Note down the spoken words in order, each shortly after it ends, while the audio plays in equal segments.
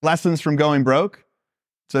lessons from going broke.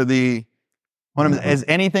 So one of them is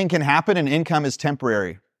anything can happen and income is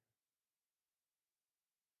temporary.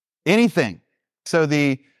 Anything. So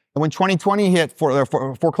when 2020 hit,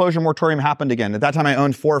 foreclosure moratorium happened again. At that time, I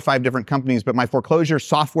owned 4 or 5 different companies, but my foreclosure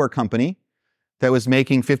software company that was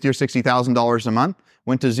making $50,000 or $60,000 a month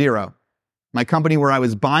went to zero. My company where I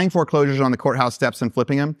was buying foreclosures on the courthouse steps and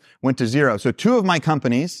flipping them went to zero. So 2 of my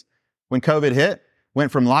companies, when COVID hit,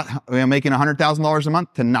 went from making $100,000 a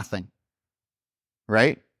month to nothing.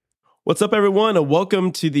 Right? What's up, everyone? And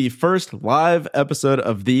welcome to the first live episode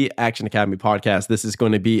of the Action Academy podcast. This is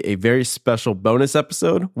going to be a very special bonus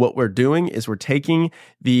episode. What we're doing is we're taking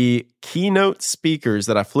the keynote speakers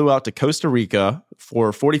that I flew out to Costa Rica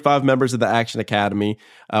for 45 members of the Action Academy.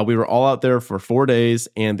 We were all out there for 4 days,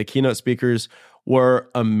 and the keynote speakers were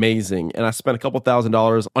amazing. And I spent a couple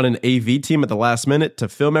 $1,000s on an AV team at the last minute to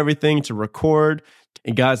film everything, to record.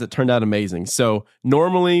 And guys, it turned out amazing. So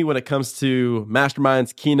normally when it comes to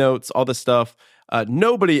masterminds, keynotes, all this stuff,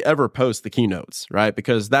 nobody ever posts the keynotes, right?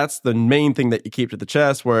 Because that's the main thing that you keep to the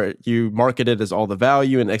chest, where you market it as all the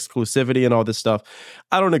value and exclusivity and all this stuff.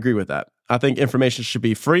 I don't agree with that. I think information should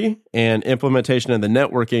be free, and implementation and the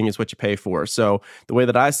networking is what you pay for. So the way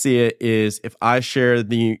that I see it is, if I share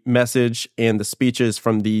the message and the speeches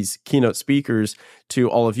from these keynote speakers to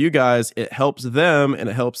all of you guys, it helps them and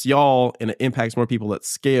it helps y'all, and it impacts more people at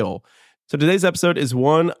scale. So today's episode is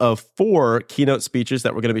one of 4 keynote speeches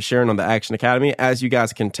that we're going to be sharing on the Action Academy. As you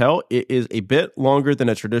guys can tell, it is a bit longer than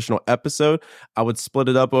a traditional episode. I would split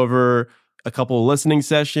it up over a couple of listening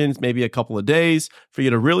sessions, maybe a couple of days, for you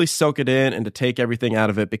to really soak it in and to take everything out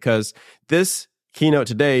of it, because this keynote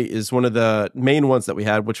today is one of the main ones that we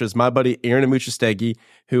had, which was my buddy Aaron Amuchastaegui,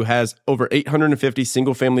 who has over 850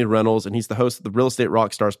 single-family rentals, and he's the host of the Real Estate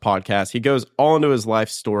Rockstars podcast. He goes all into his life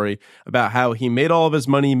story about how he made all of his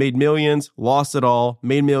money, made millions, lost it all,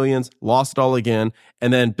 made millions, lost it all again,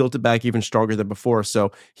 and then built it back even stronger than before.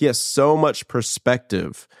 So he has so much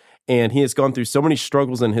perspective, and he has gone through so many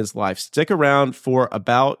struggles in his life. Stick around for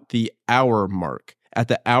about the hour mark. At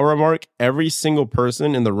the hour mark, every single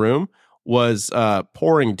person in the room was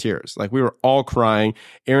pouring tears. Like, we were all crying.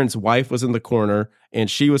 Aaron's wife was in the corner and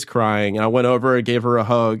she was crying. And I went over and gave her a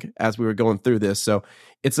hug as we were going through this. So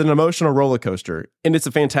it's an emotional roller coaster. And it's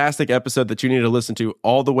a fantastic episode that you need to listen to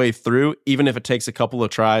all the way through, even if it takes a couple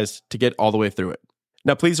of tries to get all the way through it.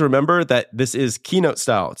 Now, please remember that this is keynote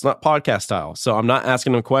style. It's not podcast style. So I'm not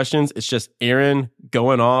asking him questions. It's just Aaron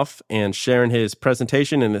going off and sharing his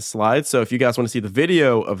presentation and his slides. So if you guys want to see the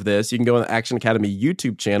video of this, you can go on the Action Academy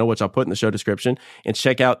YouTube channel, which I'll put in the show description, and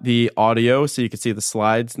check out the audio so you can see the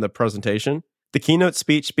slides and the presentation. The keynote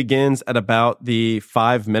speech begins at about the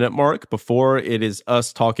 5-minute mark. Before, it is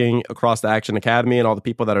us talking across the Action Academy and all the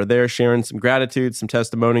people that are there, sharing some gratitude, some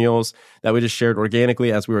testimonials that we just shared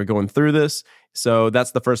organically as we were going through this. So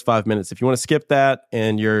that's the first 5 minutes. If you want to skip that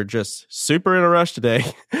and you're just super in a rush today,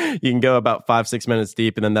 you can go about 5-6 minutes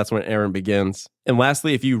deep, and then that's when Aaron begins. And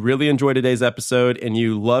lastly, if you really enjoyed today's episode and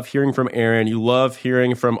you love hearing from Aaron, you love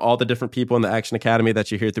hearing from all the different people in the Action Academy that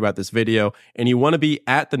you hear throughout this video, and you want to be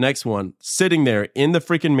at the next one, sitting there in the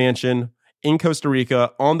freaking mansion in Costa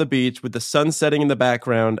Rica on the beach with the sun setting in the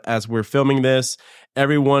background as we're filming this,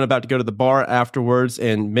 everyone about to go to the bar afterwards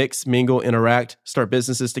and mix, mingle, interact, start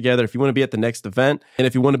businesses together. If you want to be at the next event, and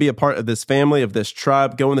if you want to be a part of this family, of this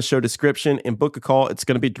tribe, go in the show description and book a call. It's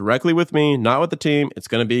going to be directly with me, not with the team. It's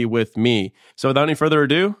going to be with me. So without any further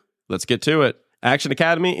ado, let's get to it. Action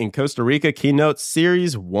Academy in Costa Rica Keynote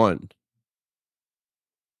Series 1.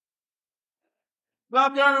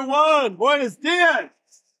 Welcome, everyone. Buenos dias.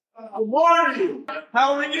 Good morning.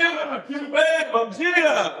 How are you? Bom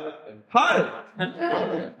dia. Hi.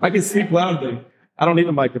 I can speak loudly. I don't need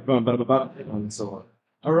a microphone, but I'm about to and so on.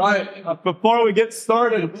 All right. Before we get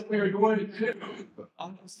started, what we are going to do,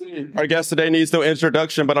 honestly, our guest today needs no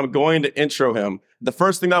introduction, but I'm going to intro him. The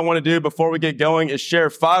first thing I want to do before we get going is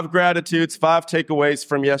share 5 gratitudes, 5 takeaways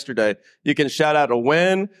from yesterday. You can shout out a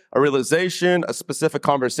win, a realization, a specific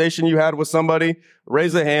conversation you had with somebody.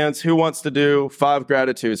 Raise the hands. Who wants to do 5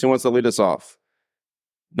 gratitudes? Who wants to lead us off?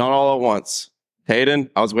 Not all at once.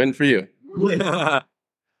 Hayden, I was waiting for you.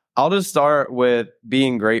 I'll just start with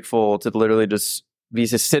being grateful to literally just be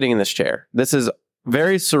sitting in this chair. This is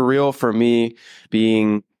very surreal for me,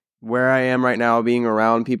 being where I am right now, being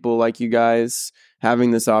around people like you guys,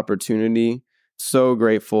 having this opportunity. So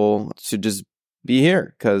grateful to just be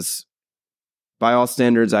here, because by all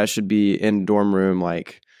standards, I should be in a dorm room,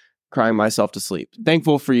 like crying myself to sleep.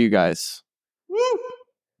 Thankful for you guys. Woo!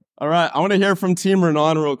 All right. I want to hear from Team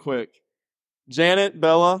Renan real quick. Janet,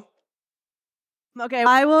 Bella. Okay,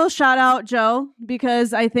 I will shout out Joe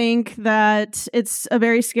because I think that it's a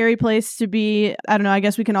very scary place to be. I don't know, I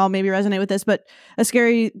guess we can all maybe resonate with this, but a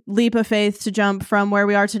scary leap of faith to jump from where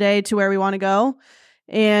we are today to where we want to go.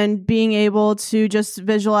 And being able to just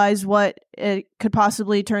visualize what it could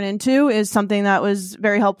possibly turn into is something that was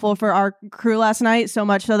very helpful for our crew last night, so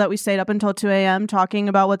much so that we stayed up until 2 a.m. talking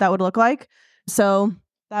about what that would look like. So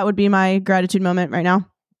that would be my gratitude moment right now.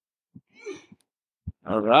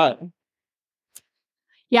 All right.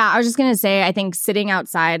 Yeah, I was just going to say, I think sitting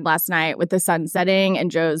outside last night with the sun setting and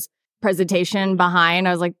Joe's presentation behind,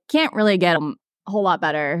 I was like, can't really get a whole lot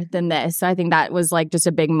better than this. So I think that was like just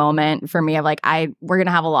a big moment for me of like, we're going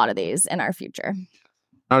to have a lot of these in our future.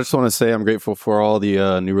 I just want to say I'm grateful for all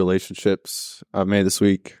the new relationships I've made this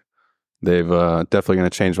week. They've definitely going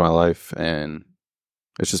to change my life, and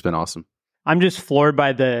it's just been awesome. I'm just floored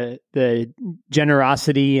by the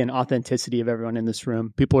generosity and authenticity of everyone in this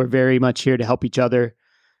room. People are very much here to help each other,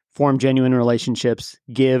 form genuine relationships,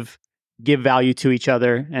 give value to each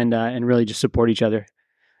other, and really just support each other.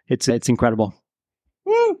 It's incredible.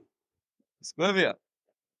 Woo! Olivia.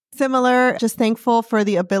 Similar, just thankful for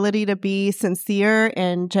the ability to be sincere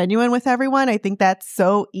and genuine with everyone. I think that's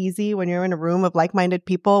so easy when you're in a room of like-minded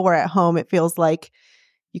people, where at home it feels like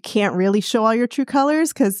you can't really show all your true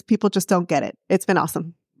colors because people just don't get it. It's been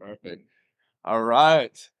awesome. Perfect. All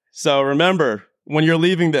right. So remember, when you're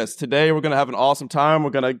leaving this, today we're going to have an awesome time. We're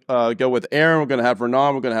going to go with Aaron. We're going to have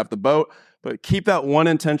Renan. We're going to have the boat. But keep that one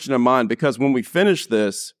intention in mind, because when we finish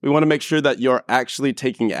this, we want to make sure that you're actually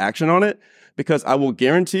taking action on it. Because I will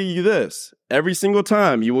guarantee you this, every single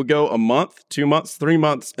time you will go a month, 2 months, 3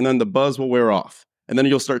 months, and then the buzz will wear off. And then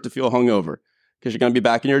you'll start to feel hungover because you're going to be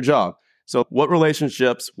back in your job. So what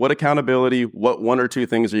relationships, what accountability, what 1 or 2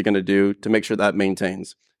 things are you going to do to make sure that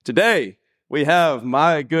maintains? Today, we have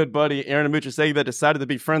my good buddy, Aaron Amuchastaegui, that decided to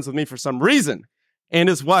be friends with me for some reason, and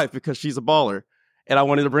his wife, because she's a baller. And I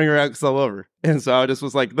wanted to bring her XL over. And so I just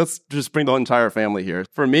was like, let's just bring the entire family here.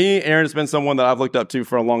 For me, Aaron has been someone that I've looked up to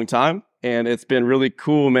for a long time. And it's been really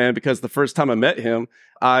cool, man, because the first time I met him,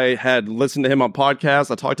 I had listened to him on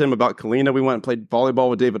podcasts. I talked to him about Kalina. We went and played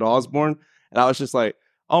volleyball with David Osborne. And I was just like,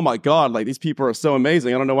 oh my God, like these people are so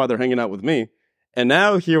amazing. I don't know why they're hanging out with me. And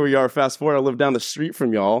now here we are, fast forward, I live down the street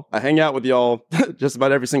from y'all. I hang out with y'all just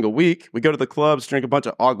about every single week. We go to the clubs, drink a bunch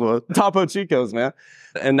of agua, Topo Chicos, man.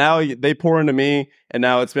 And now they pour into me. And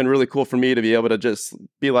now it's been really cool for me to be able to just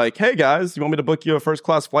be like, hey guys, you want me to book you a first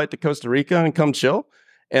class flight to Costa Rica and come chill?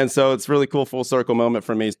 And so it's really cool full circle moment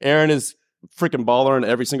for me. Aaron is freaking baller in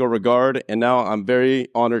every single regard. And now I'm very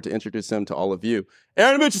honored to introduce him to all of you.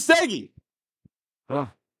 Aaron Amuchastaegui. Oh.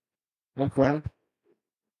 Okay.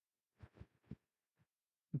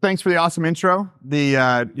 Thanks for the awesome intro.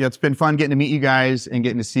 It's been fun getting to meet you guys and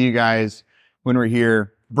getting to see you guys when we're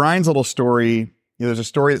here. Brian's little story, there's a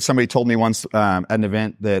story that somebody told me once at an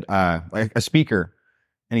event that like a speaker,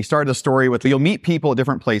 and he started a story with, you'll meet people at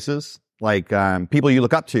different places, like people you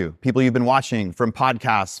look up to, people you've been watching from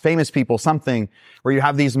podcasts, famous people, something where you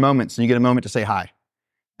have these moments and you get a moment to say hi.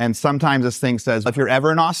 And sometimes this thing says, if you're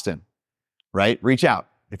ever in Austin, right, reach out.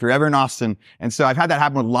 If you're ever in Austin. And so I've had that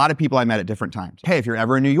happen with a lot of people I met at different times. Hey, if you're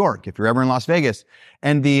ever in New York, if you're ever in Las Vegas.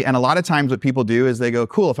 And a lot of times what people do is they go,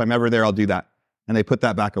 cool, if I'm ever there, I'll do that. And they put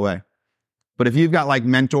that back away. But if you've got like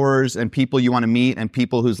mentors and people you want to meet and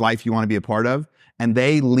people whose life you want to be a part of, and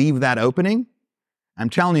they leave that opening, I'm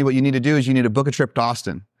telling you what you need to do is you need to book a trip to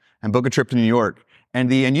Austin and book a trip to New York. And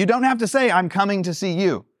you don't have to say, I'm coming to see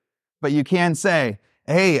you, but you can say,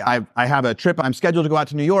 hey, I have a trip. I'm scheduled to go out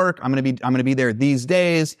to New York. I'm going to be there these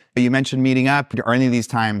days. You mentioned meeting up. Are any of these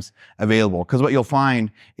times available? Because what you'll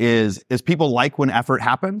find is people like when effort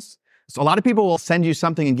happens. So a lot of people will send you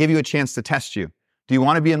something and give you a chance to test you. Do you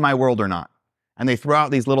want to be in my world or not? And they throw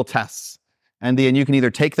out these little tests. And then you can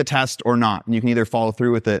either take the test or not. And you can either follow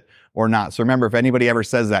through with it or not. So remember, if anybody ever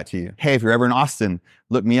says that to you, hey, if you're ever in Austin,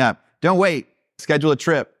 look me up. Don't wait. Schedule a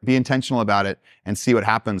trip, be intentional about it, and see what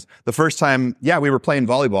happens. The first time, we were playing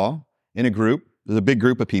volleyball in a group. There's a big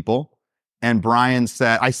group of people. And Brian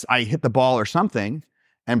said, I hit the ball or something.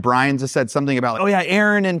 And Brian just said something about, like, oh yeah,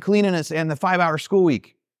 Aaron and cleanliness and the 5-hour school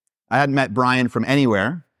week. I hadn't met Brian from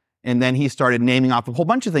anywhere. And then he started naming off a whole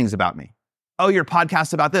bunch of things about me. Oh, your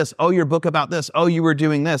podcast about this. Oh, your book about this. Oh, you were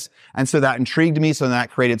doing this. And so that intrigued me. So that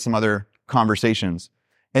created some other conversations.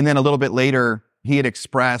 And then a little bit later, he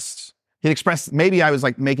expressed, maybe I was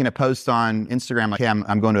like making a post on Instagram, like, hey,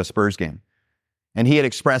 I'm going to a Spurs game. And he had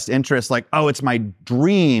expressed interest like, oh, it's my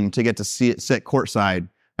dream to get to sit courtside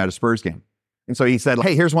at a Spurs game. And so he said,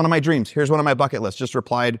 hey, here's one of my dreams. Here's one of my bucket lists. Just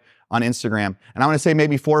replied on Instagram. And I want to say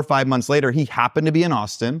maybe 4 or 5 months later, he happened to be in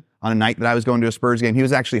Austin on a night that I was going to a Spurs game. He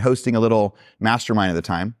was actually hosting a little mastermind at the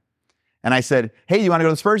time. And I said, hey, you want to go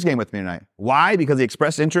to the Spurs game with me tonight? Why? Because he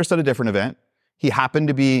expressed interest at a different event. He happened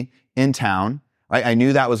to be in town. I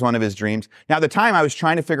knew that was one of his dreams. Now, at the time, I was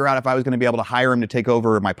trying to figure out if I was going to be able to hire him to take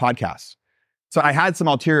over my podcast. So I had some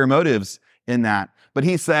ulterior motives in that. But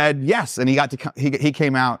he said yes, and he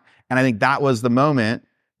came out. And I think that was the moment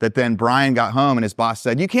that then Brian got home and his boss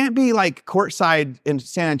said, you can't be like courtside in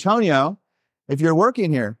San Antonio if you're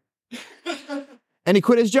working here. And he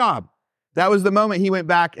quit his job. That was the moment he went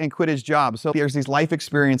back and quit his job. So there's these life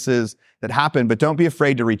experiences that happen, but don't be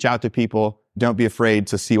afraid to reach out to people. Don't be afraid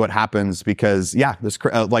to see what happens because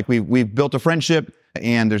we've built a friendship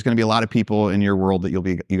and there's going to be a lot of people in your world that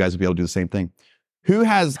you guys will be able to do the same thing. Who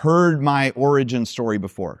has heard my origin story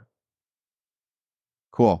before?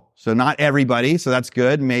 Cool. So not everybody. So that's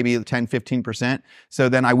good. Maybe 10, 15%. So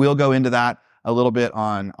then I will go into that a little bit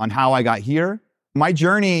on how I got here. My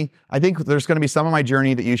journey, I think there's going to be some of my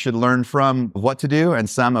journey that you should learn from what to do and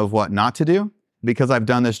some of what not to do because I've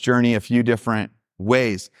done this journey a few different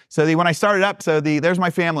ways. So when I started up, there's my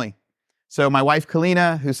family. So my wife,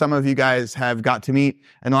 Kalina, who some of you guys have got to meet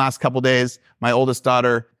in the last couple days, my oldest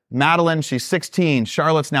daughter, Madeline, she's 16.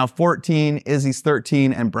 Charlotte's now 14. Izzy's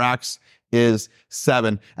 13. And Brax is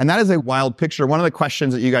 7. And that is a wild picture. One of the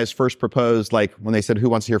questions that you guys first proposed, like when they said, who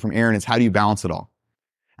wants to hear from Aaron, is how do you balance it all?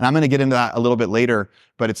 And I'm going to get into that a little bit later,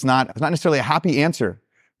 but it's not necessarily a happy answer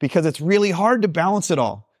because it's really hard to balance it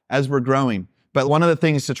all as we're growing. But one of the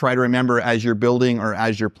things to try to remember as you're building or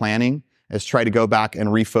as you're planning is try to go back and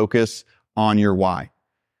refocus on your why.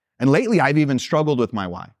 And lately, I've even struggled with my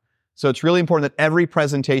why. So it's really important that every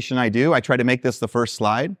presentation I do, I try to make this the first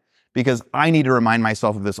slide because I need to remind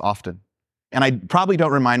myself of this often. And I probably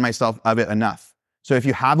don't remind myself of it enough. So if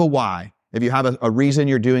you have a why, if you have a reason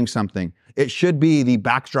you're doing something, it should be the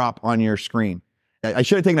backdrop on your screen. I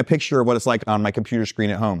should have taken a picture of what it's like on my computer screen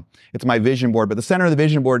at home. It's my vision board, but the center of the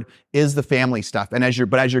vision board is the family stuff. And as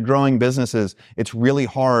you're growing businesses, it's really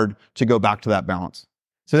hard to go back to that balance.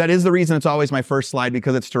 So that is the reason it's always my first slide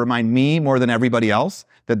because it's to remind me more than everybody else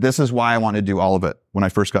that this is why I want to do all of it when I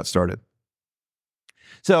first got started.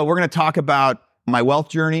 So we're going to talk about my wealth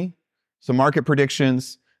journey, some market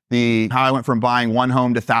predictions, how I went from buying one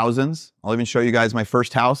home to thousands. I'll even show you guys my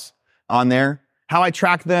first house on there. How I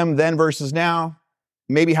track them then versus now.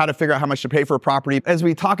 Maybe how to figure out how much to pay for a property. As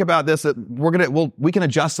we talk about this, we can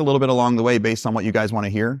adjust a little bit along the way based on what you guys want to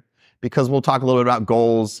hear, because we'll talk a little bit about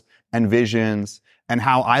goals and visions and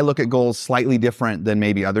how I look at goals slightly different than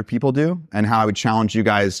maybe other people do, and how I would challenge you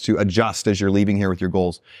guys to adjust as you're leaving here with your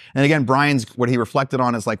goals. And again, what he reflected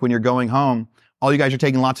on is like when you're going home, all you guys are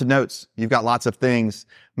taking lots of notes. You've got lots of things.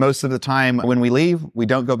 Most of the time when we leave, we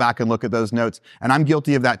don't go back and look at those notes. And I'm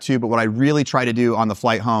guilty of that too. But what I really try to do on the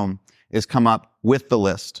flight home is come up with the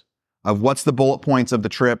list of what's the bullet points of the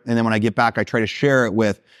trip. And then when I get back, I try to share it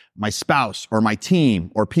with my spouse or my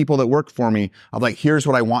team or people that work for me of like, here's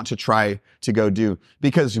what I want to try to go do.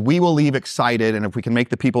 Because we will leave excited. And if we can make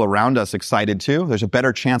the people around us excited too, there's a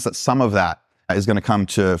better chance that some of that is going to come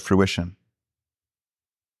to fruition.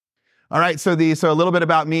 All right, so a little bit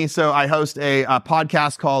about me. So I host a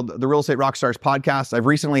podcast called the Real Estate Rockstars Podcast. I've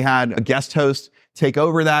recently had a guest host take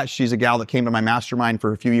over that. She's a gal that came to my mastermind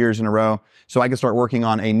for a few years in a row. So I can start working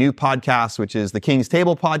on a new podcast, which is the King's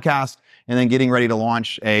Table podcast, and then getting ready to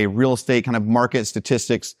launch a real estate kind of market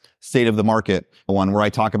statistics, state of the market one where I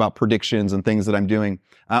talk about predictions and things that I'm doing.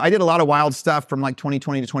 I did a lot of wild stuff from like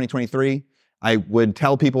 2020 to 2023. I would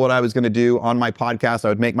tell people what I was going to do on my podcast. I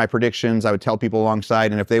would make my predictions. I would tell people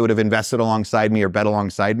alongside. And if they would have invested alongside me or bet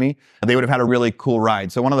alongside me, they would have had a really cool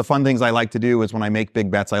ride. So one of the fun things I like to do is when I make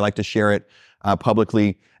big bets, I like to share it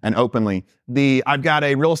publicly and openly. I've got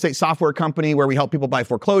a real estate software company where we help people buy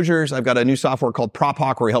foreclosures. I've got a new software called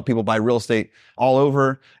PropHawk where we help people buy real estate all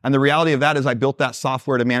over. And the reality of that is I built that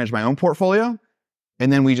software to manage my own portfolio.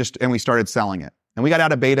 And then we started selling it. And we got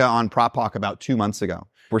out of beta on PropHawk about 2 months ago.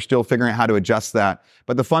 We're still figuring out how to adjust that.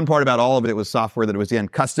 But the fun part about all of it was software that was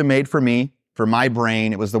custom made for me, for my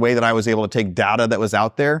brain. It was the way that I was able to take data that was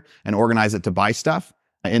out there and organize it to buy stuff.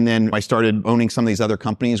 And then I started owning some of these other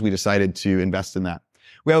companies. We decided to invest in that.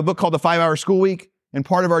 We have a book called The 5-Hour School Week. And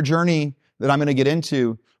part of our journey that I'm going to get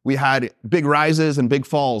into, we had big rises and big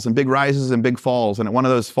falls and big rises and big falls. And at one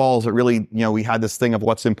of those falls, it really, we had this thing of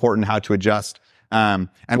what's important, how to adjust, and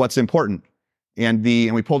what's important. And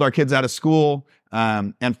we pulled our kids out of school.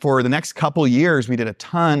 And for the next couple years, we did a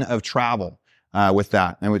ton of travel with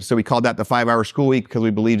that. And so we called that the 5-Hour School Week because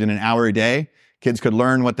we believed in an hour a day Kids could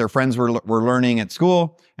learn what their friends were learning at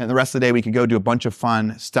school, and the rest of the day we could go do a bunch of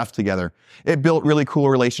fun stuff together. It built really cool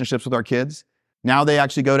relationships with our kids. Now they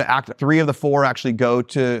actually go to ACT. 3 of the 4 actually go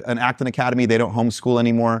to an Acton Academy. They don't homeschool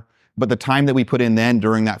anymore. But the time that we put in then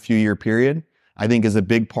during that few year period, I think is a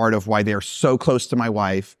big part of why they're so close to my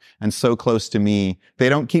wife and so close to me. They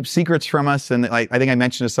don't keep secrets from us. And I think I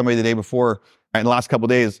mentioned to somebody the day before, in the last couple of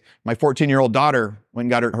days, my 14-year-old daughter went and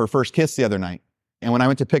got her first kiss the other night. And when I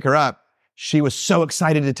went to pick her up, she was so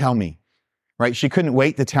excited to tell me, right? She couldn't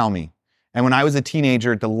wait to tell me. And when I was a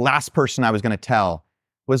teenager, the last person I was going to tell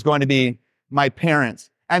was going to be my parents.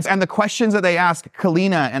 And the questions that they ask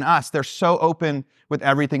Kalina and us, they're so open with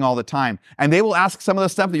everything all the time. And they will ask some of the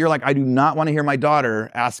stuff that you're like, I do not want to hear my daughter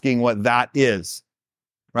asking what that is,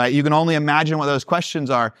 right? You can only imagine what those questions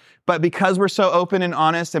are. But because we're so open and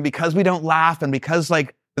honest, and because we don't laugh, and because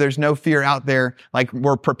like there's no fear out there, like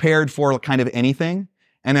we're prepared for kind of anything.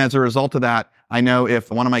 And as a result of that, I know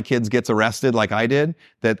if one of my kids gets arrested like I did,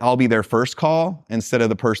 that I'll be their first call instead of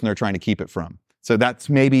the person they're trying to keep it from. So that's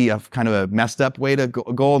maybe a kind of a messed up way to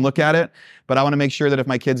go and look at it. But I want to make sure that if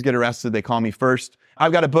my kids get arrested, they call me first.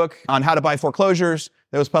 I've got a book on how to buy foreclosures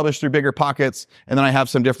that was published through Bigger Pockets. And then I have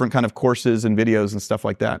some different kind of courses and videos and stuff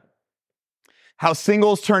like that. How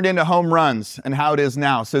singles turned into home runs and how it is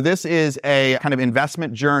now. So this is a kind of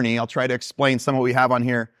investment journey. I'll try to explain some of what we have on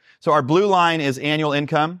here. So our blue line is annual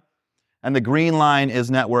income and the green line is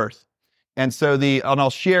net worth. And so and I'll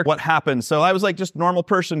share what happened. So I was like just normal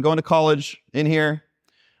person going to college in here.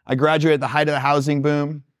 I graduated at the height of the housing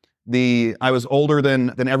boom. I was older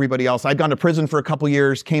than everybody else. I'd gone to prison for a couple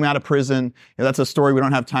years, came out of prison. That's a story we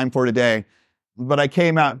don't have time for today. But I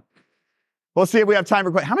came out. We'll see if we have time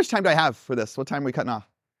for, how much time do I have for this? What time are we cutting off?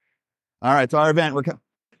 All right, it's our event.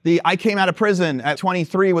 I came out of prison at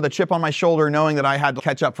 23 with a chip on my shoulder, knowing that I had to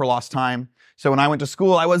catch up for lost time. So when I went to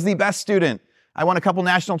school, I was the best student. I won a couple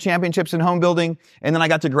national championships in home building, and then I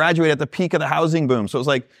got to graduate at the peak of the housing boom. So it was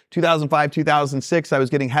like 2005, 2006. I was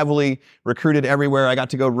getting heavily recruited everywhere. I got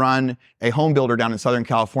to go run a home builder down in Southern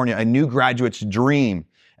California, a new graduate's dream,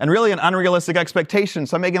 and really an unrealistic expectation.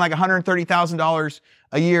 So I'm making like $130,000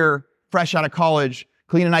 a year fresh out of college.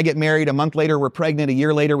 Colleen and I get married. A month later, we're pregnant. A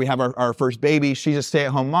year later, we have our first baby. She's a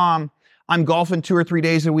stay-at-home mom. I'm golfing 2 or 3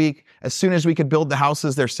 days a week. As soon as we could build the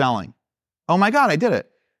houses they're selling. Oh my God, I did it.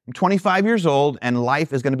 I'm 25 years old and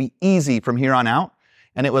life is going to be easy from here on out.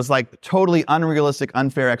 And it was like totally unrealistic,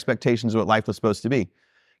 unfair expectations of what life was supposed to be.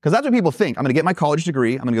 Because that's what people think. I'm going to get my college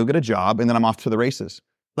degree, I'm going to go get a job, and then I'm off to the races.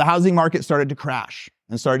 The housing market started to crash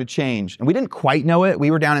and started to change. And we didn't quite know it. We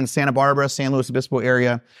were down in Santa Barbara, San Luis Obispo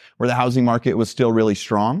area, where the housing market was still really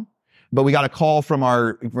strong. But we got a call from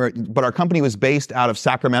our company was based out of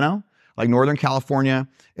Sacramento, like Northern California,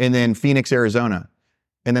 and then Phoenix, Arizona.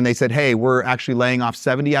 And then they said, hey, we're actually laying off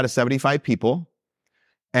 70 out of 75 people.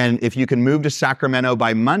 And if you can move to Sacramento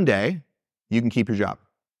by Monday, you can keep your job.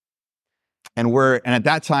 And at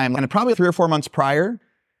that time, and probably 3 or 4 months prior,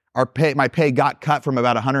 my pay got cut from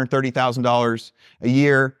about $130,000 a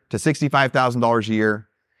year to $65,000 a year.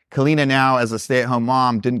 Kalina now, as a stay-at-home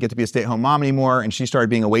mom, didn't get to be a stay-at-home mom anymore, and she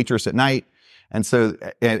started being a waitress at night. And so,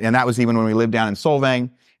 and that was even when we lived down in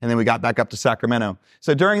Solvang. And then we got back up to Sacramento.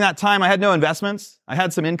 So during that time, I had no investments. I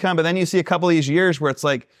had some income, but then you see a couple of these years where it's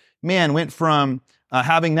like, man, went from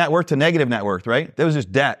having net worth to negative net worth, right? That was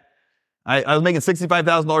just debt. I was making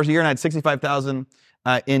 $65,000 a year and I had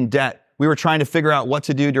 $65,000 in debt. We were trying to figure out what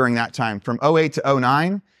to do during that time. From 08 to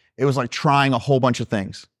 09, it was like trying a whole bunch of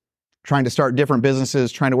things. Trying to start different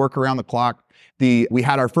businesses, trying to work around the clock. We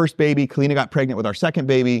had our first baby. Kalina got pregnant with our second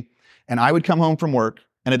baby. And I would come home from work.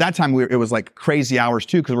 And at that time, it was like crazy hours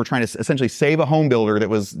too, because we're trying to essentially save a home builder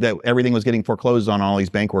that everything was getting foreclosed on all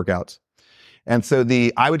these bank workouts. And so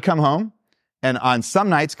I would come home, and on some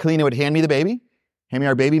nights, Kalina would hand me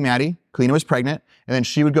our baby, Maddie. Kalina was pregnant, and then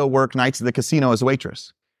she would go work nights at the casino as a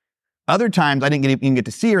waitress. Other times, I didn't even get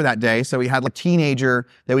to see her that day, so we had like a teenager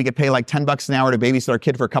that we could pay like $10 an hour to babysit our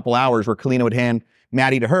kid for a couple hours, where Kalina would hand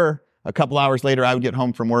Maddie to her. A couple hours later, I would get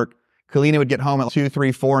home from work. Kalina would get home at 2,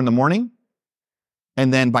 3, 4 in the morning.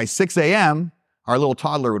 And then by 6 a.m., our little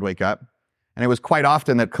toddler would wake up. And it was quite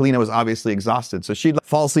often that Kalina was obviously exhausted. So she'd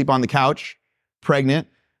fall asleep on the couch, pregnant,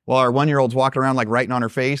 while our 1-year-old's walking around like writing on her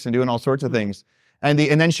face and doing all sorts of things. And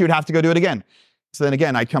then she would have to go do it again. So then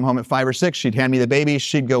again, I'd come home at 5 or 6. She'd hand me the baby.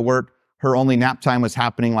 She'd go work. Her only nap time was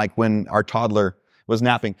happening like when our toddler was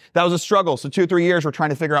napping. That was a struggle. So 2 or 3 years, we're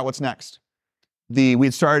trying to figure out what's next. We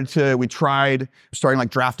tried starting like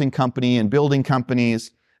drafting company and building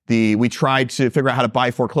companies. We tried to figure out how to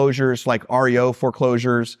buy foreclosures, like REO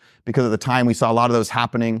foreclosures, because at the time we saw a lot of those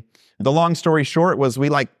happening. The long story short was we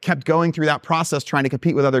kept going through that process trying to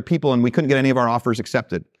compete with other people, and we couldn't get any of our offers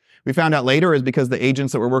accepted. We found out later is because the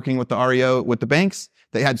agents that were working with the REO, with the banks,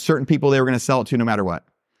 they had certain people they were going to sell it to no matter what.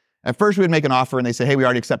 At first, we would make an offer and they say, hey, we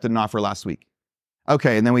already accepted an offer last week.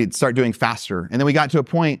 Okay, and then we'd start doing faster. And then we got to a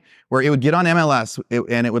point where it would get on MLS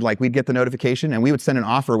and it would we'd get the notification and we would send an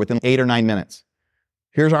offer within 8 or 9 minutes.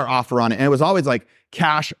 Here's our offer on it. And it was always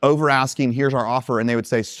cash over asking, here's our offer. And they would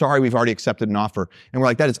say, sorry, we've already accepted an offer. And we're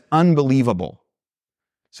like, that is unbelievable.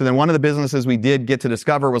 So then one of the businesses we did get to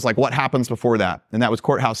discover was what happens before that? And that was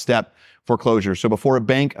courthouse step foreclosures. So before a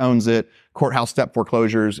bank owns it, courthouse step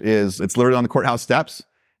foreclosures it's literally on the courthouse steps.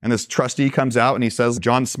 And this trustee comes out and he says,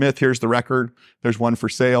 John Smith, here's the record. There's one for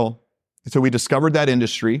sale. So we discovered that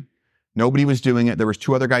industry. Nobody was doing it. There was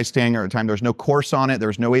 2 other guys staying there at the time. There was no course on it. There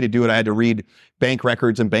was no way to do it. I had to read bank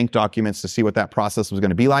records and bank documents to see what that process was going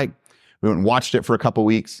to be like. We went and watched it for a couple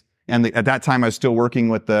weeks. And at that time, I was still working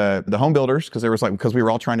with the home builders because we were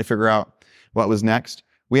all trying to figure out what was next.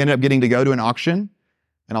 We ended up getting to go to an auction.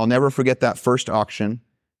 And I'll never forget that first auction.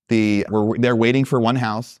 They're waiting for one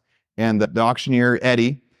house. And the auctioneer,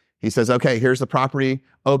 Eddie, he says, okay, here's the property.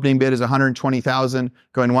 Opening bid is $120,000.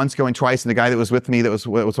 Going once, going twice. And the guy that was with me, that was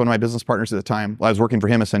one of my business partners at the time, I was working for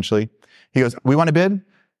him essentially. He goes, we want to bid?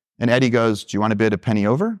 And Eddie goes, do you want to bid a penny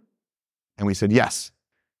over? And we said, yes.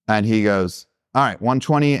 And he goes, all right,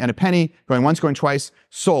 120 and a penny. Going once, going twice.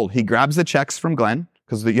 Sold. He grabs the checks from Glenn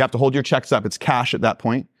because you have to hold your checks up. It's cash at that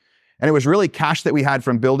point. And it was really cash that we had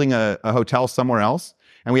from building a hotel somewhere else.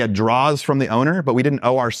 And we had draws from the owner, but we didn't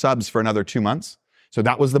owe our subs for another 2 months. So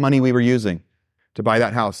that was the money we were using to buy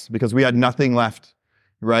that house because we had nothing left,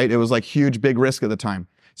 right? It was huge, big risk at the time.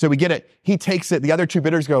 So we get it. He takes it. The other 2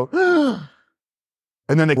 bidders go,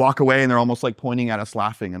 and then they walk away and they're almost pointing at us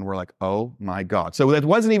laughing. And we're like, oh my God. So it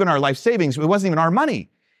wasn't even our life savings. It wasn't even our money,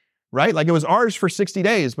 right? It was ours for 60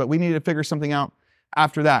 days, but we needed to figure something out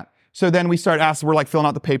after that. So then we start asking, we're filling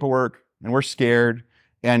out the paperwork and we're scared.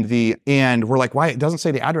 And we're like, why? It doesn't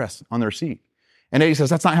say the address on the receipt. And Eddie says,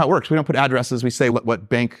 that's not how it works. We don't put addresses. We say what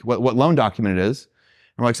bank, what loan document it is.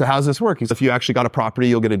 And we're like, so how does this work? He says, if you actually got a property,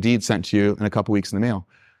 you'll get a deed sent to you in a couple weeks in the mail.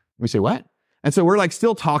 We say, what? And so we're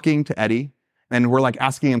still talking to Eddie and we're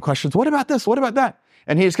asking him questions. What about this? What about that?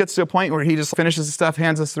 And he just gets to a point where he just finishes the stuff,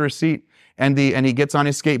 hands us the receipt, and he gets on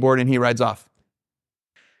his skateboard and he rides off.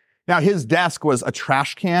 Now his desk was a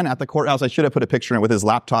trash can at the courthouse. I should have put a picture in it with his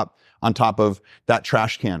laptop on top of that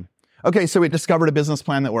trash can. Okay, so we discovered a business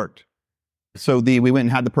plan that worked. So we went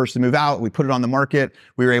and had the person move out. We put it on the market.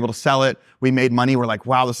 We were able to sell it. We made money. We're like,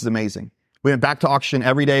 wow, this is amazing. We went back to auction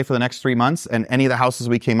every day for the next 3 months. And any of the houses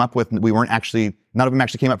we came up with, none of them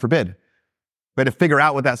actually came up for bid. We had to figure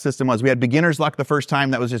out what that system was. We had beginner's luck the first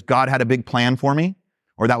time. That was just God had a big plan for me,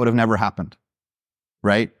 or that would have never happened,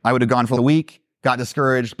 right? I would have gone for the week, got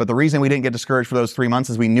discouraged. But the reason we didn't get discouraged for those 3 months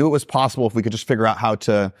is we knew it was possible if we could just figure out how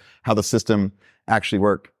the system actually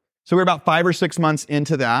worked. So we were about 5 or 6 months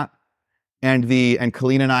into that. And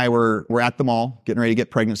Colleen and I were at the mall getting ready to get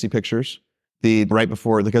pregnancy pictures. Right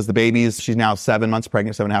before, because the baby's, she's now 7 months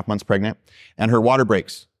pregnant, 7.5 months pregnant, and her water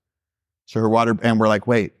breaks. So and we're like,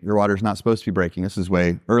 wait, your water's not supposed to be breaking. This is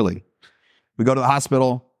way early. We go to the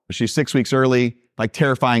hospital. She's 6 weeks early,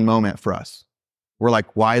 terrifying moment for us. We're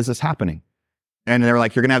like, why is this happening? And they're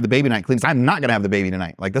like, you're going to have the baby tonight. Colleen says, I'm not going to have the baby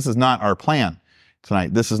tonight. This is not our plan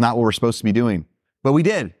tonight. This is not what we're supposed to be doing. But we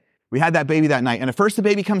did. We had that baby that night. And at first the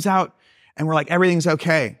baby comes out, and we're like, everything's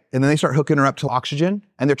okay. And then they start hooking her up to oxygen.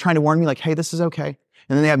 And they're trying to warn me hey, this is okay.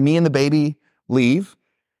 And then they have me and the baby leave.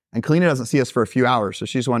 And Kalina doesn't see us for a few hours. So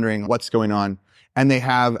she's wondering what's going on. And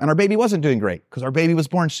our baby wasn't doing great because our baby was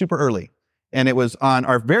born super early. And it was on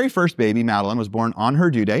our very first baby, Madeline, was born on her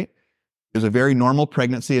due date. It was a very normal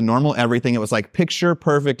pregnancy and normal everything. It was picture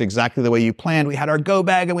perfect, exactly the way you planned. We had our go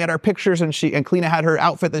bag and we had our pictures and Kalina had her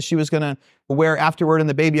outfit that she was going to wear afterward in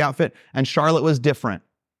the baby outfit. And Charlotte was different.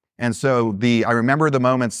 And so I remember the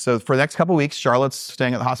moments. So for the next couple of weeks, Charlotte's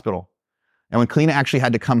staying at the hospital. And when Kalina actually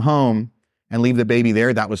had to come home and leave the baby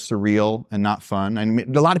there, that was surreal and not fun.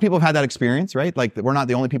 And a lot of people have had that experience, right? We're not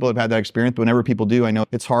the only people who have had that experience, but whenever people do, I know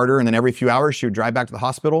it's harder. And then every few hours, she would drive back to the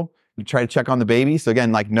hospital to try to check on the baby. So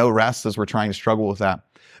again, no rest as we're trying to struggle with that.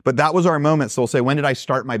 But that was our moment. So we'll say, when did I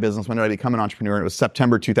start my business? When did I become an entrepreneur? It was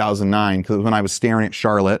September 2009, because it was when I was staring at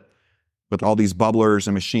Charlotte with all these bubblers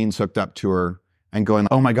and machines hooked up to her and going,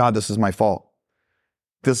 oh my God, this is my fault.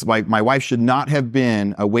 My wife should not have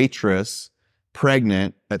been a waitress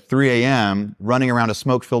pregnant at 3 a.m. running around a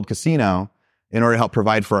smoke-filled casino in order to help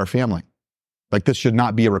provide for our family. This should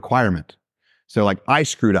not be a requirement. So I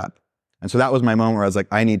screwed up. And so that was my moment where I was like,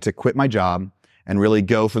 I need to quit my job and really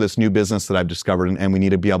go for this new business that I've discovered, and we need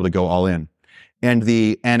to be able to go all in. And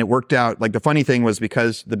it worked out. Like the funny thing was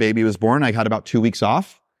because the baby was born, I had about 2 weeks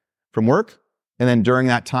off from work. And then during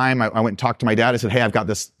that time, I went and talked to my dad. I said, hey, I've got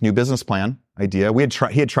this new business plan idea.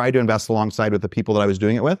 He had tried to invest alongside with the people that I was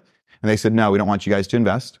doing it with. And they said, no, we don't want you guys to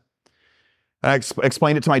invest. I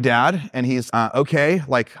explained it to my dad, and he's, okay,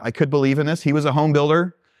 like I could believe in this. He was a home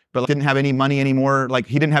builder, but didn't have any money anymore. Like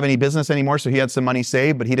he didn't have any business anymore. So he had some money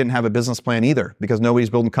saved, but he didn't have a business plan either because nobody's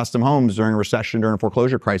building custom homes during a recession, during a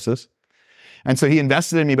foreclosure crisis. And so he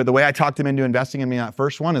invested in me, but the way I talked him into investing in me that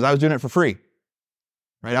first one is I was doing it for free,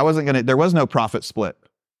 right? There was no profit split,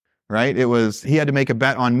 right? He had to make a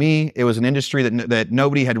bet on me. It was an industry that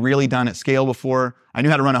nobody had really done at scale before. I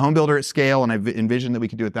knew how to run a home builder at scale, and I envisioned that we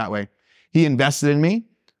could do it that way. He invested in me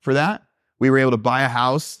for that. We were able to buy a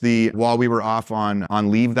house while we were off on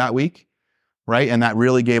leave that week, right? And that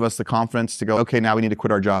really gave us the confidence to go, okay, now we need to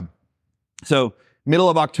quit our job. So middle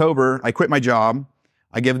of October, I quit my job.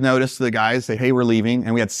 I give notice to the guys, say, hey, we're leaving.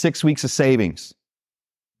 And we had 6 weeks of savings,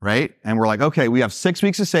 right? And we're like, okay, we have 6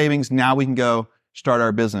 weeks of savings. Now we can go start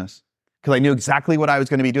our business. Because I knew exactly what I was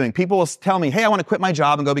going to be doing. People will tell me, hey, I want to quit my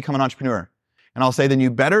job and go become an entrepreneur. And I'll say, then you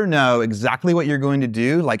better know exactly what you're going to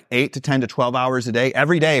do, like 8 to 10 to 12 hours a day,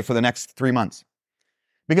 every day for the next 3 months.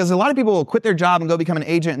 Because a lot of people will quit their job and go become an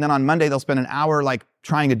agent. And then on Monday, they'll spend an hour like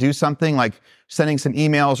trying to do something like sending some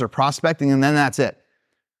emails or prospecting. And then that's it.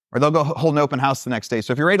 Or they'll go hold an open house the next day.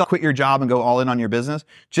 So if you're ready to quit your job and go all in on your business,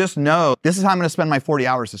 just know this is how I'm going to spend my 40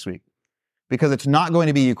 hours this week. Because it's not going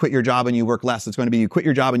to be you quit your job and you work less. It's going to be you quit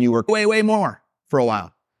your job and you work way, way more for a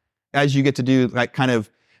while as you get to do like kind of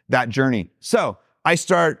that journey. So I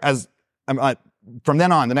start from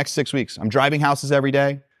then on, the next 6 weeks, I'm driving houses every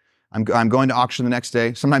day. I'm going to auction the next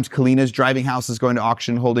day. Sometimes Kalina's driving houses, going to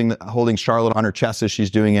auction, holding Charlotte on her chest as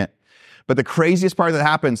she's doing it. But the craziest part that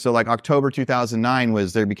happened, so like October 2009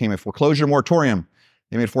 was there became a foreclosure moratorium.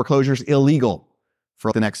 They made foreclosures illegal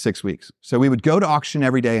for the next 6 weeks. So we would go to auction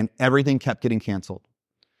every day and everything kept getting canceled.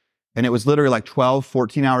 And it was literally like 12,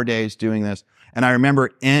 14-hour days doing this. And I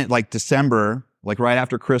remember in like December, like right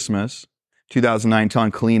after Christmas, 2009,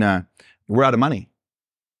 telling Kalina, we're out of money.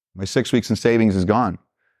 My 6 weeks in savings is gone.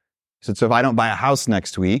 I said, so if I don't buy a house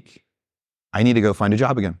next week, I need to go find a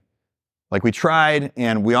job again. Like we tried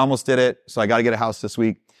and we almost did it. So I got to get a house this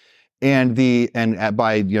week. And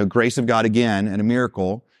by grace of God again and a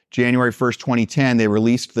miracle, January 1st, 2010, they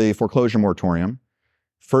released the foreclosure moratorium.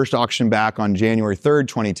 First auction back on January 3rd,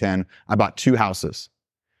 2010, I bought 2 houses.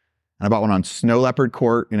 And I bought one on Snow Leopard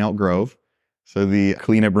Court in Elk Grove. So the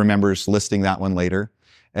Kalina remembers listing that one later.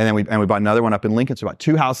 And then we bought another one up in Lincoln. So about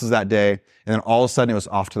 2 houses that day. And then all of a sudden it was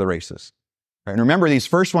off to the races. Right? And remember, these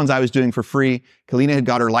first ones I was doing for free. Kalina had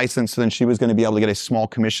got her license, so then she was going to be able to get a small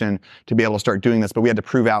commission to be able to start doing this. But we had to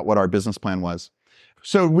prove out what our business plan was.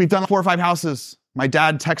 So we've done 4 or 5 houses. My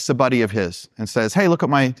dad texts a buddy of his and says, hey, look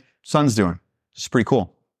what my son's doing. It's pretty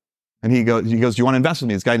cool. And he goes, do you want to invest with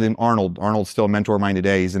me? This guy named Arnold. Arnold's still a mentor of mine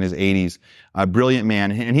today. He's in his 80s. A brilliant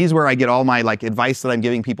man. And he's where I get all my like advice that I'm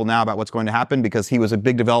giving people now about what's going to happen, because he was a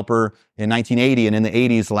big developer in 1980. And in the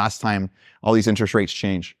 80s, the last time all these interest rates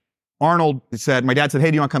changed. Arnold said, my dad said, hey,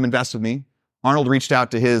 do you want to come invest with me? Arnold reached out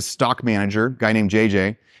to his stock manager, a guy named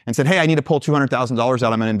JJ, and said, hey, I need to pull $200,000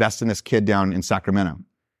 out. I'm going to invest in this kid down in Sacramento.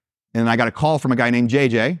 And I got a call from a guy named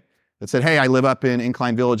JJ that said, hey, I live up in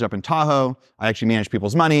Incline Village up in Tahoe. I actually manage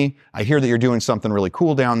people's money. I hear that you're doing something really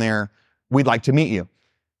cool down there. We'd like to meet you.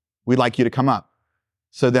 We'd like you to come up.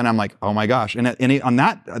 So then I'm like, oh my gosh. And on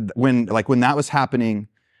that, when that was happening,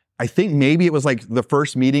 I think maybe it was like the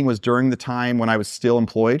first meeting was during the time when I was still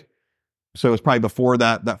employed. So it was probably before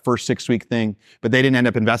that first 6-week thing, but they didn't end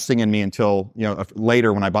up investing in me until,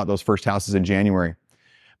 later when I bought those first houses in January.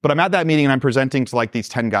 But I'm at that meeting and I'm presenting to like these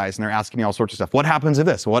 10 guys and they're asking me all sorts of stuff. What happens if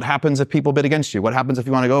this? What happens if people bid against you? What happens if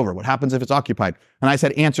you want to go over? What happens if it's occupied? And I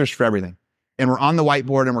said answers for everything. And we're on the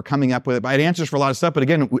whiteboard and we're coming up with it. But I had answers for a lot of stuff. But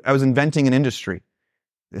again, I was inventing an industry.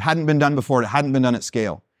 It hadn't been done before. It hadn't been done at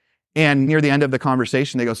scale. And near the end of the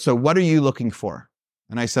conversation, they go, so what are you looking for?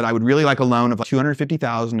 And I said, I would really like a loan of like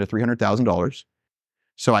 $250,000 to $300,000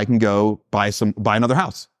 so I can go buy another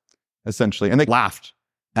house, essentially. And they laughed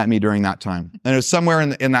at me during that time. And it was somewhere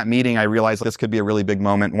in that meeting, I realized this could be a really big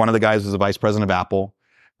moment. One of the guys was the vice president of Apple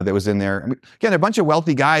that was in there. Again, a bunch of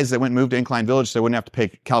wealthy guys that went and moved to Incline Village so they wouldn't have to pay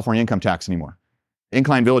California income tax anymore.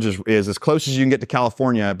 Incline Village is as close as you can get to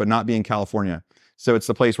California, but not being California. So it's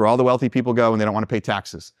the place where all the wealthy people go and they don't want to pay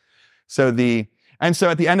taxes. So at the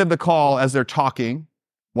end of the call, as they're talking,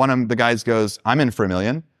 one of the guys goes, I'm in for $1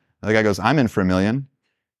 million. The other guy goes, I'm in for $1 million.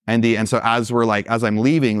 And so as I'm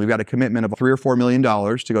leaving, we've got a commitment of $3 or $4 million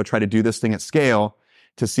to go try to do this thing at scale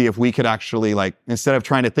to see if we could actually instead of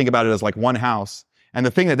trying to think about it as like one house And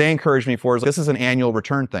the thing that they encouraged me for is this is an annual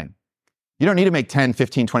return thing. You don't need to make 10,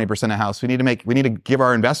 15, 20% a house. We need to give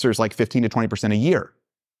our investors like 15 to 20% a year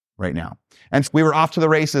right now. And we were off to the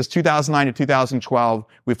races. 2009 to 2012,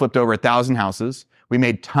 we flipped over 1,000 houses. We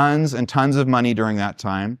made tons and tons of money during that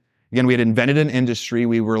time. Again, we had invented an industry.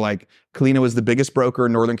 We were like, Kalina was the biggest broker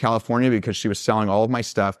in Northern California because she was selling all of my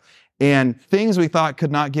stuff. And things we thought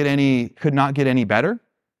could not get any better.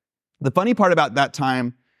 The funny part about that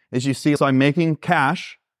time is you see, so I'm making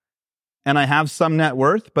cash and I have some net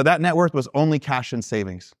worth, but that net worth was only cash and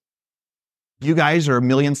savings. You guys are a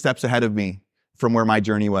million steps ahead of me from where my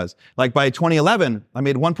journey was. Like by 2011, I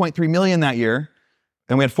made 1.3 million that year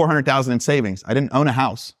and we had 400,000 in savings. I didn't own a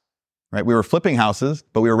house, right? We were flipping houses,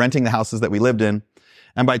 but we were renting the houses that we lived in.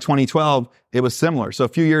 And by 2012, it was similar. So a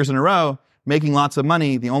few years in a row, making lots of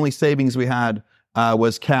money, the only savings we had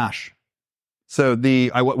was cash. So we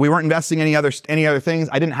weren't investing any other things.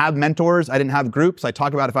 I didn't have mentors. I didn't have groups. I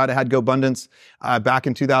talk about if I'd had GoBundance back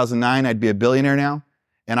in 2009, I'd be a billionaire now.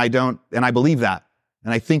 And I don't, and I believe that.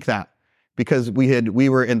 And I think that because we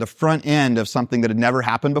were in the front end of something that had never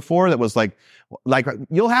happened before. That was like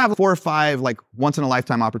you'll have 4 or 5 like once in a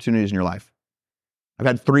lifetime opportunities in your life. I've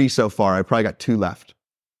had 3 so far. I've probably got 2 left.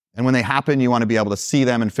 And when they happen, you want to be able to see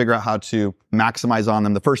them and figure out how to maximize on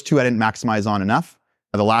them. The first 2 I didn't maximize on enough.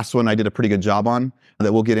 The last one I did a pretty good job on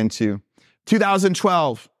that we'll get into.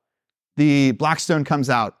 2012, the Blackstone comes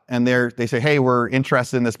out and they say, hey, we're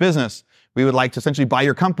interested in this business. We would like to essentially buy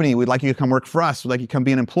your company. We'd like you to come work for us. We'd like you to come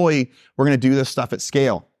be an employee. We're going to do this stuff at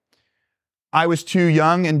scale. I was too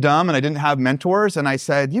young and dumb and I didn't have mentors. And I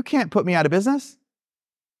said, you can't put me out of business.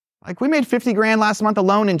 Like we made 50 grand last month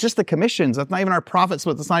alone in just the commissions. That's not even our profits,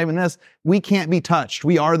 but that's not even this. We can't be touched.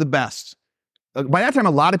 We are the best. By that time,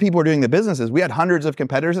 a lot of people were doing the businesses. We had hundreds of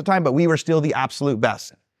competitors at the time, but we were still the absolute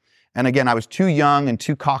best. And again, I was too young and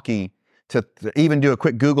too cocky to even do a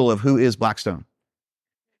quick Google of who is Blackstone.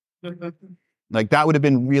 Like that would have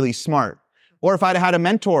been really smart. Or if I'd had a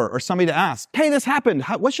mentor or somebody to ask, hey, this happened.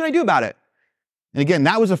 What should I do about it? And again,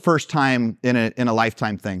 that was the first time in a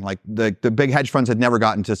lifetime thing. Like the big hedge funds had never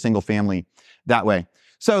gotten to single family that way.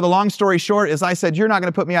 So the long story short is I said, you're not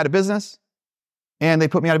going to put me out of business. And they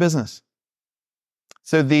put me out of business.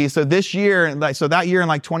 So that year in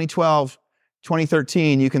like 2012,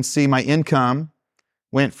 2013, you can see my income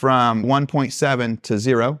went from 1.7 to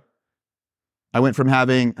 0. I went from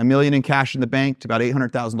having $1 million in cash in the bank to about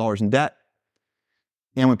 $800,000 in debt.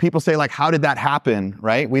 And when people say like, how did that happen?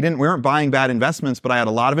 Right? We weren't buying bad investments, but I had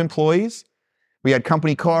a lot of employees. We had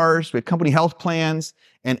company cars, we had company health plans,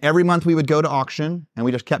 and every month we would go to auction and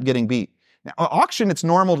we just kept getting beat. Now, auction, it's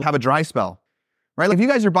normal to have a dry spell. Right? Like if you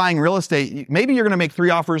guys are buying real estate, maybe you're going to make 3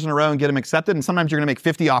 offers in a row and get them accepted. And sometimes you're going to make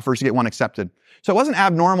 50 offers to get one accepted. So it wasn't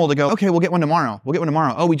abnormal to go, okay, we'll get one tomorrow.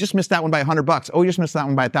 Oh, we just missed that one by $100. Oh, we just missed that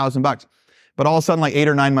one by $1,000. But all of a sudden, like 8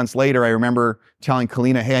 or 9 months later, I remember telling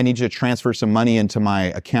Kalina, hey, I need you to transfer some money into my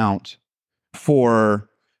account for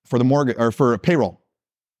the mortgage or for payroll.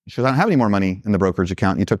 She goes, I don't have any more money in the brokerage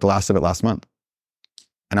account. You took the last of it last month.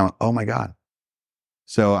 And I went, oh my God.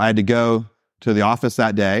 So I had to go to the office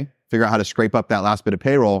that day, figure out how to scrape up that last bit of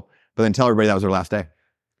payroll, but then tell everybody that was their last day.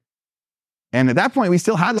 And at that point, we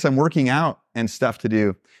still had some working out and stuff to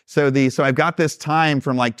do. So I've got this time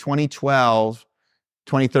from like 2012,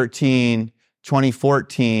 2013,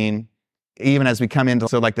 2014, even as we come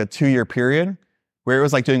into like the 2-year period where it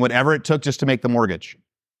was like doing whatever it took just to make the mortgage.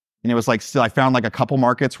 And it was like, still, I found like a couple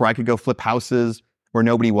markets where I could go flip houses where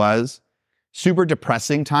nobody was. Super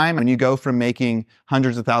depressing time. And you go from making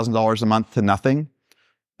hundreds of thousands of dollars a month to nothing.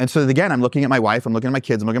 And so again, I'm looking at my wife, I'm looking at my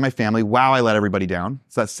kids, I'm looking at my family. Wow, I let everybody down.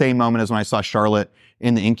 It's that same moment as when I saw Charlotte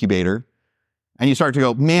in the incubator. And you start to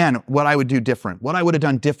go, man, what I would do different, what I would have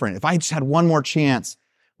done different. If I just had one more chance,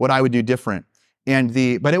 what I would do different.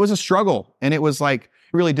 But it was a struggle and it was like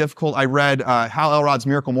really difficult. I read Hal Elrod's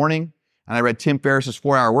Miracle Morning and I read Tim Ferriss's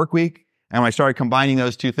 4-Hour Workweek. And when I started combining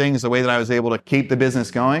those 2 things, the way that I was able to keep the business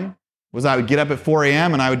going was I would get up at 4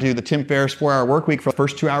 a.m. and I would do the Tim Ferriss 4-Hour Workweek for the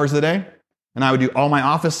first 2 hours of the day. And I would do all my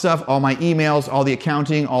office stuff, all my emails, all the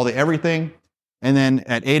accounting, all the everything. And then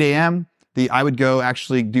at 8 a.m., I would go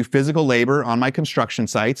actually do physical labor on my construction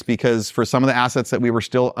sites because for some of the assets that we were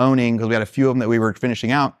still owning, because we had a few of them that we were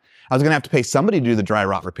finishing out, I was going to have to pay somebody to do the dry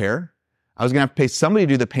rot repair. I was going to have to pay somebody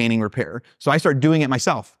to do the painting repair. So I started doing it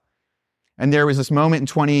myself. And there was this moment in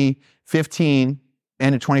 2015,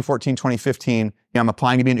 end of 2014, 2015, I'm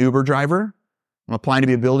applying to be an Uber driver. I'm applying to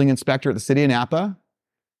be a building inspector at the city of Napa.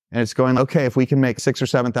 And it's going, okay, if we can make $6,000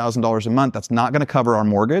 or $7,000 a month, that's not going to cover our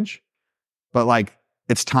mortgage. But like,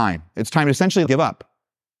 it's time. It's time to essentially give up,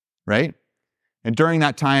 right? And during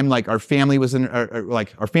that time, like our family was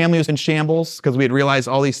in shambles because we had realized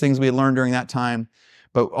all these things we had learned during that time.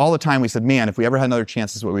 But all the time we said, man, if we ever had another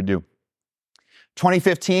chance, this is what we'd do.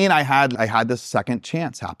 2015, I had this second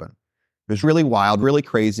chance happen. It was really wild, really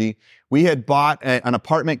crazy. We had bought an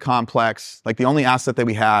apartment complex. Like the only asset that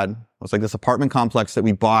we had was like this apartment complex that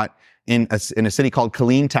we bought in a city called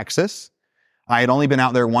Killeen, Texas. I had only been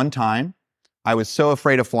out there one time. I was so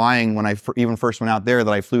afraid of flying when I even first went out there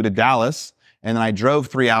that I flew to Dallas, and then I drove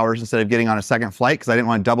 3 hours instead of getting on a second flight because I didn't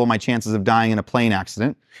want to double my chances of dying in a plane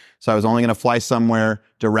accident. So I was only going to fly somewhere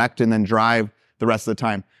direct and then drive the rest of the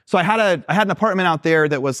time. So I had an apartment out there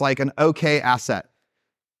that was like an okay asset.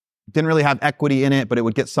 Didn't really have equity in it, but it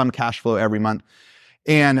would get some cash flow every month.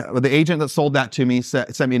 And the agent that sold that to me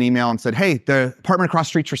sent me an email and said, hey, the apartment across the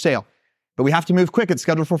street's for sale, but we have to move quick. It's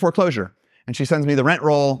scheduled for foreclosure. And she sends me the rent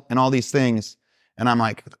roll and all these things. And I'm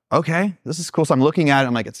like, okay, this is cool. So I'm looking at it.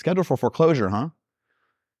 I'm like, it's scheduled for foreclosure, huh?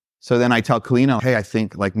 So then I tell Kalina, hey, I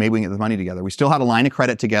think like maybe we can get the money together. We still had a line of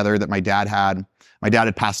credit together that my dad had. My dad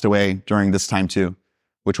had passed away during this time too,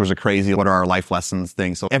 which was a crazy, what are our life lessons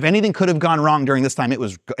thing. So if anything could have gone wrong during this time, it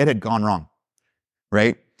had gone wrong,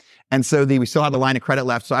 right? And so we still had the line of credit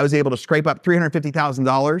left. So I was able to scrape up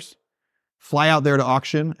 $350,000, fly out there to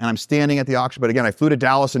auction, and I'm standing at the auction. But again, I flew to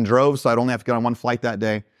Dallas and drove, so I'd only have to get on one flight that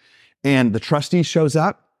day. And the trustee shows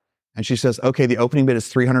up, and she says, okay, the opening bid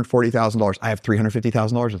is $340,000. I have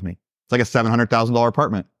 $350,000 with me. It's like a $700,000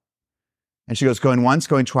 apartment. And she goes, going once,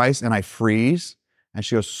 going twice, and I freeze. And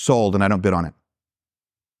she goes, sold, and I don't bid on it.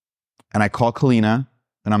 And I call Kalina,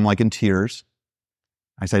 and I'm like in tears.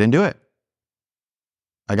 I said, I didn't do it.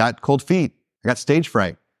 I got cold feet. I got stage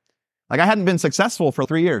fright. Like I hadn't been successful for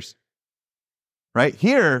 3 years, right?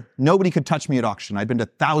 Here, nobody could touch me at auction. I'd been to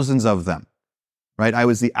thousands of them, right? I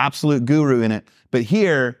was the absolute guru in it. But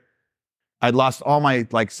here, I'd lost all my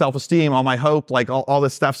like self-esteem, all my hope, like all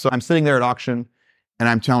this stuff. So I'm sitting there at auction, and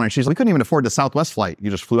I'm telling her, she's like, we couldn't even afford the Southwest flight you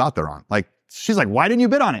just flew out there on. Like, she's like, why didn't you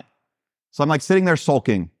bid on it? So I'm like sitting there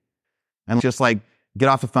sulking and just like get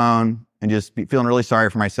off the phone and just feeling really sorry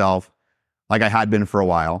for myself, like I had been for a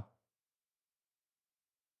while.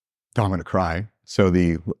 Oh, I'm going to cry. So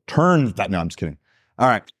no, I'm just kidding. All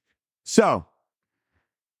right. So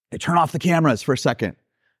they turn off the cameras for a second.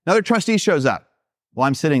 Another trustee shows up while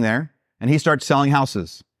I'm sitting there, and he starts selling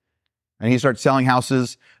houses. And he starts selling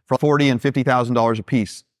houses for $40,000 and $50,000 a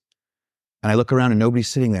piece. And I look around and nobody's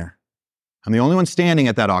sitting there. I'm the only one standing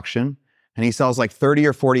at that auction, and he sells like 30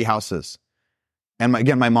 or 40 houses. And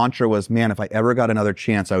again, my mantra was, man, if I ever got another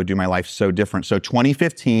chance, I would do my life so different. So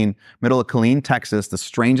 2015, middle of Killeen, Texas, the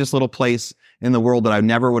strangest little place in the world that I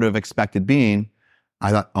never would have expected being,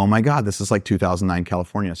 I thought, oh my God, this is like 2009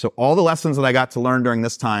 California. So all the lessons that I got to learn during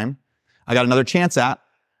this time, I got another chance at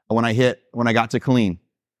when I got to Killeen.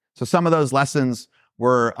 So some of those lessons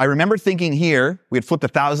were, I remember thinking here, we had flipped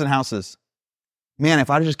 1,000 houses. Man,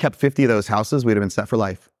 if I'd have just kept 50 of those houses, we'd have been set for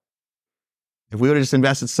life. If we would have just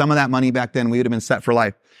invested some of that money back then, we would have been set for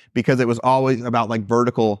life because it was always about like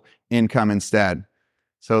vertical income instead.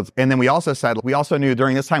 So, and then we also knew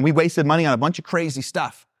during this time, we wasted money on a bunch of crazy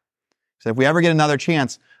stuff. So if we ever get another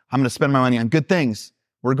chance, I'm going to spend my money on good things.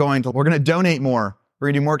 We're going to donate more. We're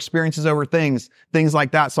going to do more experiences over things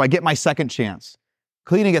like that. So I get my second chance.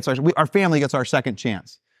 Kalina gets our family gets our second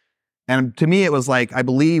chance. And to me, it was like, I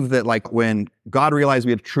believe that like when God realized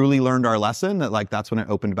we had truly learned our lesson, that like that's when it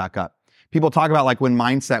opened back up. People talk about like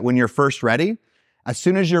when you're first ready, as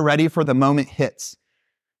soon as you're ready for the moment hits.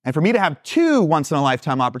 And for me to have 2 once in a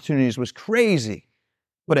lifetime opportunities was crazy,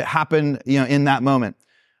 but it happened, in that moment.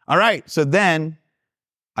 All right. So then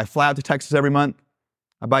I fly out to Texas every month.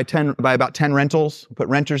 I buy about 10 rentals, put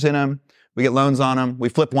renters in them. We get loans on them. We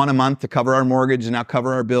flip one a month to cover our mortgage and now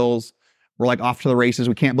cover our bills. We're like off to the races.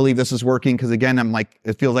 We can't believe this is working because again,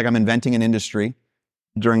 it feels like I'm inventing an industry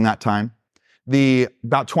during that time.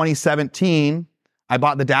 About 2017, I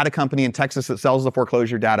bought the data company in Texas that sells the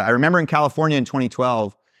foreclosure data. I remember in California in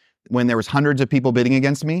 2012, when there was hundreds of people bidding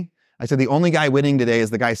against me, I said, the only guy winning today is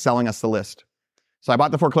the guy selling us the list. So I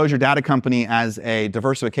bought the foreclosure data company as a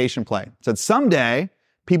diversification play. I said, someday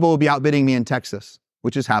people will be outbidding me in Texas,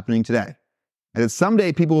 which is happening today. I said,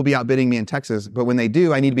 someday people will be outbidding me in Texas, but when they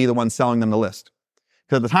do, I need to be the one selling them the list.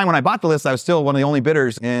 Because at the time when I bought the list, I was still one of the only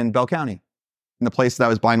bidders in Bell County, in the place that I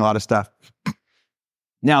was buying a lot of stuff.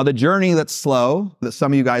 Now, the journey that's slow, that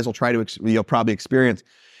some of you guys you'll probably experience.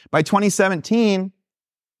 By 2017,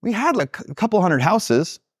 we had like a couple hundred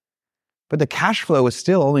houses, but the cash flow was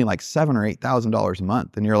still only like $7,000 or $8,000 a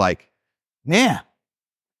month. And you're like, man,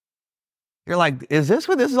 is this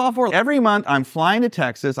what this is all for? Every month I'm flying to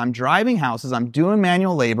Texas, I'm driving houses, I'm doing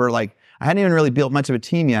manual labor. Like I hadn't even really built much of a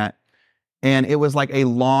team yet. And it was like a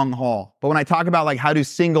long haul. But when I talk about like how do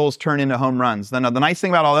singles turn into home runs, then the nice thing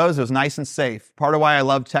about all those, it was nice and safe. Part of why I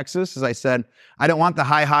love Texas is I said, I don't want the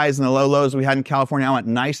high highs and the low lows we had in California. I want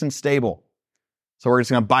nice and stable. So we're just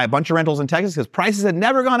going to buy a bunch of rentals in Texas because prices had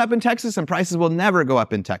never gone up in Texas and prices will never go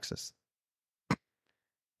up in Texas.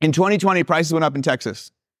 In 2020, prices went up in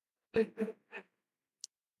Texas. So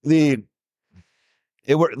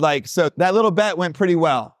that little bet went pretty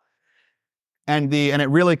well. And it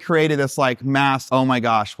really created this like mass, oh my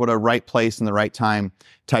gosh, what a right place and the right time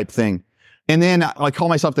type thing. And then I call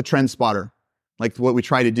myself the trend spotter. Like what we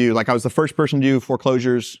try to do. Like I was the first person to do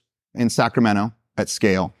foreclosures in Sacramento at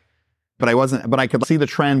scale. But I could see the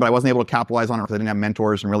trend, but I wasn't able to capitalize on it because I didn't have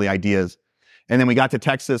mentors and really ideas. And then we got to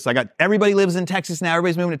Texas. Everybody lives in Texas now.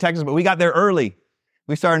 Everybody's moving to Texas, but we got there early.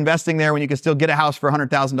 We started investing there when you could still get a house for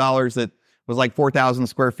 $100,000 that was like 4,000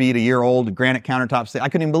 square feet, a year old, granite countertops. I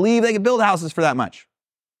couldn't even believe they could build houses for that much.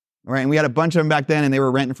 All right, and we had a bunch of them back then, and they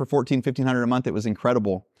were renting for $1,400, $1,500 a month. It was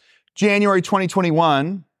incredible. January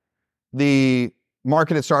 2021, the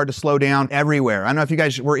market had started to slow down everywhere. I don't know if you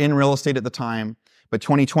guys were in real estate at the time, but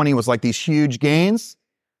 2020 was like these huge gains,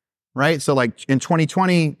 right? So like in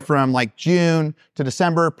 2020, from like June to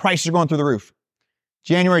December, prices are going through the roof.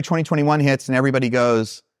 January 2021 hits, and everybody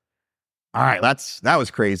goes, all right, that was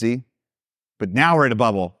crazy. But now we're at a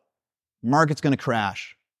bubble. Market's going to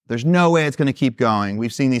crash. There's no way it's going to keep going.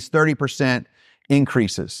 We've seen these 30%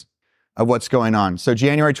 increases of what's going on. So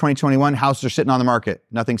January 2021, houses are sitting on the market.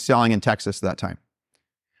 Nothing's selling in Texas at that time.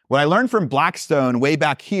 What I learned from Blackstone way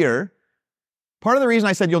back here, part of the reason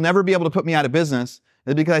I said you'll never be able to put me out of business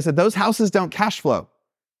is because I said those houses don't cash flow.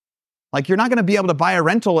 Like you're not going to be able to buy a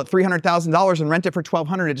rental at $300,000 and rent it for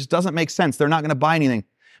 $1,200. It just doesn't make sense. They're not going to buy anything.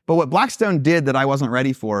 But what Blackstone did that I wasn't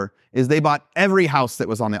ready for is they bought every house that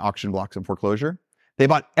was on the auction blocks in foreclosure. They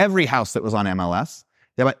bought every house that was on MLS.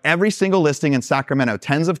 They bought every single listing in Sacramento,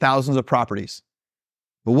 tens of thousands of properties.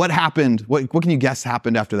 But what happened? What can you guess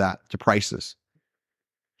happened after that to prices?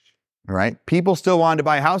 All right. People still wanted to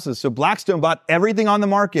buy houses. So Blackstone bought everything on the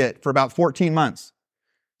market for about 14 months.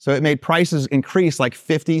 So it made prices increase like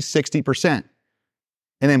 50, 60%.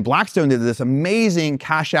 And then Blackstone did this amazing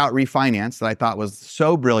cash out refinance that I thought was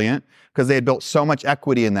so brilliant because they had built so much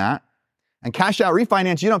equity in that. And cash out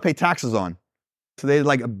refinance, you don't pay taxes on. So they had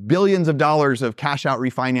like billions of dollars of cash out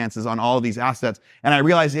refinances on all of these assets. And I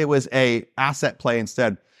realized it was a asset play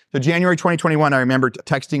instead. So January 2021, I remember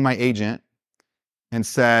texting my agent and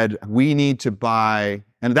said, we need to buy.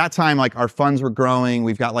 And at that time, like our funds were growing.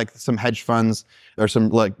 We've got like some hedge funds or some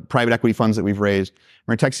like private equity funds that we've raised.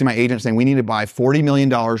 We're texting my agent saying, we need to buy $40 million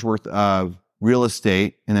worth of real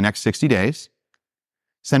estate in the next 60 days.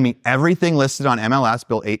 Send me everything listed on MLS,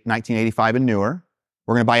 built 1985 and newer.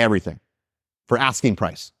 We're going to buy everything for asking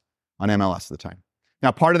price on MLS at the time.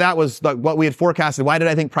 Now, part of that was what we had forecasted. Why did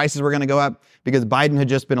I think prices were going to go up? Because Biden had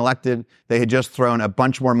just been elected. They had just thrown a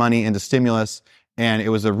bunch more money into stimulus. And it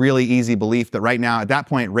was a really easy belief that right now, at that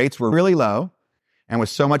point, rates were really low. And with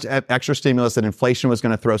so much extra stimulus that inflation was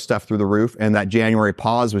going to throw stuff through the roof. And that January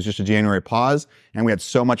pause was just a January pause. And we had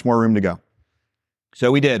so much more room to go. So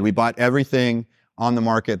we did. We bought everything on the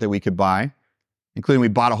market that we could buy, including we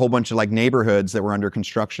bought a whole bunch of like neighborhoods that were under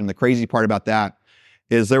construction. The crazy part about that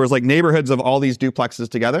is there was like neighborhoods of all these duplexes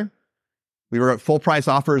together. We were at full price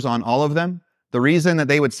offers on all of them. The reason that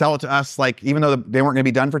they would sell it to us, like even though they weren't going to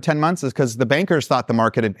be done for 10 months, is because the bankers thought the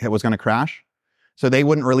market was going to crash. So they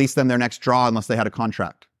wouldn't release them their next draw unless they had a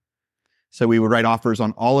contract. So we would write offers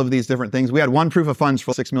on all of these different things. We had one proof of funds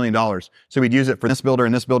for $6 million. So we'd use it for this builder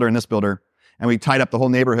and this builder and this builder. And we tied up the whole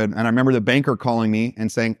neighborhood. And I remember the banker calling me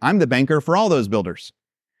and saying, I'm the banker for all those builders.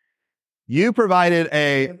 You provided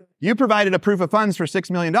a proof of funds for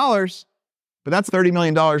 $6 million, but that's $30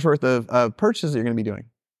 million worth of purchases that you're going to be doing.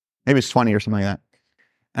 Maybe it's 20 or something like that.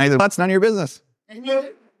 And I said, that's none of your business.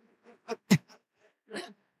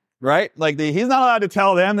 Right? Like he's not allowed to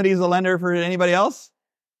tell them that he's a lender for anybody else.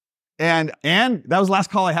 And that was the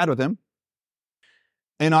last call I had with him.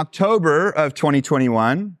 In October of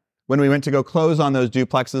 2021, when we went to go close on those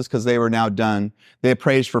duplexes because they were now done, they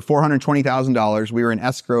appraised for $420,000. We were in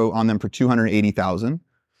escrow on them for $280,000.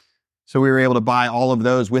 So we were able to buy all of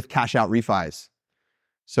those with cash out refis.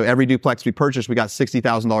 So every duplex we purchased, we got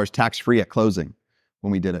 $60,000 tax-free at closing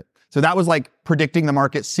when we did it. So that was like predicting the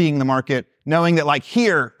market, seeing the market, knowing that like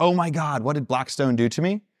here, oh my God, what did Blackstone do to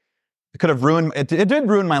me? It could have ruined, it did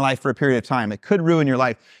ruin my life for a period of time. It could ruin your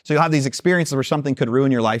life. So you'll have these experiences where something could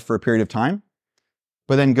ruin your life for a period of time,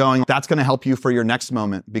 but then going, that's going to help you for your next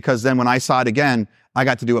moment. Because then when I saw it again, I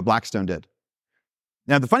got to do what Blackstone did.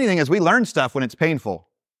 Now, the funny thing is we learn stuff when it's painful.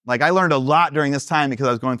 Like I learned a lot during this time because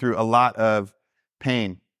I was going through a lot of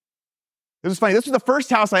pain. This is funny. This was the first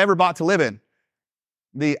house I ever bought to live in.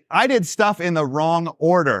 I did stuff in the wrong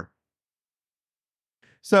order.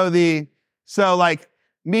 So we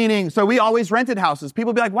always rented houses. People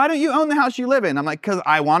would be like, why don't you own the house you live in? I'm like, because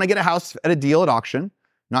I want to get a house at a deal at auction. I'm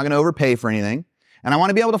not going to overpay for anything. And I want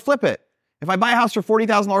to be able to flip it. If I buy a house for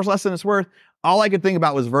 $40,000 less than it's worth, all I could think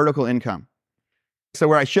about was vertical income. So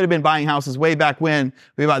where I should have been buying houses way back when,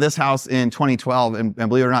 we bought this house in 2012. And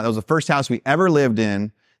believe it or not, that was the first house we ever lived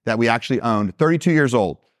in that we actually owned, 32 years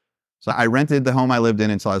old. So I rented the home I lived in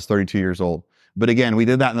until I was 32 years old. But again, we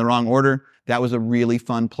did that in the wrong order. That was a really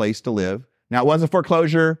fun place to live. Now, it was a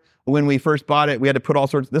foreclosure. When we first bought it, we had to put all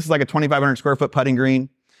sorts. This is like a 2,500 square foot putting green.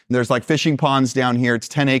 There's like fishing ponds down here. It's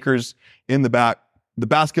 10 acres in the back. The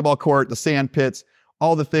basketball court, the sand pits,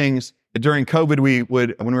 all the things. During COVID,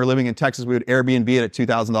 when we were living in Texas, we would Airbnb it at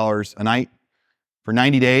 $2,000 a night. For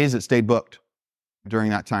 90 days, it stayed booked during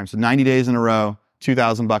that time. So 90 days in a row,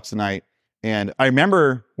 $2,000 a night. And I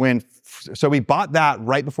remember so we bought that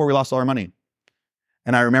right before we lost all our money.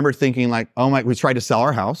 And I remember thinking like, we tried to sell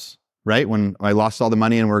our house, right? When I lost all the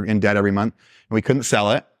money and we're in debt every month and we couldn't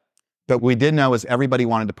sell it. But what we did know is everybody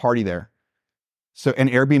wanted to party there. So, and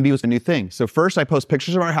Airbnb was a new thing. So first I post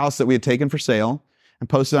pictures of our house that we had taken for sale and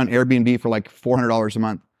posted on Airbnb for like $400 a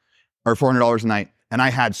month or $400 a night. And I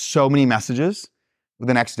had so many messages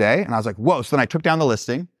the next day. And I was like, whoa. So then I took down the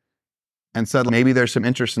listing and said, maybe there's some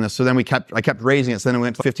interest in this. So then I kept raising it. So then it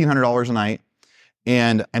went to $1,500 a night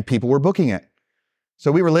and people were booking it.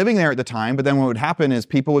 So we were living there at the time, but then what would happen is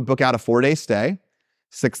people would book out a 4-day stay,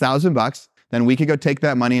 $6,000. Then we could go take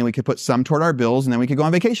that money and we could put some toward our bills and then we could go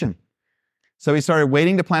on vacation. So we started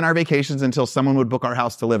waiting to plan our vacations until someone would book our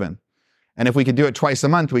house to live in. And if we could do it twice a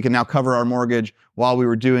month, we could now cover our mortgage while we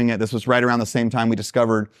were doing it. This was right around the same time we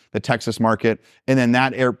discovered the Texas market. And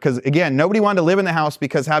then because again, nobody wanted to live in the house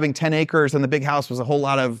because having 10 acres and the big house was a whole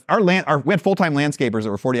lot of we had full-time landscapers that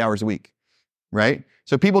were 40 hours a week, right?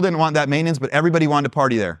 So people didn't want that maintenance, but everybody wanted to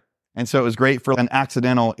party there. And so it was great for an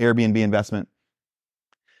accidental Airbnb investment.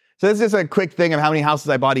 So this is a quick thing of how many houses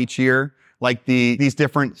I bought each year, like these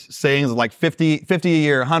different sayings like 50 a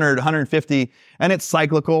year, 100, 150, and it's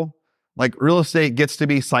cyclical. Like real estate gets to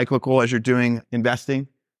be cyclical as you're doing investing.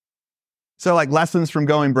 So like lessons from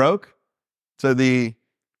going broke. So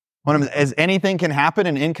one of them is anything can happen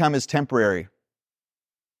and income is temporary.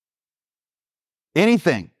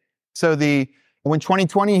 Anything. So when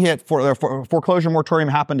 2020 hit, the foreclosure moratorium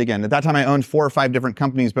happened again. At that time, I owned 4 or 5 different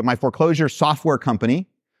companies, but my foreclosure software company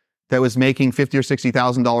that was making $50,000 or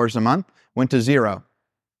 $60,000 a month went to zero.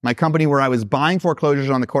 My company where I was buying foreclosures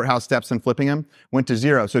on the courthouse steps and flipping them went to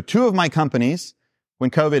zero. So 2 of my companies, when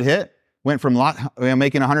COVID hit, went from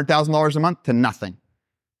making $100,000 a month to nothing,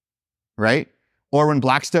 right? Or when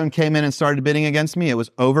Blackstone came in and started bidding against me, it was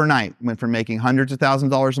overnight, went from making hundreds of thousands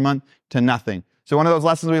of dollars a month to nothing. So one of those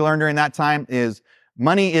lessons we learned during that time is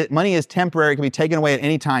money is temporary, can be taken away at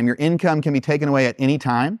any time. Your income can be taken away at any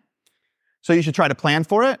time. So you should try to plan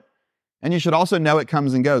for it. And you should also know it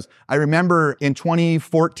comes and goes. I remember in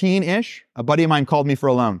 2014-ish, a buddy of mine called me for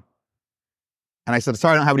a loan. And I said,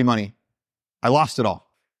 sorry, I don't have any money. I lost it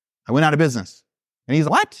all. I went out of business. And he's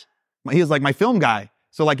like, what? He was like my film guy.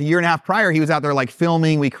 So like a year and a half prior, he was out there like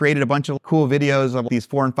filming. We created a bunch of cool videos of these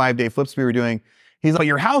 4 and 5 day flips we were doing. He's like,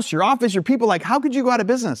 your house, your office, your people, like, how could you go out of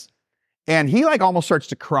business? And he like almost starts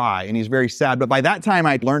to cry and he's very sad. But by that time,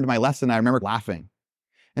 I'd learned my lesson. I remember laughing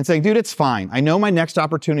and saying, dude, it's fine. I know my next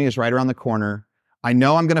opportunity is right around the corner. I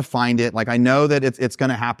know I'm going to find it. Like, I know that it's going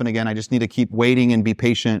to happen again. I just need to keep waiting and be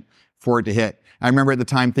patient for it to hit. I remember at the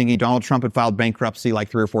time thinking Donald Trump had filed bankruptcy like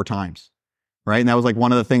 3 or 4 times, right? And that was like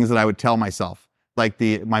one of the things that I would tell myself. Like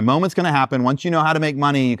my moment's going to happen. Once you know how to make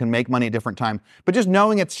money, you can make money at different times. But just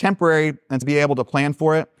knowing it's temporary and to be able to plan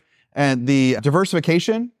for it. And the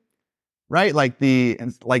diversification, right? Like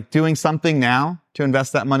doing something now to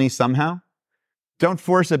invest that money somehow. Don't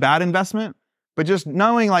force a bad investment, but just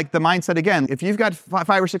knowing like the mindset again, if you've got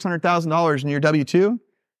 $500,000 or $600,000 in your W-2,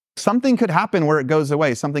 something could happen where it goes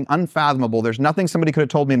away, something unfathomable. There's nothing somebody could have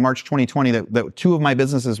told me in March 2020 that 2 of my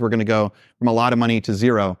businesses were going to go from a lot of money to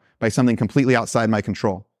zero by something completely outside my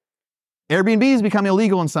control. Airbnb has become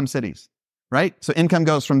illegal in some cities, right? So income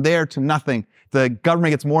goes from there to nothing. The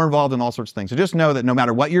government gets more involved in all sorts of things. So just know that no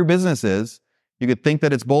matter what your business is, you could think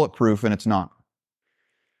that it's bulletproof and it's not.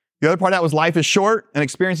 The other part of that was life is short and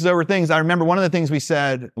experiences over things. I remember one of the things we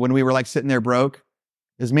said when we were like sitting there broke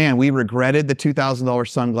is, man, we regretted the $2,000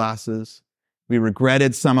 sunglasses. We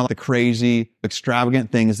regretted some of the crazy,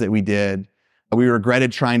 extravagant things that we did. We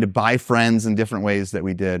regretted trying to buy friends in different ways that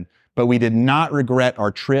we did, but we did not regret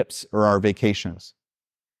our trips or our vacations.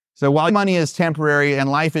 So while money is temporary and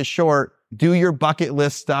life is short, do your bucket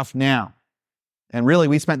list stuff now. And really,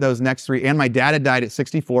 we spent those next 3, and my dad had died at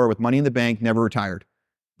 64 with money in the bank, never retired,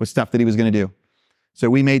 with stuff that he was going to do. So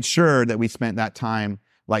we made sure that we spent that time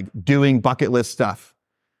like doing bucket list stuff.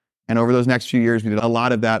 And over those next few years, we did a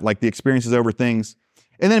lot of that, like the experiences over things.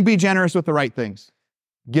 And then be generous with the right things.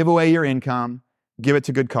 Give away your income, give it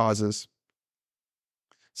to good causes.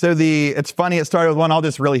 So it's funny, it started with one, I'll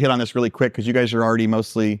just really hit on this really quick because you guys are already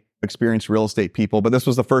mostly experienced real estate people, but this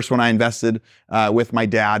was the first one I invested with my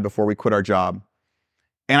dad before we quit our job.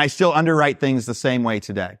 And I still underwrite things the same way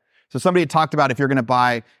today. So somebody had talked about if you're going to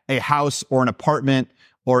buy a house or an apartment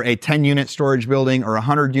or a 10-unit storage building or a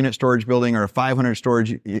 100-unit storage building or a 500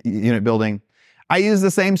 storage unit building, I use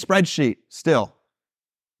the same spreadsheet still.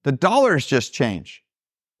 The dollars just change,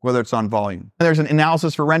 whether it's on volume. There's an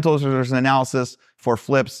analysis for rentals, or there's an analysis for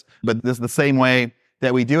flips, but this is the same way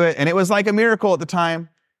that we do it. And it was like a miracle at the time.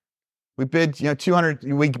 We bid, 200,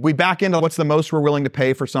 we back into what's the most we're willing to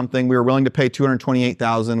pay for something. We were willing to pay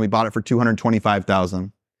 $228,000. We bought it for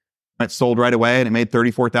 $225,000. It sold right away and it made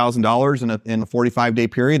 $34,000 in a 45-day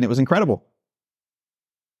period, and it was incredible.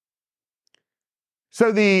 So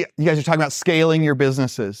you guys are talking about scaling your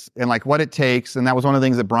businesses and like what it takes, and that was one of the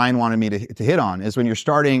things that Brian wanted me to hit on, is when you're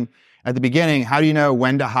starting at the beginning, how do you know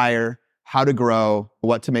when to hire, how to grow,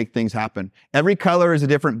 what to make things happen? Every color is a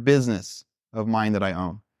different business of mine that I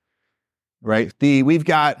own, right?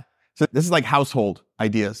 So this is like household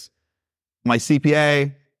ideas. My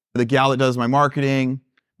CPA, the gal that does my marketing,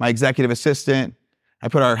 my executive assistant. I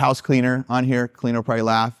put our house cleaner on here. Cleaner will probably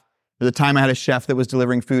laugh. At the time I had a chef that was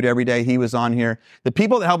delivering food every day. He was on here. The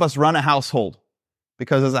people that help us run a household,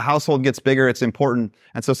 because as a household gets bigger, it's important.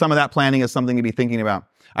 And so some of that planning is something to be thinking about.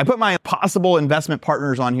 I put my possible investment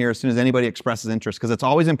partners on here as soon as anybody expresses interest, because it's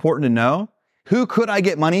always important to know who could I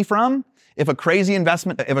get money from if a crazy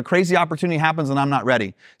opportunity happens and I'm not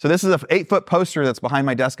ready. So this is an 8-foot poster that's behind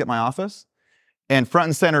my desk at my office. And front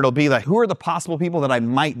and center, it'll be like, who are the possible people that I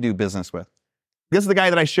might do business with? This is the guy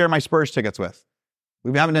that I share my Spurs tickets with.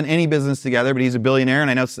 We haven't done any business together, but he's a billionaire.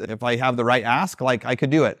 And I know if I have the right ask, like I could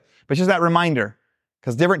do it. But it's just that reminder,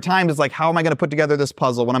 because different times it's like, how am I going to put together this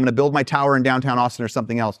puzzle when I'm going to build my tower in downtown Austin or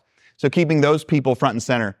something else? So keeping those people front and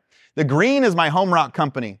center. The green is my home rock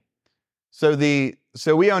company. So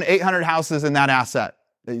we own 800 houses in that asset.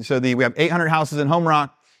 So we have 800 houses in Home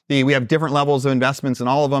Rock. We have different levels of investments in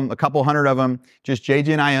all of them, a couple hundred of them, just JJ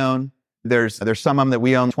and I own. There's some of them that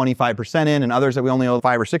we own 25% in and others that we only own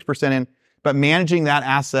 5 or 6% in. But managing that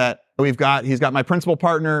asset, he's got my principal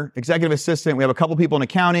partner, executive assistant. We have a couple people in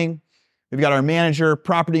accounting. We've got our manager,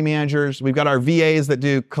 property managers. We've got our VAs that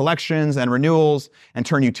do collections and renewals and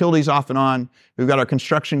turn utilities off and on. We've got our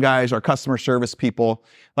construction guys, our customer service people.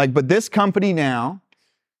 But this company now,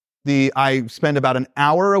 I spend about an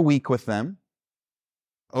hour a week with them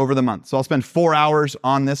over the month. So I'll spend 4 hours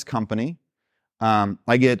on this company.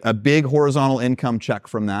 I get a big horizontal income check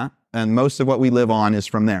from that. And most of what we live on is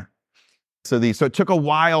from there. So it took a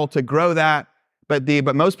while to grow that.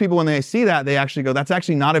 But most people, when they see that, they actually go, that's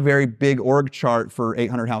actually not a very big org chart for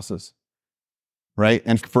 800 houses, right?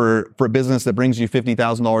 And for a business that brings you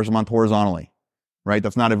 $50,000 a month horizontally, right?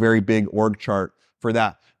 That's not a very big org chart for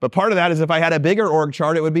that. But part of that is if I had a bigger org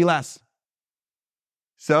chart, it would be less.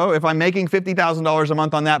 So if I'm making $50,000 a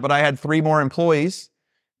month on that, but I had 3 more employees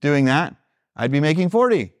doing that, I'd be making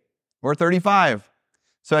 40 or 35.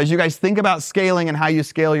 So as you guys think about scaling and how you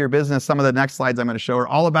scale your business, some of the next slides I'm going to show are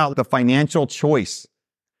all about the financial choice.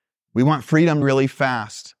 We want freedom really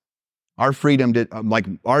fast. Our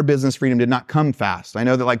business freedom did not come fast. I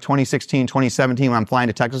know that 2016, 2017, when I'm flying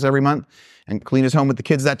to Texas every month and Kalina's home with the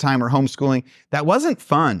kids that time or homeschooling, that wasn't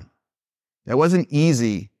fun. That wasn't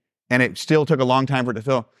easy. And it still took a long time for it to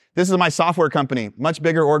fill. This is my software company, much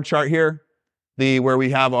bigger org chart here, where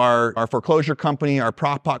we have our foreclosure company, our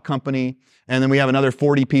prop company, and then we have another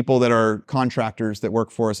 40 people that are contractors that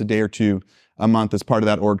work for us a day or two a month as part of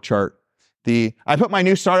that org chart. I put my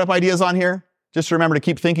new startup ideas on here. Just remember to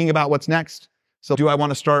keep thinking about what's next. So do I want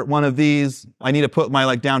to start one of these? I need to put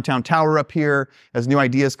my downtown tower up here. As new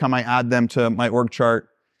ideas come, I add them to my org chart.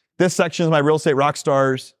 This section is my real estate rock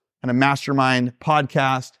stars and a mastermind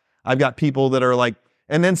podcast. I've got people that are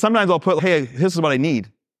and then sometimes I'll put, hey, this is what I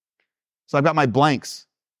need. So I've got my blanks.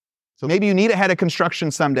 So maybe you need a head of construction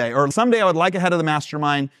someday, or someday I would like a head of the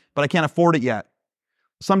mastermind, but I can't afford it yet.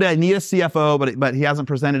 Someday I need a CFO, but he hasn't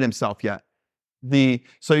presented himself yet.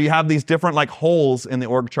 So you have these different holes in the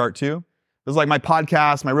org chart too. This is my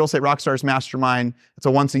podcast, my Real Estate Rockstars Mastermind. It's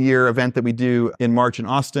a once a year event that we do in March in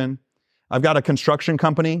Austin. I've got a construction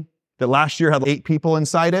company that last year had 8 people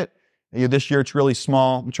inside it. This year it's really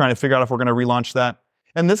small. I'm trying to figure out if we're going to relaunch that.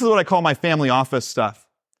 And this is what I call my family office stuff.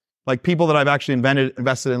 People that I've actually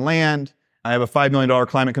invested in land, I have a $5 million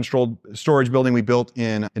climate-controlled storage building we built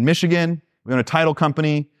in Michigan. We own a title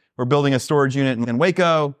company. We're building a storage unit in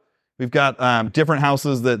Waco. We've got different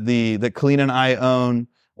houses that Kalina and I own,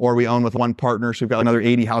 or we own with one partner. So we've got another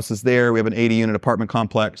 80 houses there. We have an 80-unit apartment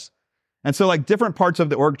complex. And so like different parts of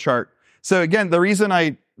the org chart. So again,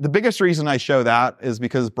 the biggest reason I show that is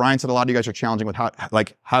because Brian said a lot of you guys are challenging with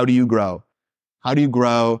how do you grow? How do you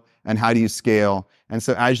grow and how do you scale? And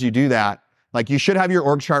so as you do that, like you should have your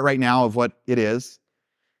org chart right now of what it is.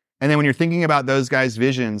 And then when you're thinking about those guys'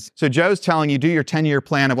 visions, so Joe's telling you, do your 10-year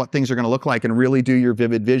plan of what things are going to look like and really do your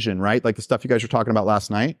vivid vision, right? Like the stuff you guys were talking about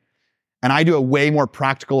last night. And I do a way more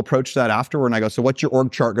practical approach to that afterward. And I go, so what's your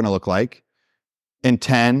org chart going to look like in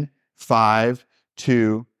 10, 5,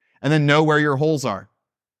 2, and then know where your holes are,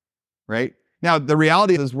 right? Now, the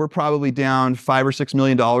reality is we're probably down $5 or $6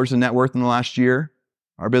 million in net worth in the last year.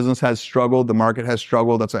 Our business has struggled. The market has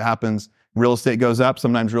struggled. That's what happens. Real estate goes up.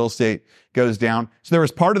 Sometimes real estate goes down. So there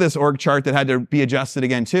was part of this org chart that had to be adjusted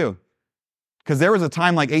again too. Because there was a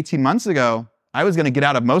time like 18 months ago, I was going to get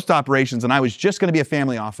out of most operations and I was just going to be a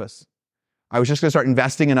family office. I was just going to start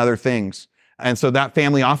investing in other things. And so that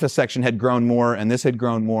family office section had grown more and this had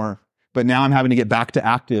grown more. But now I'm having to get back to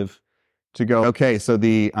active to go, okay, so in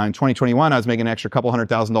 2021, I was making an extra couple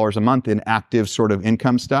 $100,000 a month in active sort of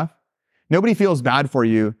income stuff. Nobody feels bad for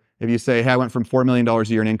you if you say, hey, I went from $4 million a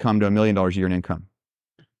year in income to $1 million a year in income.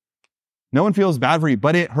 No one feels bad for you,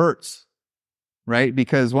 but it hurts, right?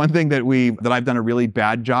 Because one thing that I've done a really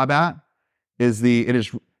bad job at is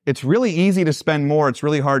it's really easy to spend more. It's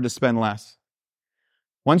really hard to spend less.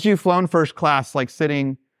 Once you've flown first class, once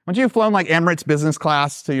you've flown like Emirates business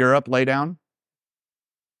class to Europe, lay down.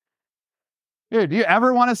 Dude, do you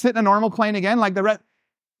ever want to sit in a normal plane again?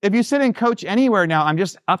 If you sit in coach anywhere now, I'm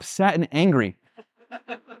just upset and angry.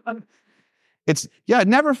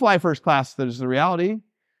 Never fly first class. There's the reality.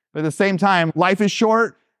 But at the same time, life is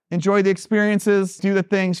short. Enjoy the experiences, do the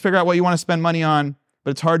things, figure out what you want to spend money on.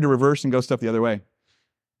 But it's hard to reverse and go stuff the other way.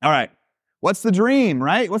 All right. What's the dream,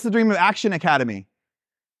 right? What's the dream of Action Academy?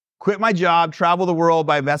 Quit my job, travel the world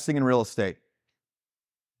by investing in real estate,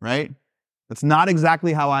 right? That's not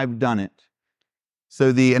exactly how I've done it. So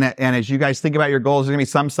and as you guys think about your goals, there's going to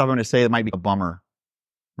be some stuff I'm going to say that might be a bummer,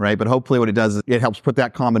 right? But hopefully what it does is it helps put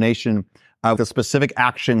that combination of the specific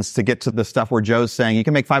actions to get to the stuff where Joe's saying you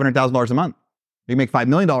can make $500,000 a month. You can make $5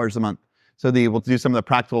 million a month. So we'll do some of the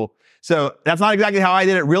practical. So that's not exactly how I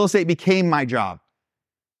did it. Real estate became my job.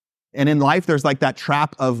 And in life, there's like that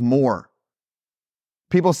trap of more.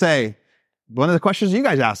 People say, one of the questions you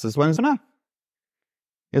guys asked is, when is enough?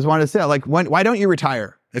 Is wanted to say, like, why don't you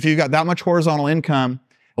retire? If you've got that much horizontal income,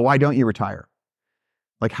 why don't you retire?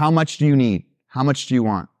 Like, how much do you need? How much do you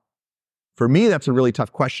want? For me, that's a really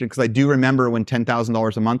tough question because I do remember when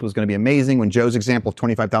 $10,000 a month was going to be amazing, when Joe's example of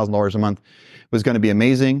 $25,000 a month was going to be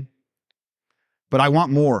amazing. But I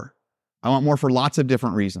want more. I want more for lots of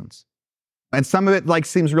different reasons. And some of it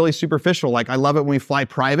seems really superficial. Like I love it when we fly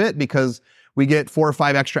private because we get 4 or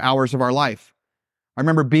 5 extra hours of our life. I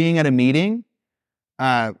remember being at a meeting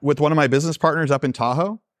with one of my business partners up in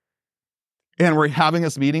Tahoe, and we're having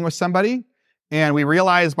this meeting with somebody, and we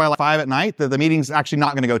realized by 5 at night that the meeting's actually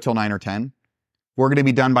not going to go till 9 or 10. We're going to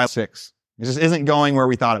be done by 6. It just isn't going where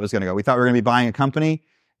we thought it was going to go. We thought we were going to be buying a company,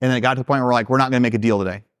 and then it got to the point where we're like, we're not going to make a deal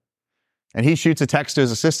today. And he shoots a text to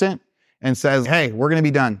his assistant and says, hey, we're going to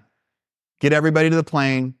be done. Get everybody to the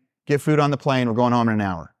plane, get food on the plane, we're going home in an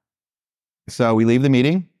hour. So we leave the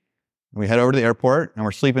meeting, we head over to the airport, and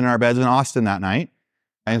we're sleeping in our beds in Austin that night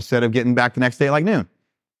instead of getting back the next day at like noon.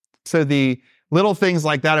 So the little things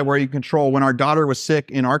like that are where you control. When our daughter was sick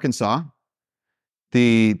in Arkansas,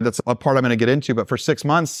 that's a part I'm going to get into, but for 6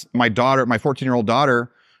 months, my 14-year-old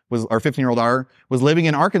daughter our 15-year-old daughter was living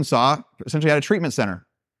in Arkansas, essentially at a treatment center.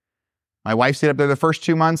 My wife stayed up there the first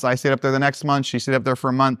 2 months. I stayed up there the next month. She stayed up there for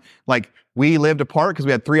a month. Like, we lived apart because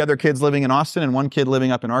we had 3 other kids living in Austin and 1 kid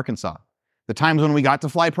living up in Arkansas. The times when we got to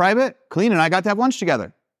fly private, Colleen and I got to have lunch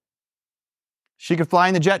together. She could fly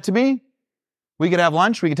in the jet to me. We could have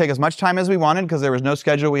lunch. We could take as much time as we wanted because there was no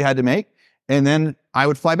schedule we had to make. And then I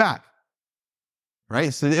would fly back.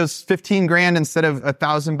 Right? So it was $15,000 instead of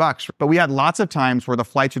 $1,000. But we had lots of times where the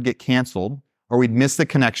flights would get canceled or we'd miss the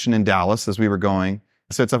connection in Dallas as we were going.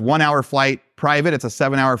 So it's a 1-hour flight private. It's a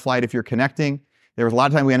 7-hour flight if you're connecting. There was a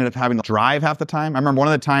lot of time we ended up having to drive half the time. I remember one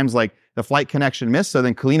of the times the flight connection missed. So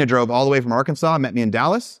then Kalina drove all the way from Arkansas, met me in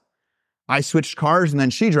Dallas. I switched cars and then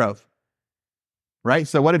she drove. Right?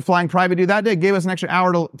 So what did flying private do that day? It gave us an extra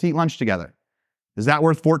hour to eat lunch together. Is that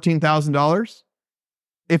worth $14,000?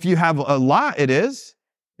 If you have a lot, it is.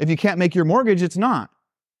 If you can't make your mortgage, it's not.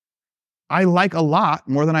 I like a lot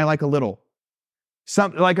more than I like a little.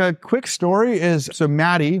 Like a quick story is, so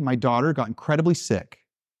Maddie, my daughter, got incredibly sick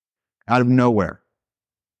out of nowhere.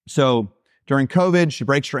 So during COVID, she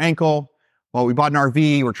breaks her ankle. Well, we bought an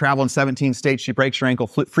RV. We're traveling 17 states. She breaks her ankle,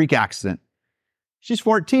 freak accident. She's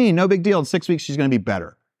 14, no big deal. In 6 weeks, she's going to be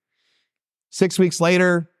better. 6 weeks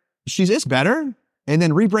later, she's better, and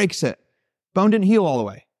then re-breaks it. Bone didn't heal all the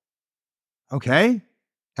way. Okay,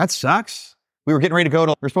 that sucks. We were getting ready to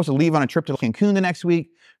we were supposed to leave on a trip to Cancun the next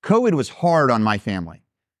week. COVID was hard on my family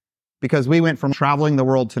because we went from traveling the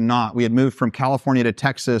world to not. We had moved from California to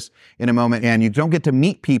Texas in a moment, and you don't get to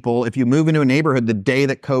meet people if you move into a neighborhood the day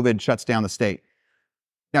that COVID shuts down the state.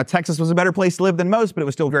 Now, Texas was a better place to live than most, but it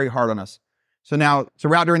was still very hard on us. So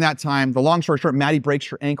we're out during that time. The long story short, Maddie breaks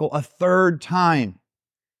her ankle a third time.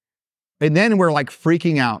 And then we're like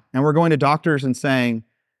freaking out, and we're going to doctors and saying,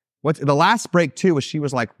 the last break too was she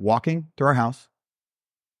was like walking to our house,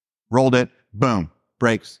 rolled it, boom,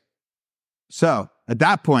 breaks. So at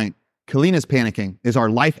that point, Kalina's panicking. Is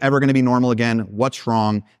our life ever going to be normal again? What's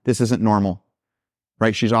wrong? This isn't normal,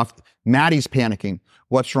 right? She's off. Maddie's panicking.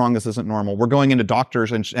 What's wrong? This isn't normal. We're going into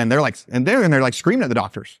doctors and they're like screaming at the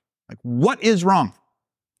doctors. Like, what is wrong?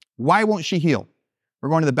 Why won't she heal? We're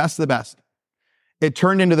going to the best of the best. It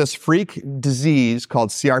turned into this freak disease called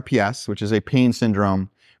CRPS, which is a pain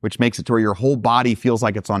syndrome, which makes it to where your whole body feels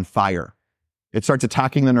like it's on fire. It starts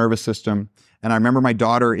attacking the nervous system. And I remember my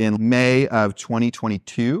daughter in May of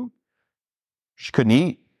 2022, she couldn't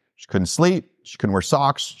eat, she couldn't sleep, she couldn't wear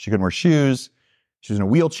socks, she couldn't wear shoes, she was in a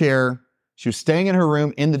wheelchair, she was staying in her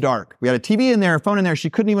room in the dark. We had a TV in there, a phone in there, she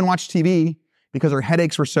couldn't even watch TV because her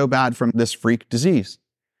headaches were so bad from this freak disease.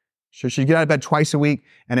 So she'd get out of bed twice a week,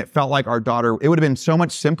 and it felt like our daughter, it would have been so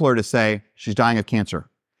much simpler to say she's dying of cancer.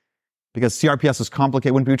 Because CRPS is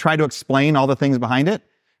complicated. When we try to explain all the things behind it,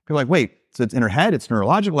 people are like, wait, so it's in her head, it's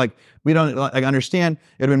neurological, like we don't understand.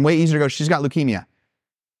 It would have been way easier to go, she's got leukemia.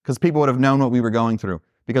 Because people would have known what we were going through.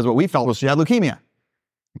 Because what we felt was she had leukemia.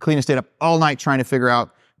 And Kalina stayed up all night trying to figure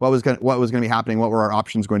out what was going to be happening, what were our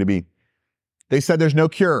options going to be. They said there's no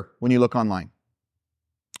cure when you look online.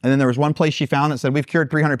 And then there was one place she found that said, we've cured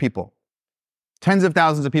 300 people. Tens of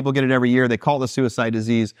thousands of people get it every year. They call it the suicide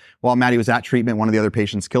disease. While Maddie was at treatment, one of the other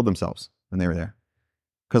patients killed themselves when they were there.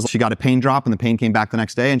 Because she got a pain drop and the pain came back the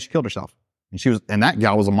next day and she killed herself. And that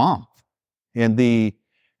gal was a mom.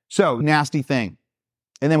 So nasty thing.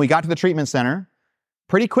 And then we got to the treatment center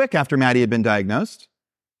pretty quick after Maddie had been diagnosed.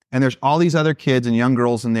 And there's all these other kids and young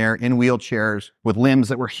girls in there in wheelchairs with limbs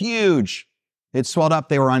that were huge. It swelled up.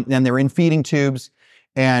 They were in feeding tubes.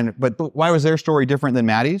 But why was their story different than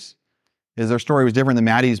Maddie's? Their story was different than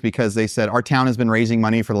Maddie's because they said, our town has been raising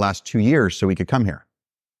money for the last 2 years so we could come here.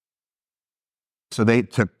 So they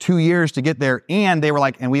took 2 years to get there, and they were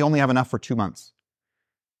like, and we only have enough for 2 months.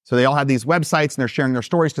 So they all had these websites, and they're sharing their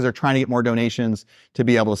stories because they're trying to get more donations to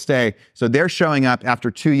be able to stay. So they're showing up after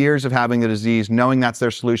 2 years of having the disease, knowing that's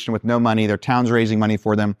their solution with no money. Their town's raising money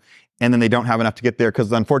for them, and then they don't have enough to get there because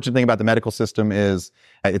the unfortunate thing about the medical system is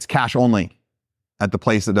it's cash only at the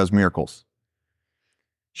place that does miracles.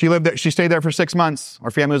 She lived there. She stayed there for 6 months. Our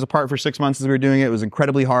family was apart for 6 months as we were doing it. It was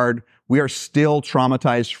incredibly hard. We are still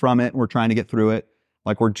traumatized from it. And we're trying to get through it.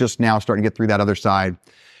 Like we're just now starting to get through that other side.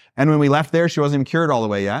 And when we left there, she wasn't even cured all the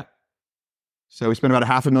way yet. So we spent about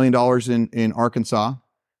 $500,000 in Arkansas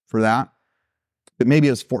for that. But maybe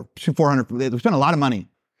it was 400. We spent a lot of money.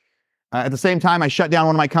 At the same time, I shut down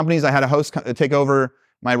one of my companies. I had a host take over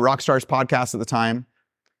my Rockstars podcast at the time.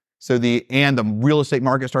 So the real estate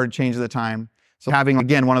market started changing at the time. So having,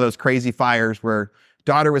 again, one of those crazy fires where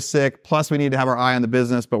daughter was sick, plus we need to have our eye on the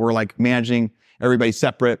business, but we're like managing everybody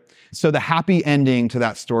separate. So the happy ending to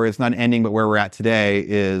that story, it's not an ending, but where we're at today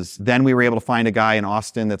is then we were able to find a guy in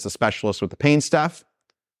Austin that's a specialist with the pain stuff,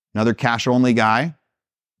 another cash-only guy.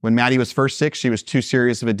 When Maddie was first sick, she was too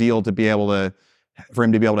serious of a deal for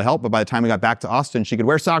him to be able to help. But by the time we got back to Austin, she could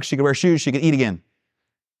wear socks, she could wear shoes, she could eat again.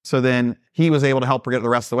 So then he was able to help her get the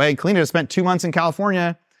rest of the way. And Kalina spent 2 months in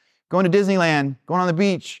California going to Disneyland, going on the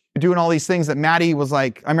beach, doing all these things that Maddie was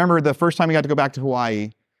like, I remember the first time we got to go back to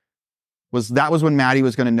Hawaii was when Maddie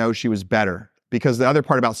was going to know she was better. Because the other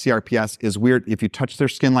part about CRPS is weird. If you touch their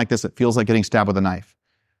skin like this, it feels like getting stabbed with a knife.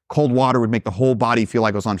 Cold water would make the whole body feel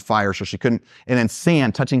like it was on fire, so she couldn't. And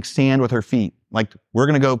then touching sand with her feet. Like, we're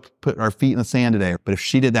going to go put our feet in the sand today. But if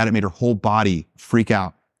she did that, it made her whole body freak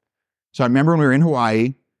out. So I remember when we were in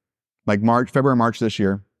Hawaii, like February, March this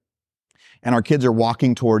year, and our kids are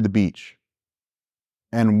walking toward the beach.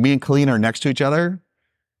 And me and Kalina are next to each other,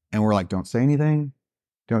 and we're like, don't say anything,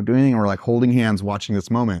 don't do anything. And we're like holding hands watching this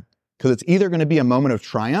moment. Because it's either going to be a moment of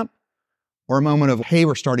triumph or a moment of, hey,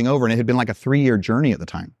 we're starting over. And it had been like a 3-year journey at the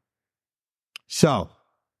time. So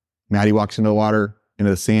Maddie walks into the water,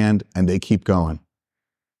 into the sand, and they keep going.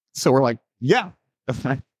 So we're like, yeah.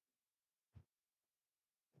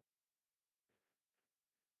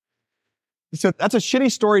 So that's a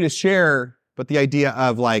shitty story to share, but the idea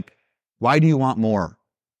of like, why do you want more?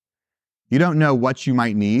 You don't know what you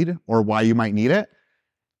might need or why you might need it.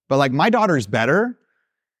 But like my daughter's better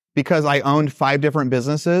because I owned 5 different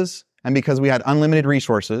businesses and because we had unlimited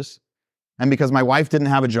resources and because my wife didn't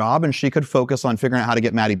have a job and she could focus on figuring out how to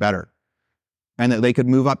get Maddie better and that they could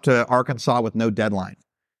move up to Arkansas with no deadline,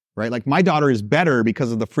 right? Like my daughter is better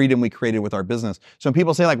because of the freedom we created with our business. So when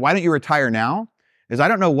people say like, why don't you retire now? Is I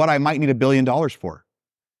don't know what I might need $1 billion for.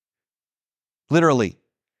 Literally.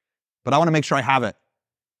 But I want to make sure I have it.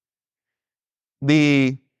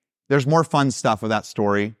 There's more fun stuff of that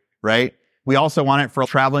story, right? We also want it for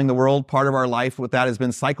traveling the world. Part of our life with that has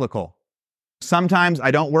been cyclical. Sometimes I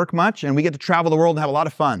don't work much and we get to travel the world and have a lot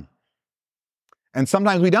of fun. And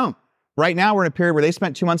sometimes we don't. Right now we're in a period where they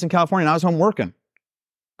spent 2 months in California and I was home working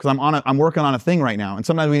because I'm working on a thing right now. And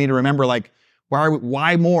sometimes we need to remember like,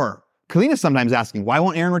 why more? Kalina's sometimes asking, why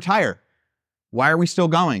won't Aaron retire? Why are we still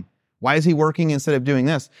going? Why is he working instead of doing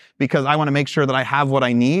this? Because I want to make sure that I have what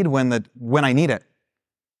I need when I need it.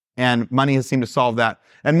 And money has seemed to solve that.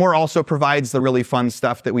 And more also provides the really fun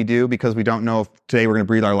stuff that we do because we don't know if today we're going to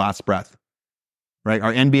breathe our last breath. Right?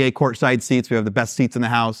 Our NBA courtside seats, we have the best seats in the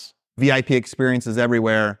house. VIP experiences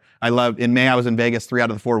everywhere. In May I was in Vegas 3 out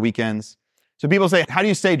of the 4 weekends. So people say, how do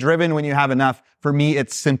you stay driven when you have enough? For me,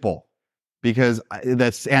 it's simple. Because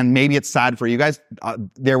and maybe it's sad for you guys,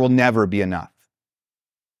 there will never be enough.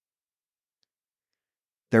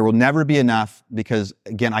 There will never be enough because,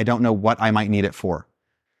 again, I don't know what I might need it for.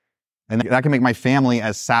 And that can make my family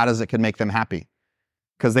as sad as it can make them happy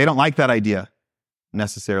because they don't like that idea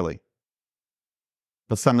necessarily.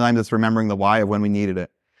 But sometimes it's remembering the why of when we needed it.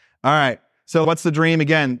 All right. So what's the dream?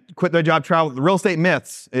 Again, quit their job, travel. The real estate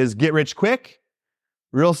myths is get rich quick.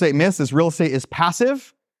 Real estate myths is real estate is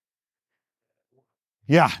passive.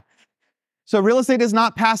 Yeah. So real estate is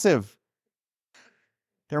not passive.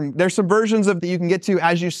 There's some versions of that you can get to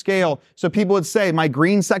as you scale. So people would say, my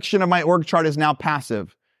green section of my org chart is now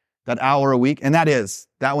passive. That hour a week. And that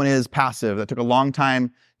one is passive. That took a long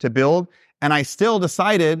time to build. And I still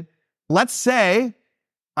decided, let's say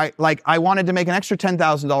I wanted to make an extra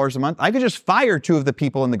 $10,000 a month. I could just fire 2 of the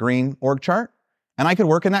people in the green org chart and I could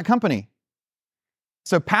work in that company.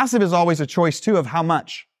 So passive is always a choice too of how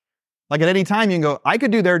much. Like at any time you can go, I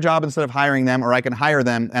could do their job instead of hiring them, or I can hire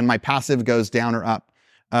them and my passive goes down or up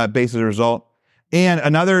based on the result. And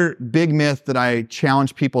another big myth that I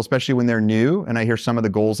challenge people, especially when they're new, and I hear some of the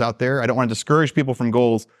goals out there. I don't want to discourage people from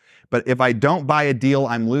goals, but if I don't buy a deal,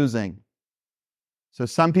 I'm losing. So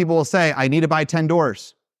some people will say, I need to buy 10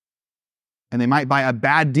 doors. And they might buy a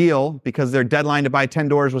bad deal because their deadline to buy 10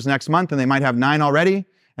 doors was next month and they might have 9 already.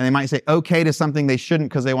 And they might say okay to something they shouldn't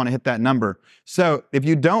because they want to hit that number. So if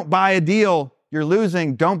you don't buy a deal, you're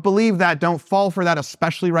losing. Don't believe that. Don't fall for that,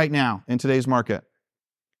 especially right now in today's market.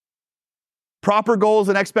 Proper goals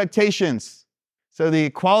and expectations. So the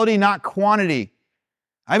quality, not quantity.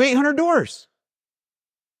 I have 800 doors.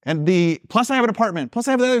 And plus I have an apartment. Plus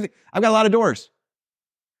I have the other thing. I've got a lot of doors.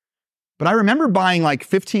 But I remember buying like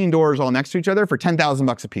 15 doors all next to each other for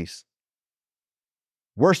 $10,000 a piece.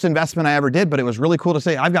 Worst investment I ever did, but it was really cool to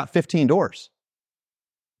say, I've got 15 doors,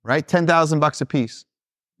 right? $10,000 a piece.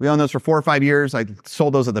 We owned those for 4 or 5 years. I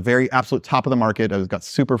sold those at the very absolute top of the market. I got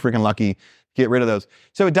super freaking lucky to get rid of those.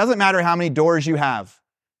 So it doesn't matter how many doors you have.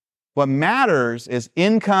 What matters is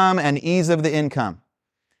income and ease of the income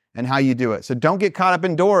and how you do it. So don't get caught up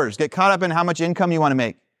in doors. Get caught up in how much income you want to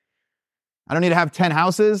make. I don't need to have 10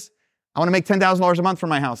 houses. I want to make $10,000 a month for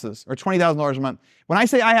my houses or $20,000 a month. When I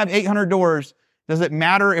say I have 800 doors, does it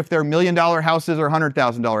matter if they're $1 million houses or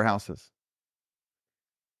 $100,000 houses?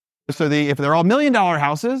 So if they're all $1 million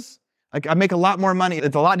houses, like I make a lot more money.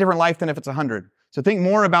 It's a lot different life than if it's 100. So think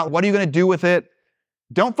more about what are you going to do with it.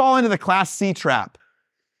 Don't fall into the Class C trap.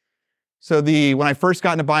 So when I first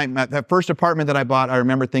got into buying that first apartment that I bought, I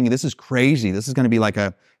remember thinking, this is crazy. This is going to be like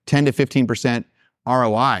a 10 to 15%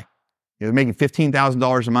 ROI. You're making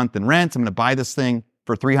 $15,000 a month in rent. I'm going to buy this thing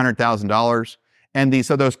for $300,000. And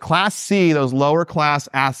so those Class C, those lower class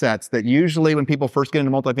assets that usually when people first get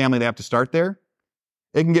into multifamily, they have to start there.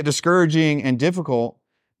 It can get discouraging and difficult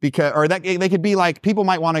they could be like, people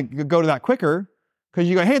might want to go to that quicker because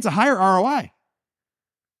you go, hey, it's a higher ROI.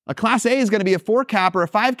 A Class A is going to be a 4 cap or a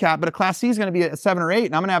 5 cap, but a Class C is going to be a 7 or 8,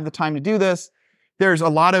 and I'm going to have the time to do this. There's a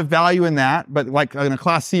lot of value in that, but like in a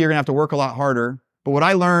Class C, you're going to have to work a lot harder. But what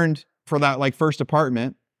I learned for that like first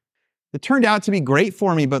apartment, it turned out to be great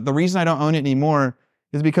for me, but the reason I don't own it anymore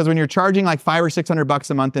is because when you're charging like $500 or $600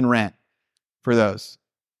 a month in rent, for those.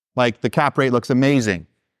 Like the cap rate looks amazing.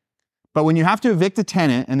 But when you have to evict a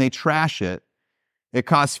tenant and they trash it, it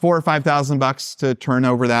costs $4,000 or $5,000 to turn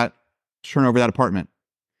over that apartment.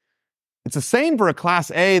 It's the same for a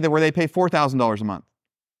Class A where they pay $4,000 a month.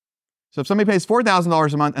 So if somebody pays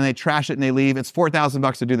 $4,000 a month and they trash it and they leave, it's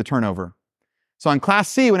 $4,000 to do the turnover. So on Class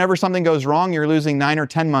C, whenever something goes wrong, you're losing 9 or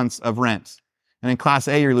 10 months of rent. And in Class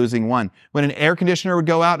A, you're losing 1. When an air conditioner would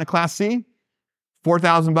go out in a Class C,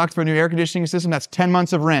 $4,000 for a new air conditioning system, that's 10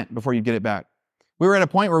 months of rent before you get it back. We were at a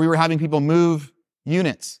point where we were having people move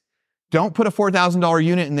units. Don't put a $4,000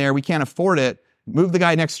 unit in there. We can't afford it. Move the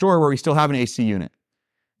guy next door where we still have an AC unit.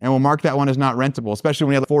 And we'll mark that one as not rentable, especially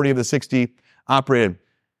when you have 40 of the 60 operated.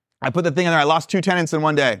 I put the thing in there. I lost 2 tenants in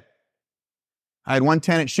one day. I had one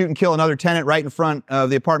tenant shoot and kill another tenant right in front of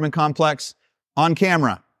the apartment complex on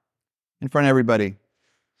camera in front of everybody.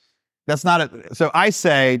 That's not it. So I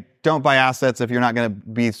say, don't buy assets if you're not going to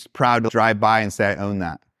be proud to drive by and say, I own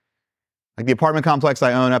that. Like the apartment complex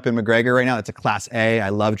I own up in McGregor right now, it's a Class A. I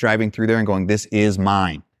love driving through there and going, this is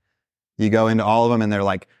mine. You go into all of them and they're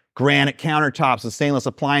like granite countertops with stainless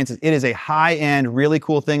appliances. It is a high-end, really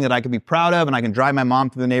cool thing that I can be proud of, and I can drive my mom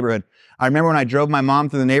through the neighborhood. I remember when I drove my mom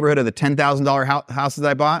through the neighborhood of the $10,000 houses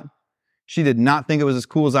I bought, she did not think it was as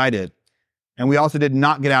cool as I did. And we also did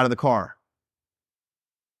not get out of the car.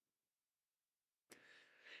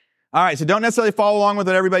 All right, so don't necessarily follow along with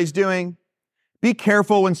what everybody's doing. Be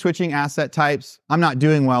careful when switching asset types. I'm not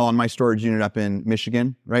doing well on my storage unit up in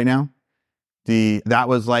Michigan right now. That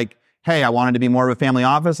was like, hey, I wanted to be more of a family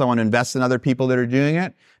office. I want to invest in other people that are doing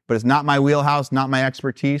it, but it's not my wheelhouse, not my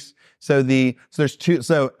expertise. So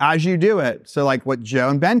as you do it, so like what Joe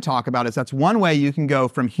and Ben talk about is that's one way you can go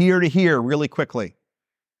from here to here really quickly.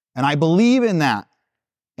 And I believe in that.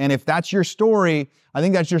 And if that's your story, I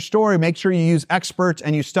think that's your story. Make sure you use experts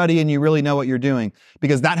and you study and you really know what you're doing,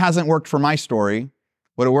 because that hasn't worked for my story.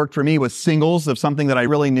 What worked for me was singles of something that I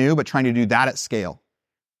really knew, but trying to do that at scale.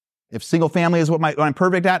 If single family is what I'm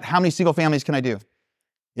perfect at, how many single families can I do?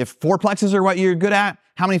 If fourplexes are what you're good at,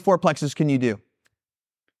 how many fourplexes can you do?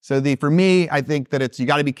 So for me, I think that you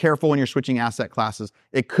got to be careful when you're switching asset classes.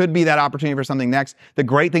 It could be that opportunity for something next. The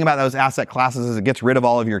great thing about those asset classes is it gets rid of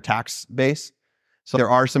all of your tax base. So there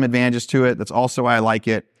are some advantages to it. That's also why I like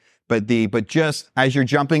it. But just as you're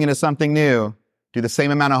jumping into something new, do the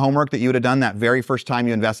same amount of homework that you would have done that very first time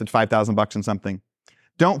you invested $5,000 in something.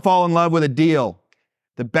 Don't fall in love with a deal.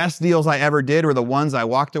 The best deals I ever did were the ones I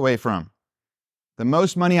walked away from. The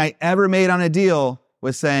most money I ever made on a deal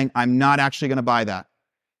was saying, I'm not actually going to buy that.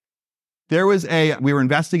 We were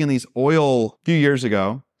investing in these oil a few years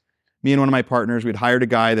ago. Me and one of my partners, we'd hired a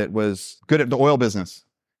guy that was good at the oil business.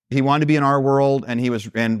 He wanted to be in our world,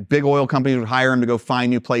 and big oil companies would hire him to go find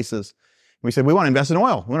new places. We said, we want to invest in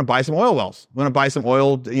oil. We want to buy some oil wells. We want to buy some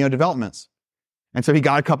oil, developments. And so he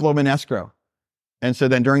got a couple of them in escrow. And so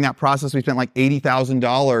then during that process, we spent like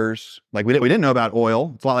 $80,000. Like we didn't know about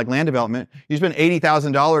oil. It's a lot like land development. You spend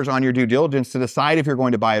 $80,000 on your due diligence to decide if you're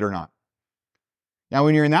going to buy it or not. Now,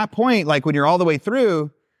 when you're in that point, like when you're all the way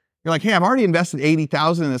through, you're like, hey, I've already invested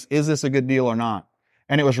 $80,000 in this. Is this a good deal or not?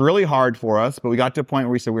 And it was really hard for us, but we got to a point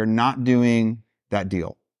where we said, we're not doing that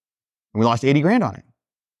deal. And we lost 80 grand on it.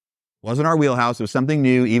 It wasn't our wheelhouse. It was something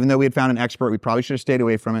new. Even though we had found an expert, we probably should have stayed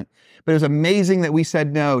away from it. But it was amazing that we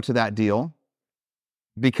said no to that deal,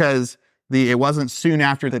 because it wasn't soon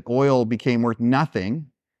after that oil became worth nothing,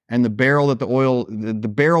 and the barrel that the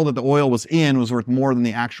oil was in was worth more than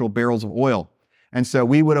the actual barrels of oil. And so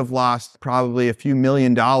we would have lost probably a few $1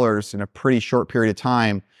 million in a pretty short period of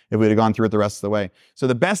time if we'd have gone through it the rest of the way. So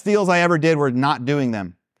the best deals I ever did were not doing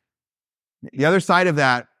them. The other side of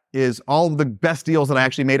that is all the best deals that I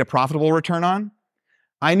actually made a profitable return on.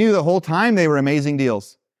 I knew the whole time they were amazing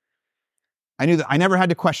deals. I knew that I never had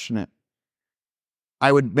to question it.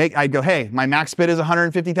 I'd go, hey, my max bid is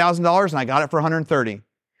 $150,000 and I got it for $130,000.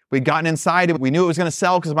 We'd gotten inside, we knew it was going to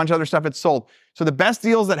sell because a bunch of other stuff had sold. So the best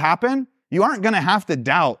deals that happen, you aren't going to have to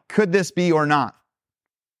doubt, could this be or not?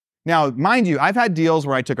 Now, mind you, I've had deals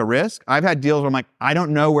where I took a risk. I've had deals where I'm like, I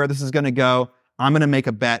don't know where this is going to go. I'm going to make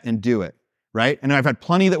a bet and do it, right? And I've had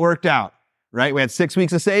plenty that worked out, right? We had 6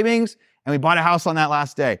 weeks of savings and we bought a house on that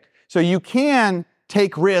last day. So you can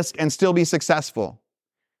take risk and still be successful.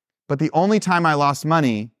 But the only time I lost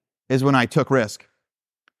money is when I took risk.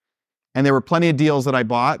 And there were plenty of deals that I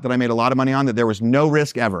bought that I made a lot of money on that there was no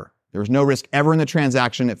risk ever. There was no risk ever in the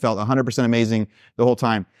transaction. It felt 100% amazing the whole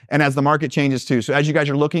time. And as the market changes too. So as you guys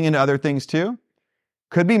are looking into other things too,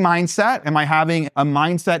 could be mindset. Am I having a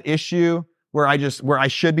mindset issue where I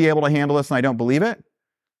should be able to handle this and I don't believe it?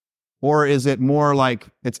 Or is it more like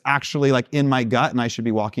it's actually like in my gut and I should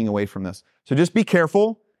be walking away from this? So just be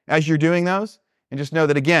careful. as you're doing those. And just know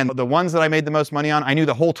that, again, the ones that I made the most money on, I knew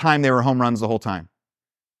the whole time they were home runs the whole time.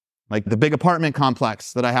 Like the big apartment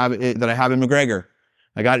complex that I have in McGregor.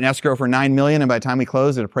 I got an escrow for $9 million, and by the time we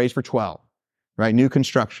closed, it appraised for 12, right? New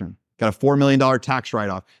construction. Got a $4 million tax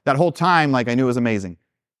write-off. That whole time, like, I knew it was amazing.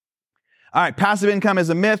 All right, passive income is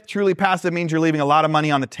a myth. Truly passive means you're leaving a lot of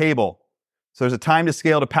money on the table. So there's a time to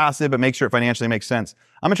scale to passive, but make sure it financially makes sense.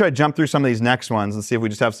 I'm going to try to jump through some of these next ones and see if we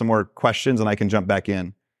just have some more questions and I can jump back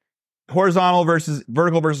in. Vertical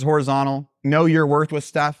versus horizontal. Know your worth with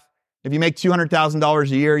stuff. If you make $200,000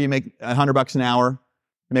 a year, you make $100 an hour.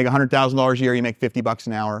 You make $100,000 a year, you make $50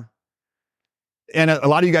 an hour. And a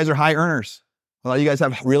lot of you guys are high earners. A lot of you guys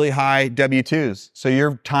have really high W-2s. So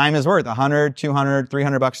your time is worth $100, $200,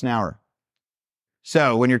 $300 an hour.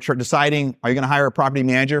 So when you're deciding, are you going to hire a property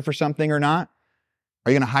manager for something or not?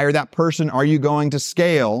 Are you going to hire that person? Are you going to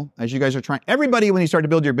scale as you guys are trying? Everybody, when you start to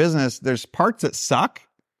build your business, there's parts that suck.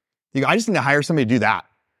 You go, I just need to hire somebody to do that.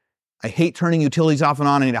 I hate turning utilities off and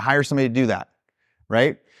on. I need to hire somebody to do that,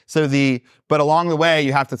 right? But along the way,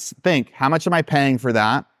 you have to think, how much am I paying for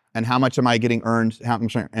that? And how much am I getting earned? How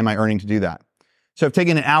much am I earning to do that? So if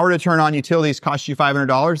taking an hour to turn on utilities costs you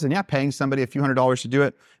 $500, then yeah, paying somebody a few $100s to do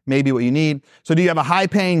it may be what you need. So do you have a high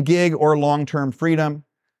paying gig or long-term freedom?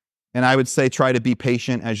 And I would say try to be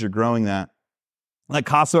patient as you're growing that. Like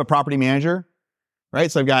Costa, a property manager,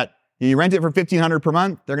 right? So you rent it for $1,500 per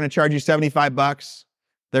month. They're going to charge you $75.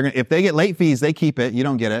 If they get late fees, they keep it. You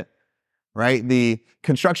don't get it, right? The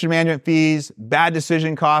construction management fees, bad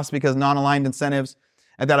decision costs because non-aligned incentives.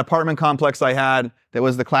 At that apartment complex I had that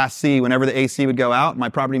was the Class C, whenever the AC would go out, my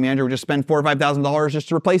property manager would just spend $4,000 or $5,000 just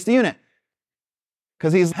to replace the unit.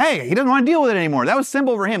 Because he doesn't want to deal with it anymore. That was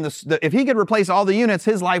simple for him. If he could replace all the units,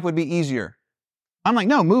 his life would be easier. I'm like,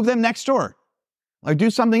 no, move them next door. Like do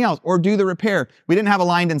something else or do the repair. We didn't have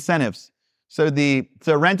aligned incentives. So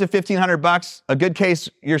rent of $1,500, a good case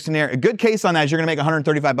on that is you're going to make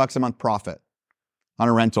 $135 a month profit on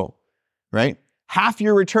a rental, right? Half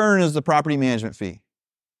your return is the property management fee.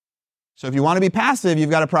 So if you want to be passive, you've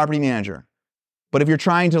got a property manager. But if you're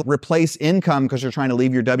trying to replace income because you're trying to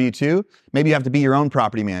leave your W-2, maybe you have to be your own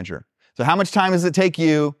property manager. So how much time does it take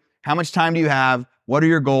you? How much time do you have? What are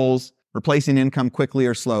your goals? Replacing income quickly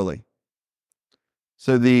or slowly?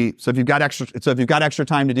 So if you've got extra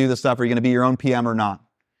time to do this stuff, are you going to be your own PM or not?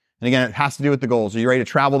 And again, it has to do with the goals. Are you ready to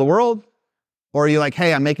travel the world? Or are you like,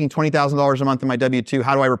 hey, I'm making $20,000 a month in my W-2.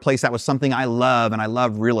 How do I replace that with something I love? And I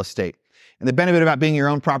love real estate. And the benefit about being your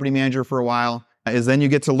own property manager for a while is then you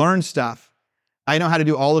get to learn stuff. I know how to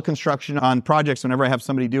do all the construction on projects whenever I have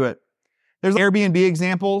somebody do it. There's Airbnb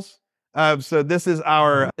examples. So this is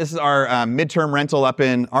our midterm rental up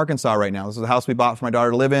in Arkansas right now. This is a house we bought for my daughter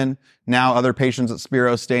to live in. Now other patients at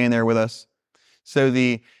Spiro staying there with us. So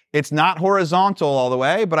it's not horizontal all the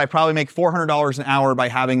way, but I probably make $400 an hour by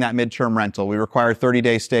having that midterm rental. We require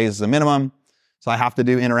 30-day stays as a minimum. So I have to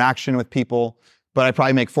do interaction with people, but I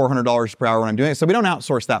probably make $400 per hour when I'm doing it. So we don't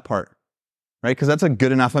outsource that part, right? Because that's a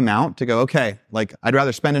good enough amount to go, okay, like I'd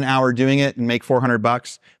rather spend an hour doing it and make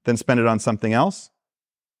 $400 than spend it on something else.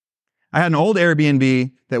 I had an old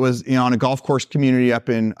Airbnb that was, on a golf course community up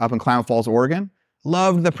in Klamath Falls, Oregon.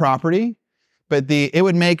 Loved the property, but it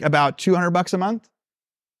would make about $200 a month.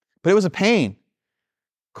 But it was a pain.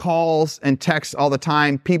 Calls and texts all the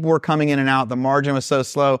time. People were coming in and out. The margin was so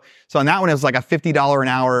slow. So on that one, it was like a $50 an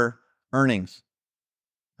hour earnings.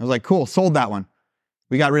 I was like, cool, sold that one.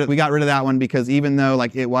 We got rid of that one because even though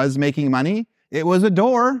like it was making money, it was a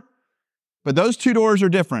door. But those two doors are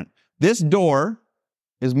different. This door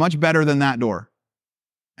is much better than that door.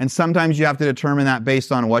 And sometimes you have to determine that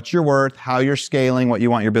based on what you're worth, how you're scaling, what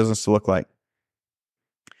you want your business to look like.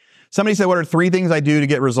 Somebody said, what are 3 things I do to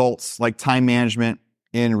get results like time management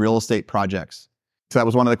in real estate projects? So that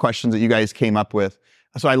was one of the questions that you guys came up with.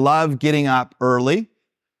 So I love getting up early.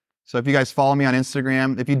 So if you guys follow me on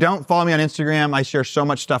Instagram, if you don't follow me on Instagram, I share so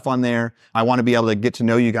much stuff on there. I want to be able to get to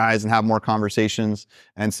know you guys and have more conversations.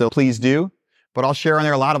 And so please do. But I'll share on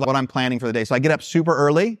there a lot of what I'm planning for the day. So I get up super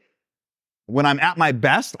early. When I'm at my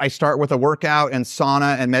best, I start with a workout and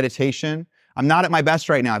sauna and meditation. I'm not at my best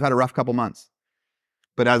right now. I've had a rough couple months.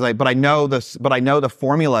 But I know the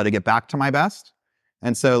formula to get back to my best.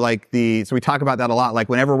 And so so we talk about that a lot. Like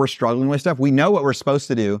whenever we're struggling with stuff, we know what we're supposed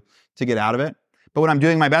to do to get out of it. But when I'm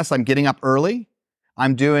doing my best, I'm getting up early.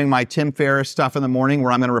 I'm doing my Tim Ferriss stuff in the morning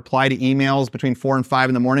where I'm going to reply to emails between 4 and 5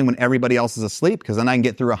 in the morning when everybody else is asleep, because then I can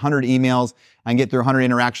get through 100 emails. I can get through 100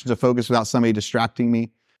 interactions of focus without somebody distracting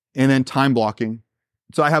me. And then time blocking.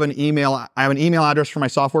 So I have an email address for my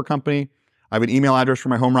software company. I have an email address for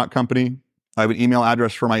my home rock company. I have an email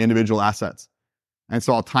address for my individual assets. And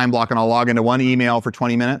so I'll time block and I'll log into one email for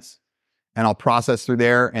 20 minutes and I'll process through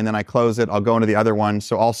there and then I close it. I'll go into the other one.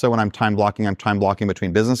 So also when I'm time blocking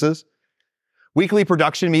between businesses. Weekly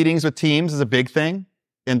production meetings with teams is a big thing.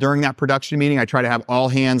 And during that production meeting, I try to have all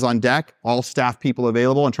hands on deck, all staff people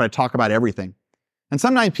available and try to talk about everything. And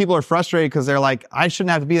sometimes people are frustrated because they're like, I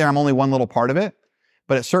shouldn't have to be there. I'm only one little part of it.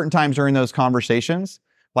 But at certain times during those conversations,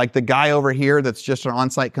 like the guy over here that's just an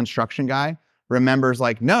on-site construction guy remembers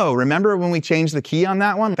like, no, remember when we changed the key on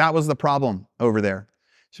that one? That was the problem over there.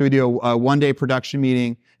 So we do a one-day production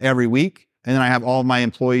meeting every week. And then I have all of my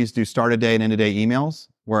employees do start of day and end of day emails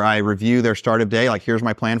where I review their start of day, like here's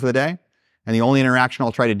my plan for the day. And the only interaction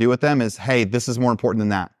I'll try to do with them is, hey, this is more important than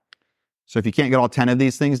that. So if you can't get all 10 of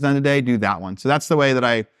these things done today, do that one. So that's the way that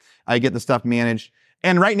I get the stuff managed.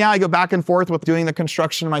 And right now I go back and forth with doing the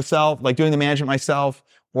construction myself, like doing the management myself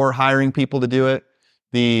or hiring people to do it.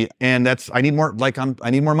 I need more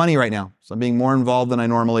money right now. So I'm being more involved than I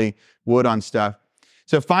normally would on stuff.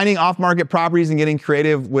 So finding off-market properties and getting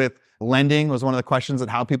creative with lending was one of the questions at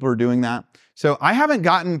how people are doing that. So I haven't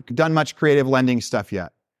done much creative lending stuff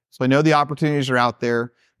yet. So I know the opportunities are out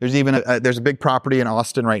there. There's even there's a big property in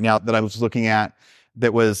Austin right now that I was looking at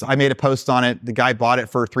I made a post on it. The guy bought it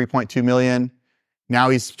for $3.2 million. Now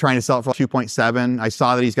he's trying to sell it for 2.7. I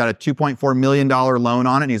saw that he's got a $2.4 million loan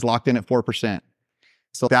on it and he's locked in at 4%.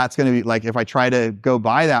 So that's going to be like, if I try to go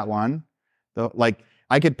buy that one,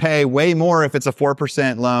 I could pay way more if it's a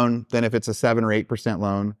 4% loan than if it's a 7 or 8%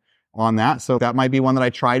 loan on that. So that might be one that I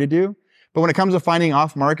try to do. But when it comes to finding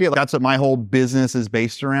off market, that's what my whole business is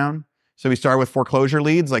based around. So we started with foreclosure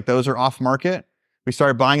leads, like those are off market. We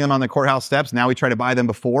started buying them on the courthouse steps. Now we try to buy them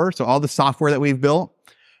before. So all the software that we've built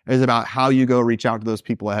is about how you go reach out to those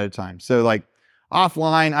people ahead of time. So like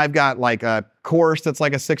offline, I've got like a course that's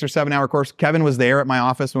like a 6 or 7 hour course. Kevin was there at my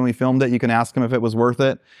office when we filmed it. You can ask him if it was worth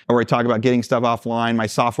it. Or we talk about getting stuff offline. My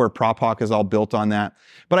software Prop Hawk is all built on that.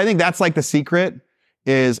 But I think that's like the secret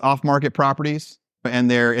is off-market properties.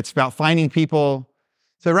 And it's about finding people.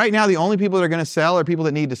 So right now, the only people that are going to sell are people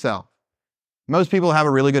that need to sell. Most people have a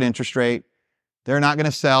really good interest rate. They're not going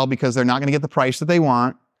to sell because they're not going to get the price that they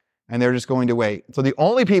want. And they're just going to wait. So the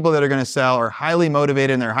only people that are going to sell are highly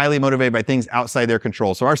motivated, and they're highly motivated by things outside their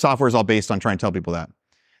control. So our software is all based on trying to tell people that.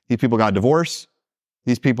 These people got divorced.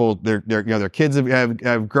 These people, their kids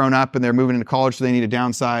have grown up and they're moving into college, so they need to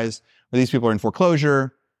downsize. Or these people are in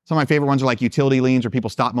foreclosure. Some of my favorite ones are like utility liens, where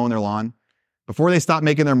people stop mowing their lawn. Before they stop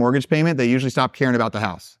making their mortgage payment, they usually stop caring about the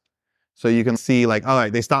house. So you can see like, all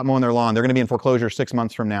right, they stopped mowing their lawn. They're going to be in foreclosure 6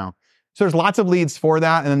 months from now. So there's lots of leads for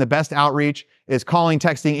that. And then the best outreach is calling,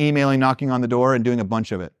 texting, emailing, knocking on the door, and doing a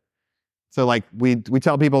bunch of it. So like we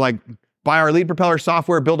tell people like, buy our Lead Propeller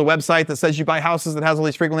software, build a website that says you buy houses that has all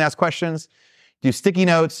these frequently asked questions, do sticky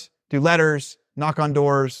notes, do letters, knock on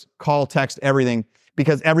doors, call, text, everything,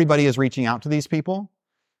 because everybody is reaching out to these people.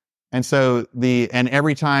 And so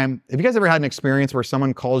every time, have you guys ever had an experience where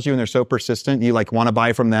someone calls you and they're so persistent, you like want to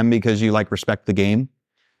buy from them because you like respect the game?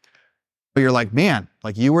 But you're like, man,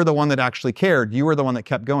 like you were the one that actually cared. You were the one that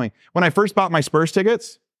kept going. When I first bought my Spurs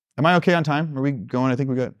tickets, am I okay on time? Are we going? I think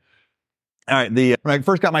we're good. All right. When I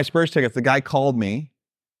first got my Spurs tickets, the guy called me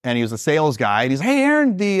and he was a sales guy. And he's, hey,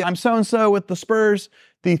 Aaron, I'm so-and-so with the Spurs.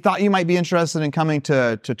 Thought you might be interested in coming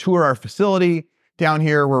to tour our facility down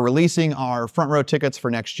here. We're releasing our front row tickets for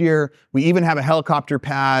next year. We even have a helicopter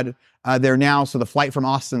pad there now. So the flight from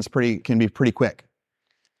Austin can be pretty quick.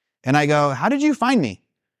 And I go, how did you find me?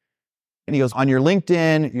 And he goes, on your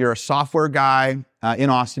LinkedIn, you're a software guy in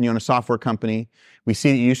Austin. You own a software company. We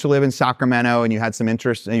see that you used to live in Sacramento and you had some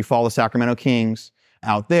interest and you follow the Sacramento Kings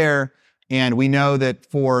out there. And we know that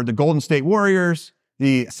for the Golden State Warriors,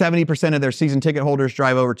 the 70% of their season ticket holders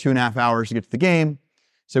drive over 2.5 hours to get to the game.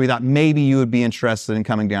 So we thought maybe you would be interested in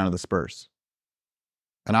coming down to the Spurs.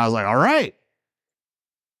 And I was like, all right.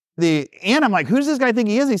 And I'm like, who does this guy think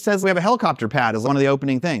he is? He says we have a helicopter pad as one of the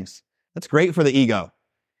opening things. That's great for the ego.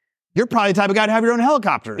 You're probably the type of guy to have your own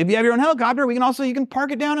helicopter. If you have your own helicopter, you can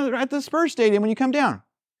park it down at the Spurs stadium when you come down.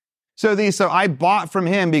 So I bought from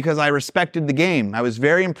him because I respected the game. I was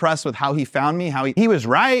very impressed with how he found me, he was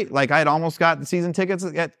right. Like I had almost got the season tickets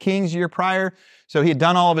at Kings year prior. So he had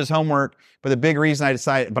done all of his homework. But the big reason I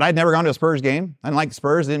decided, but I'd never gone to a Spurs game. I didn't like the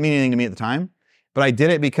Spurs. It didn't mean anything to me at the time. But I did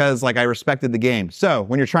it because I respected the game. So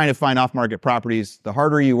when you're trying to find off-market properties, the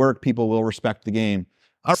harder you work, people will respect the game.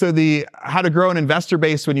 So how to grow an investor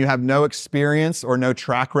base when you have no experience or no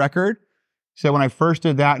track record. So when I first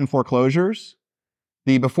did that in foreclosures,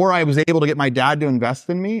 before I was able to get my dad to invest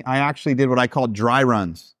in me, I actually did what I called dry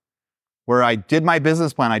runs, where I did my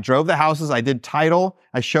business plan. I drove the houses, I did title,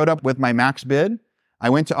 I showed up with my max bid, I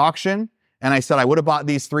went to auction, and I said I would have bought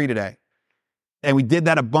these 3 today. And we did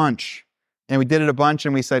that a bunch. And we did it a bunch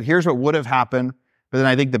and we said, here's what would have happened. But then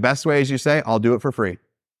I think the best way is you say, I'll do it for free.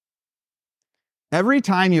 Every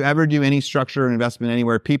time you ever do any structure or investment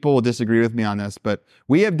anywhere, people will disagree with me on this, but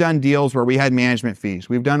we have done deals where we had management fees.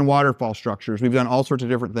 We've done waterfall structures. We've done all sorts of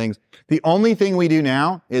different things. The only thing we do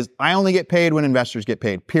now is I only get paid when investors get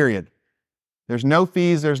paid, period. There's no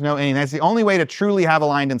fees. There's no anything. That's the only way to truly have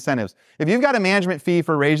aligned incentives. If you've got a management fee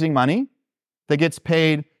for raising money that gets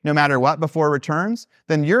paid no matter what before returns,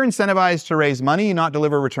 then you're incentivized to raise money, not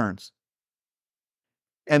deliver returns.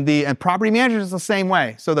 And property managers is the same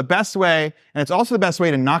way. So the best way, and it's also the best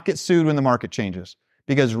way to not get sued when the market changes.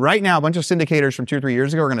 Because right now, a bunch of syndicators from 2 or 3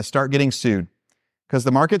 years ago are going to start getting sued. Because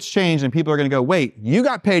the market's changed and people are going to go, wait, you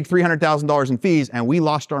got paid $300,000 in fees and we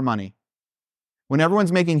lost our money. When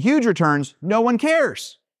everyone's making huge returns, no one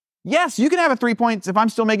cares. Yes, you can have a 3 points if I'm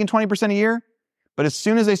still making 20% a year. But as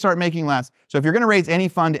soon as they start making less, so if you're going to raise any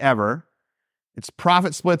fund ever, it's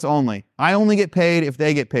profit splits only. I only get paid if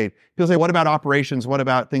they get paid. People say, what about operations? What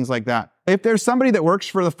about things like that? If there's somebody that works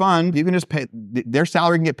for the fund, you can just pay, their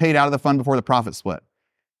salary can get paid out of the fund before the profit split.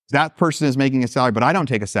 That person is making a salary, but I don't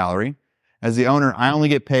take a salary. As the owner, I only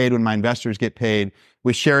get paid when my investors get paid.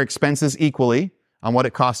 We share expenses equally on what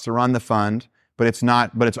it costs to run the fund, but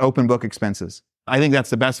it's open book expenses. I think that's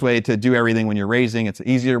the best way to do everything when you're raising. It's an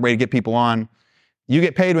easier way to get people on. You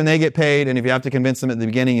get paid when they get paid, and if you have to convince them at the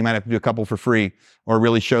beginning, you might have to do a couple for free or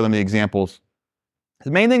really show them the examples.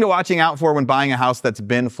 The main thing to watching out for when buying a house that's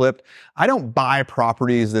been flipped, I don't buy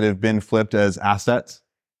properties that have been flipped as assets.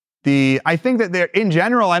 I think that in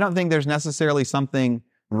general, I don't think there's necessarily something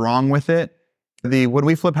wrong with it. When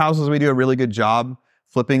we flip houses, we do a really good job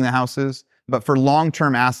flipping the houses. But for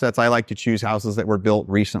long-term assets, I like to choose houses that were built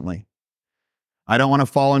recently. I don't want to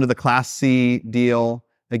fall into the Class C deal.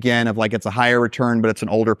 Again, of like it's a higher return, but it's an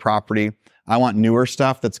older property. I want newer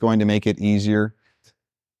stuff that's going to make it easier.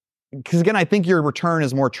 Because again, I think your return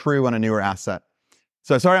is more true on a newer asset.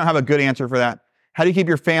 So sorry I don't have a good answer for that. How do you keep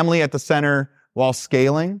your family at the center while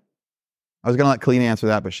scaling? I was going to let Colleen answer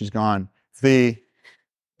that, but she's gone. The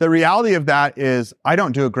reality of that is I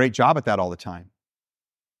don't do a great job at that all the time.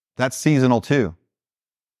 That's seasonal too,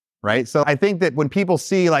 right? So I think that when people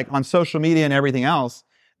see like on social media and everything else,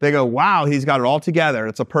 they go, wow, he's got it all together.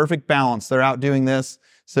 It's a perfect balance. They're out doing this.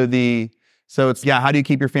 So it's, how do you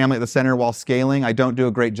keep your family at the center while scaling? I don't do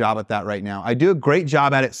a great job at that right now. I do a great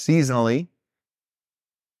job at it seasonally.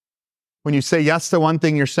 When you say yes to one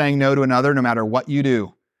thing, you're saying no to another, no matter what you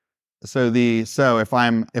do. So if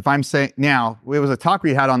I'm saying now, it was a talk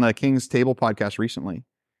we had on the King's Table podcast recently.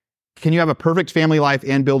 Can you have a perfect family life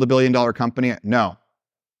and build $1 billion company? No,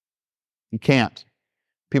 you can't.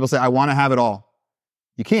 People say, I want to have it all.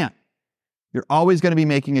 You can't. You're always going to be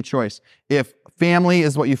making a choice. If family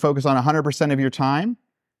is what you focus on 100% of your time,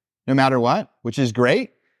 no matter what, which is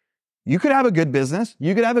great, you could have a good business.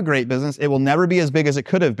 You could have a great business. It will never be as big as it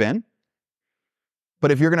could have been.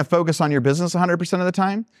 But if you're going to focus on your business 100% of the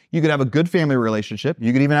time, you could have a good family relationship.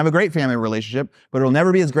 You could even have a great family relationship, but it'll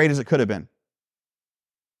never be as great as it could have been.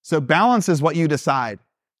 So balance is what you decide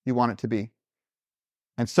you want it to be.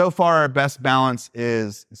 And so far, our best balance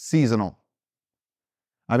is seasonal.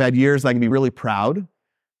 I've had years I can be really proud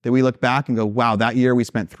that we look back and go, wow, that year we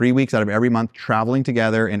spent 3 weeks out of every month traveling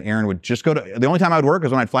together, and Aaron would just go to, the only time I would work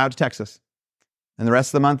is when I'd fly out to Texas. And the rest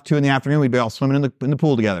of the month, 2 PM, we'd be all swimming in the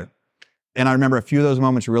pool together. And I remember a few of those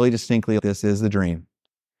moments really distinctly. This is the dream.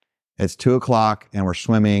 It's 2:00 and we're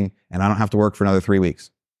swimming and I don't have to work for another 3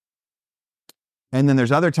 weeks. And then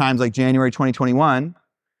there's other times like January 2021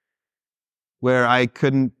 where I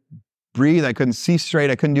couldn't breathe. I couldn't see straight.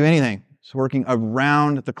 I couldn't do anything. So working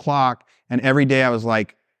around the clock, and every day I was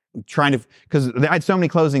like trying to, because I had so many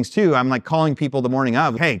closings too. I'm like calling people the morning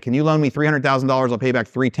of, hey, can you loan me $300,000? I'll pay back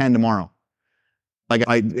 $310 tomorrow. Like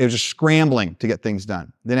it was just scrambling to get things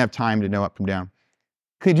done. Didn't have time to know up from down.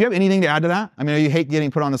 Could you have anything to add to that? I mean, you hate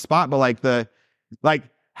getting put on the spot, but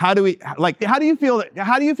how do you feel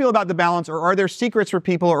about the balance, or are there secrets for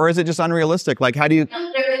people, or is it just unrealistic? Like, how do you?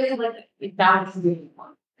 There is like balance is really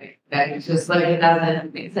one thing. It's just like it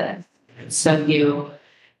doesn't make sense. So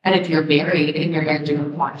and if you're married and your marriage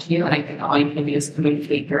doesn't want you, and I think all you can do is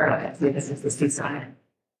communicate through it. So this is the season.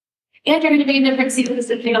 And you're going to be in different seasons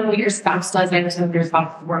depending on what your spouse does. I understand if your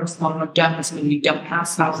spouse works long or does, when you don't have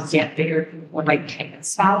spouses yet, figure would like take a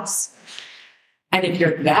spouse. And if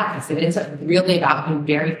you're that, it's really about being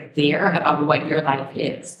very clear about what your life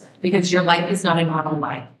is. Because your life is not a normal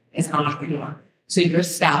life. It's not who you are. So your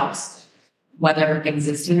spouse, whether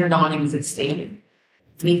existing or non-existing,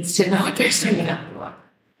 needs to know what they're saying about you are.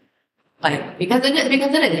 Like, because it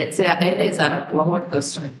is a roller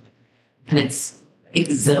coaster. And it's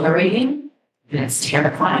exhilarating And it's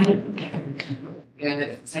terrifying.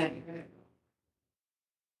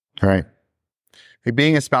 Right.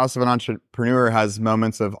 Being a spouse of an entrepreneur has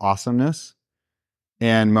moments of awesomeness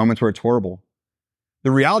and moments where it's horrible.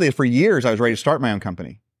 The reality is, for years, I was ready to start my own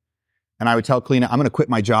company. And I would tell Kalina, I'm going to quit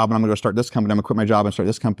my job and I'm going to go start this company. I'm going to quit my job and start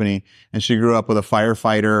this company. And she grew up with a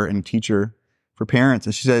firefighter and teacher for parents.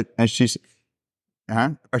 And she said,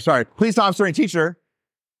 police officer and teacher.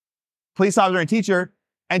 Police officer and teacher.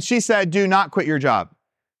 And she said, do not quit your job.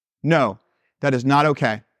 No, that is not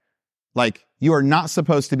okay. Like, you are not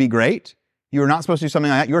supposed to be great. You are not supposed to do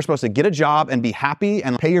something like that. You're supposed to get a job and be happy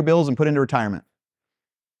and pay your bills and put into retirement.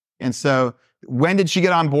 And so when did she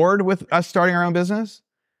get on board with us starting our own business?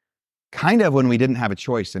 Kind of when we didn't have a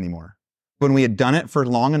choice anymore. When we had done it for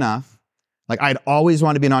long enough. Like, I'd always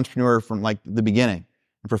wanted to be an entrepreneur from like the beginning.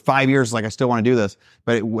 And for 5 years, like, I still want to do this.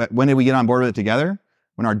 But when did we get on board with it together?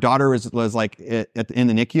 When our daughter was like in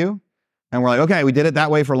the NICU. And we're like, okay, we did it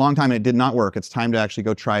that way for a long time and it did not work. It's time to actually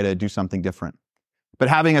go try to do something different. But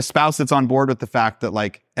having a spouse that's on board with the fact that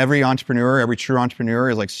like every entrepreneur, every true entrepreneur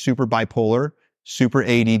is like super bipolar, super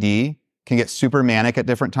ADD, can get super manic at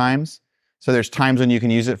different times. So there's times when you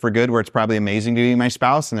can use it for good where it's probably amazing to be my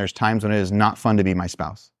spouse, and there's times when it is not fun to be my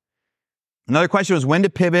spouse. Another question was when to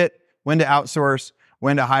pivot, when to outsource,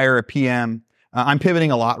 when to hire a PM. I'm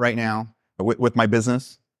pivoting a lot right now with my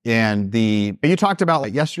business. And you talked about,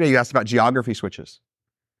 like yesterday, you asked about geography switches.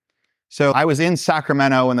 So I was in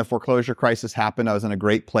Sacramento when the foreclosure crisis happened. I was in a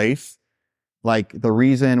great place. Like, the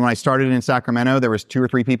reason when I started in Sacramento, there was 2 or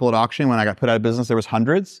 3 people at auction. When I got put out of business, there was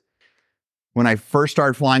hundreds. When I first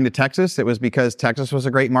started flying to Texas, it was because Texas was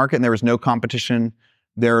a great market and there was no competition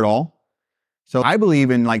there at all. So I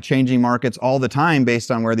believe in like changing markets all the time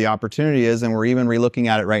based on where the opportunity is. And we're even relooking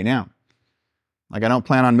at it right now. Like, I don't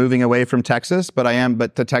plan on moving away from Texas, but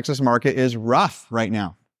the Texas market is rough right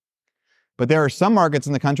now. But there are some markets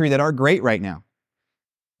in the country that are great right now.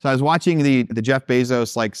 So I was watching the Jeff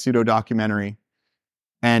Bezos like pseudo documentary,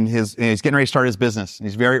 and he's getting ready to start his business. And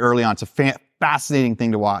he's very early on. It's a fascinating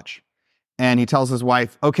thing to watch. And he tells his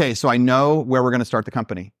wife, okay, so I know where we're going to start the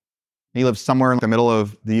company. He lives somewhere in the middle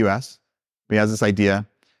of the US. But he has this idea.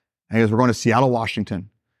 And he goes, we're going to Seattle, Washington,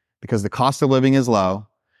 because the cost of living is low.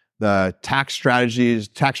 The tax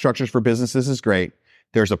structures for businesses is great.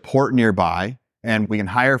 There's a port nearby, and we can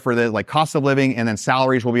hire for the like cost of living, and then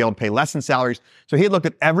salaries, we'll be able to pay less than salaries. So he had looked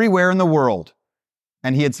at everywhere in the world,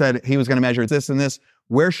 and he had said he was going to measure this and this.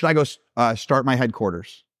 Where should I go start my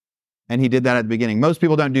headquarters? And he did that at the beginning. Most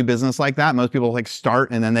people don't do business like that. Most people like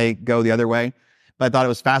start and then they go the other way. But I thought it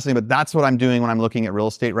was fascinating. But that's what I'm doing when I'm looking at real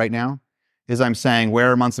estate right now, is I'm saying,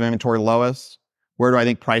 where are months of inventory lowest? Where do I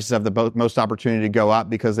think prices have the most opportunity to go up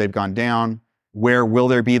because they've gone down? Where will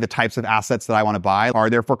there be the types of assets that I want to buy? Are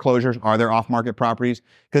there foreclosures? Are there off-market properties?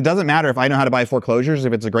 Because it doesn't matter if I know how to buy foreclosures.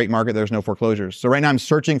 If it's a great market, there's no foreclosures. So right now I'm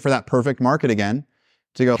searching for that perfect market again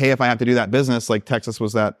to go, hey, if I have to do that business, like Texas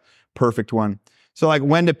was that perfect one. So like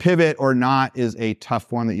when to pivot or not is a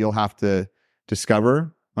tough one that you'll have to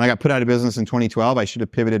discover. When I got put out of business in 2012, I should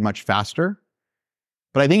have pivoted much faster.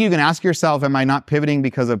 But I think you can ask yourself, am I not pivoting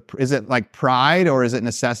because of, is it like pride or is it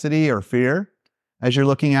necessity or fear as you're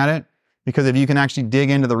looking at it? Because if you can actually dig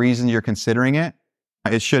into the reason you're considering it,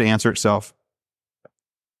 it should answer itself.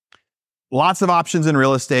 Lots of options in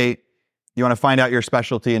real estate. You want to find out your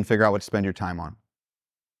specialty and figure out what to spend your time on.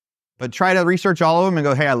 But try to research all of them and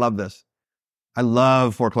go, hey, I love this. I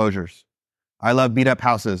love foreclosures. I love beat up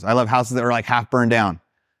houses. I love houses that are like half burned down.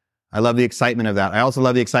 I love the excitement of that. I also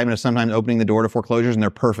love the excitement of sometimes opening the door to foreclosures and they're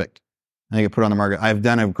perfect and they get put on the market. I've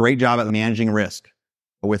done a great job at managing risk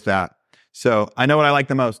with that. So I know what I like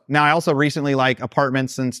the most. Now, I also recently like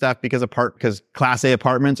apartments and stuff because Class A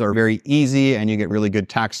apartments are very easy and you get really good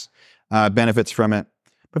tax benefits from it.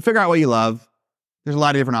 But figure out what you love. There's a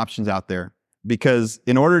lot of different options out there, because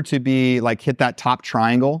in order to be like hit that top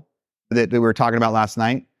triangle that we were talking about last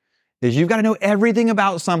night, is you've got to know everything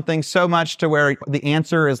about something so much to where the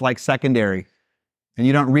answer is like secondary. And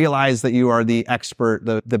you don't realize that you are the expert,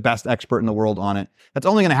 the best expert in the world on it. That's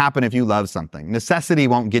only going to happen if you love something. Necessity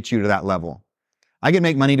won't get you to that level. I could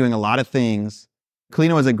make money doing a lot of things.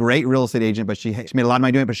 Kalina was a great real estate agent, but she made a lot of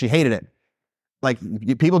money doing it, but she hated it. Like,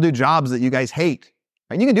 people do jobs that you guys hate.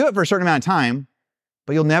 And you can do it for a certain amount of time,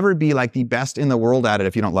 but you'll never be like the best in the world at it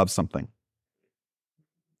if you don't love something.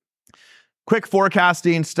 Quick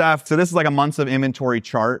forecasting stuff. So this is like a months of inventory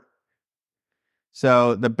chart.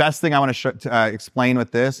 So the best thing I want to explain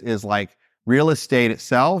with this is like real estate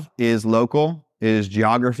itself is local, is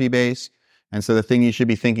geography based. And so the thing you should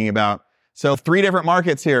be thinking about. So 3 different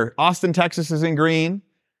markets here. Austin, Texas is in green.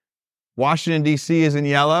 Washington, D.C. is in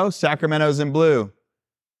yellow. Sacramento is in blue.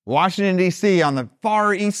 Washington, D.C. on the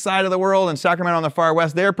far east side of the world and Sacramento on the far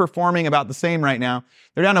west, they're performing about the same right now.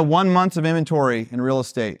 They're down to 1 month of inventory in real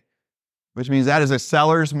estate, which means that is a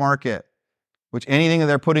seller's market, which anything that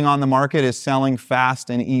they're putting on the market is selling fast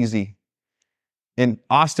and easy. In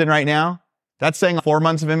Austin right now, that's saying 4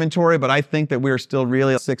 months of inventory, but I think that we're still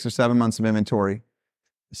really 6 or 7 months of inventory.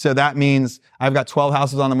 So that means I've got 12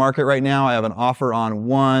 houses on the market right now. I have an offer on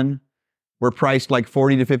one. We're priced like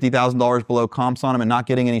 $40,000 to $50,000 below comps on them and not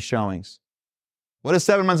getting any showings. What does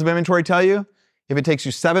 7 months of inventory tell you? If it takes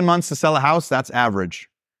you 7 months to sell a house, that's average.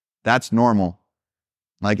 That's normal.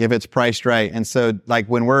 Like if it's priced right. And so like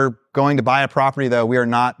when we're going to buy a property though, we are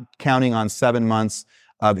not counting on 7 months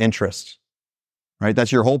of interest, right?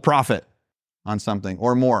 That's your whole profit on something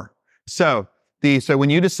or more. So when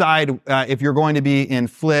you decide if you're going to be in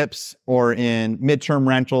flips or in midterm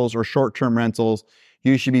rentals or short-term rentals,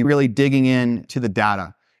 you should be really digging in to the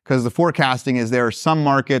data because the forecasting is there are some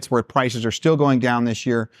markets where prices are still going down this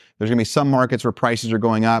year. There's going to be some markets where prices are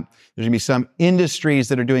going up. There's going to be some industries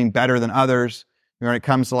that are doing better than others when it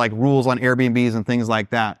comes to like rules on Airbnbs and things like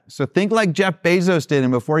that. So think like Jeff Bezos did,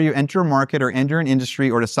 and before you enter a market or enter an industry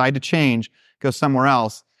or decide to change, go somewhere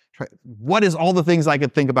else, what is all the things I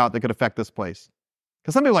could think about that could affect this place?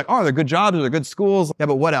 Because some people are like, oh, they're good jobs, or they're good schools. Yeah,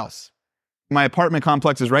 but what else? My apartment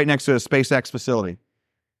complex is right next to a SpaceX facility,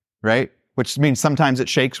 right? Which means sometimes it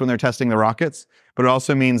shakes when they're testing the rockets, but it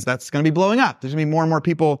also means that's going to be blowing up. There's going to be more and more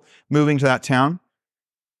people moving to that town.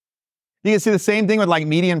 You can see the same thing with like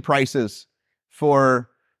median prices so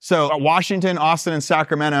Washington, Austin, and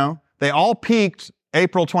Sacramento, they all peaked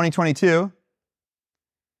April 2022.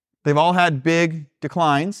 They've all had big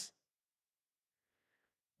declines.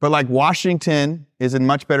 But like Washington is in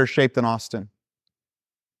much better shape than Austin.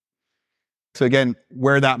 So again,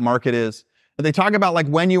 where that market is. But they talk about like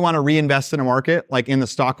when you want to reinvest in a market, like in the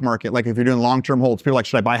stock market, like if you're doing long-term holds. People are like,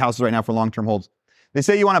 should I buy houses right now for long-term holds? They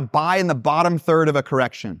say you want to buy in the bottom third of a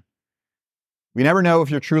correction. We never know if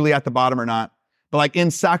you're truly at the bottom or not. But like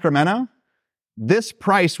in Sacramento, this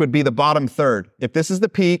price would be the bottom third. If this is the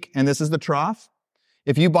peak and this is the trough,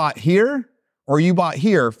 if you bought here or you bought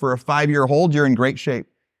here for a 5-year hold, you're in great shape.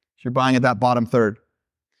 You're buying at that bottom third.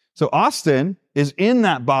 So Austin is in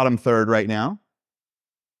that bottom third right now,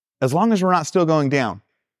 as long as we're not still going down,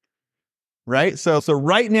 right? So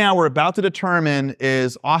right now we're about to determine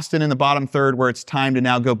is Austin in the bottom third where it's time to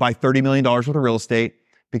now go buy $30 million worth of real estate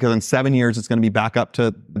because in 7 years it's going to be back up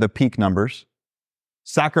to the peak numbers.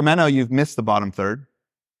 Sacramento, you've missed the bottom third.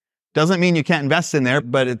 Doesn't mean you can't invest in there,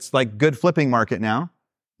 but it's like good flipping market now,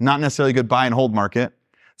 not necessarily good buy and hold market.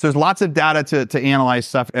 So there's lots of data to analyze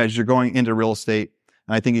stuff as you're going into real estate.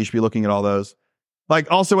 And I think you should be looking at all those. Like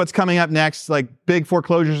also what's coming up next, like big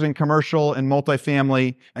foreclosures in commercial and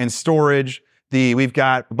multifamily and storage. We've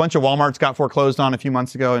got a bunch of Walmarts got foreclosed on a few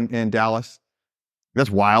months ago in Dallas. That's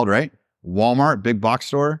wild, right? Walmart, big box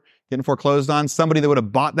store, getting foreclosed on. Somebody that would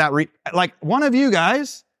have bought that, like one of you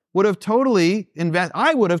guys would have totally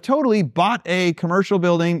I would have totally bought a commercial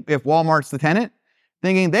building if Walmart's the tenant,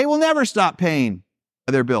 thinking they will never stop paying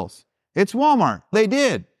their bills. It's Walmart. They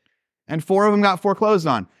did. And 4 of them got foreclosed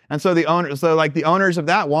on. And so the owners of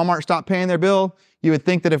that, Walmart stopped paying their bill. You would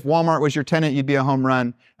think that if Walmart was your tenant, you'd be a home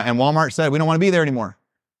run. And Walmart said, we don't want to be there anymore.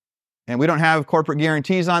 And we don't have corporate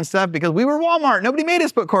guarantees on stuff because we were Walmart. Nobody made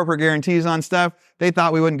us put corporate guarantees on stuff. They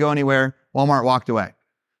thought we wouldn't go anywhere. Walmart walked away.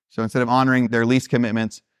 So instead of honoring their lease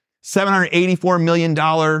commitments, $784 million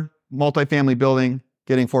multifamily building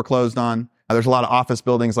getting foreclosed on. There's a lot of office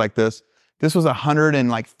buildings like this. This was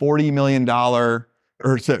 $140 million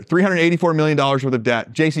or $384 million worth of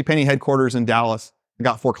debt. JCPenney headquarters in Dallas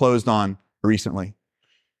got foreclosed on recently.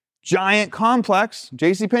 Giant complex.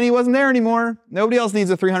 JCPenney wasn't there anymore. Nobody else needs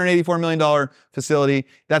a $384 million facility.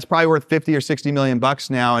 That's probably worth 50 or 60 million bucks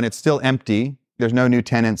now, and it's still empty. There's no new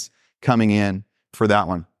tenants coming in for that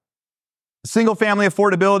one. Single family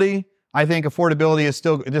affordability. I think affordability is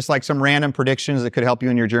still just like some random predictions that could help you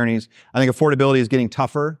in your journeys. I think affordability is getting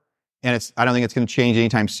tougher, and I don't think it's going to change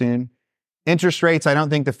anytime soon. Interest rates, I don't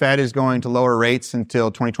think the Fed is going to lower rates until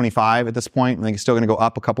 2025 at this point. I think it's still going to go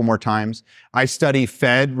up a couple more times. I study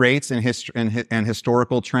Fed rates and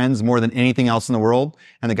historical trends more than anything else in the world.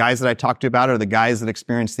 And the guys that I talk to about it are the guys that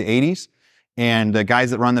experienced the 80s. And the guys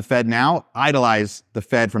that run the Fed now idolize the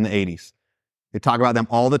Fed from the 80s. They talk about them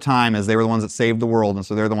all the time as they were the ones that saved the world. And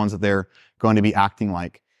so they're the ones that they're going to be acting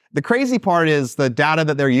like. The crazy part is the data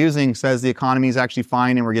that they're using says the economy is actually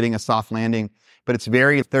fine and we're getting a soft landing. But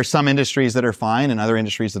there's some industries that are fine and other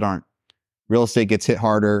industries that aren't. Real estate gets hit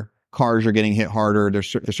harder. Cars are getting hit harder. There's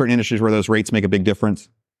certain industries where those rates make a big difference.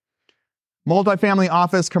 Multifamily,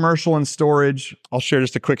 office, commercial, and storage. I'll share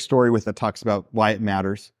just a quick story that talks about why it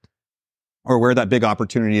matters. or where that big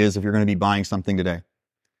opportunity is if you're going to be buying something today.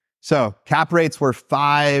 So cap rates were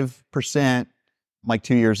 5% like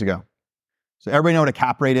 2 years ago. So everybody know what a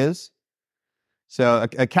cap rate is? So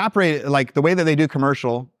a cap rate, like the way that they do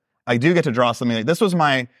commercial, I do get to draw something like this. Was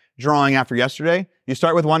my drawing after yesterday. You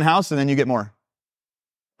start with one house and then you get more.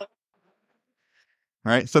 All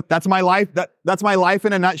right. So that's my life. That's my life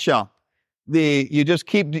in a nutshell. You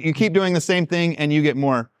keep doing the same thing and you get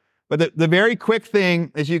more. But the very quick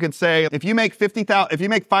thing is you could say, if you make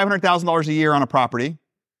 $500,000 a year on a property,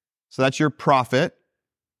 so that's your profit.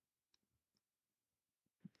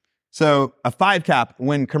 So a 5 cap,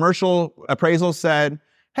 when commercial appraisals said,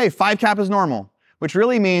 hey, 5 cap is normal, which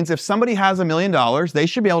really means if somebody has $1 million, they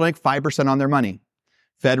should be able to make 5% on their money.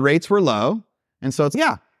 Fed rates were low. And so it's,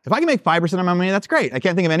 yeah, if I can make 5% on my money, that's great. I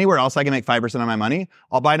can't think of anywhere else I can make 5% on my money.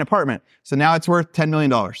 I'll buy an apartment. So now it's worth $10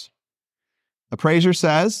 million. Appraiser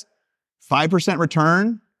says 5%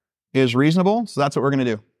 return is reasonable. So that's what we're going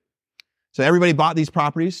to do. So everybody bought these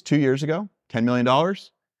properties 2 years ago, $10 million.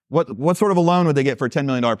 What sort of a loan would they get for a $10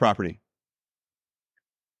 million property?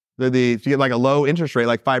 If you get like a low interest rate,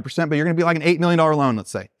 like 5%, but you're going to be like an $8 million loan,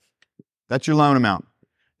 let's say. That's your loan amount.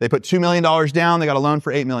 They put $2 million down. They got a loan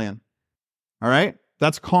for $8 million. All right?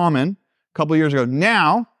 That's common a couple of years ago.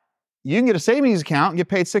 Now, you can get a savings account and get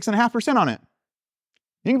paid 6.5% on it.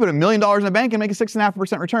 You can put $1 million in a bank and make a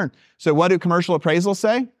 6.5% return. So what do commercial appraisals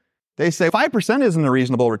say? They say 5% isn't a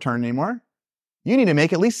reasonable return anymore. You need to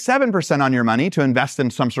make at least 7% on your money to invest in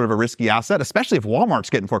some sort of a risky asset, especially if Walmart's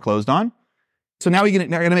getting foreclosed on. So now you're going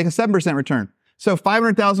to make a 7% return. So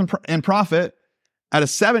 $500,000 in profit at a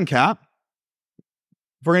 7 cap.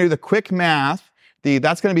 If we're going to do the quick math,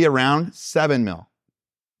 that's going to be around 7 mil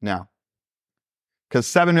now. Because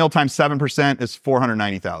 7 mil times 7% is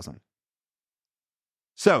 490,000.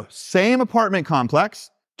 So same apartment complex,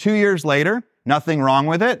 2 years later, nothing wrong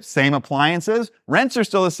with it. Same appliances. Rents are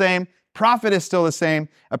still the same. Profit is still the same.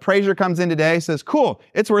 Appraiser comes in today, says, cool,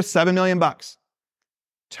 it's worth $7 million.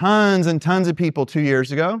 Tons and tons of people 2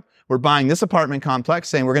 years ago were buying this apartment complex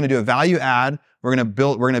saying, we're going to do a value add. We're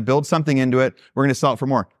going to build something into it. We're going to sell it for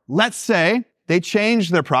more. Let's say they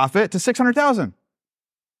changed their profit to $600,000.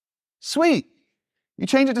 Sweet. You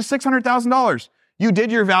change it to $600,000. You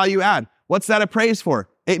did your value add. What's that appraised for?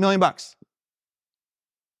 $8 million.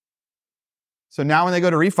 So now when they go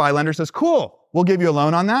to refi, lender says, cool, we'll give you a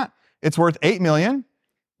loan on that. It's worth $8 million.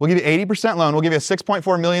 We'll give you 80% loan. We'll give you a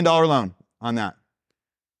 $6.4 million loan on that.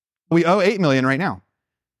 We owe $8 million right now.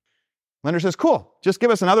 Lender says, cool, just give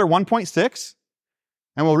us another 1.6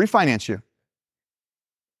 and we'll refinance you.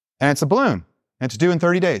 And it's a balloon. And it's due in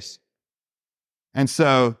 30 days. And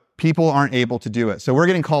so people aren't able to do it. So we're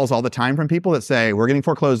getting calls all the time from people that say, we're getting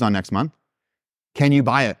foreclosed on next month. Can you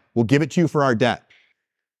buy it? We'll give it to you for our debt.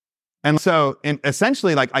 And so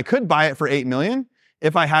essentially, like I could buy it for $8 million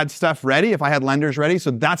if I had stuff ready, if I had lenders ready.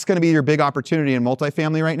 So that's going to be your big opportunity in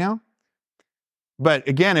multifamily right now. But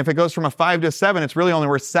again, if it goes from a 5 to a 7, it's really only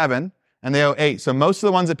worth 7 and they owe 8. So most of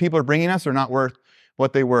the ones that people are bringing us are not worth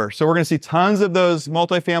what they were. So we're going to see tons of those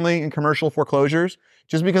multifamily and commercial foreclosures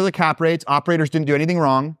just because of cap rates. Operators didn't do anything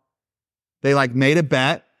wrong. They like made a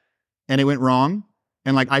bet and it went wrong.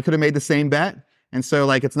 And like I could have made the same bet. And so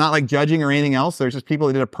like it's not like judging or anything else. There's just people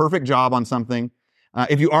that did a perfect job on something.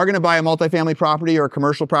 If you are going to buy a multifamily property or a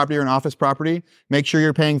commercial property or an office property, make sure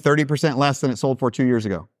you're paying 30% less than it sold for 2 years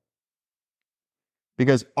ago.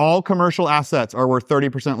 Because all commercial assets are worth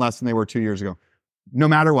 30% less than they were 2 years ago. No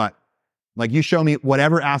matter what. Like you show me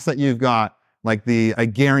whatever asset you've got, like I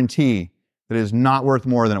guarantee that it is not worth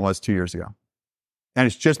more than it was 2 years ago. And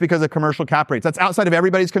it's just because of commercial cap rates. That's outside of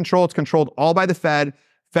everybody's control. It's controlled all by the Fed.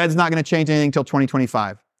 Fed's not going to change anything until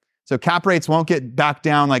 2025. So cap rates won't get back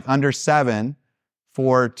down like under 7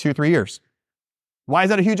 for 2-3 years. Why is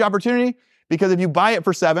that a huge opportunity? Because if you buy it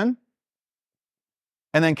for 7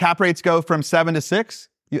 and then cap rates go from 7 to 6,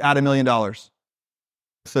 you add $1 million.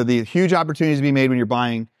 So the huge opportunities to be made when you're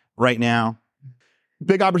buying right now.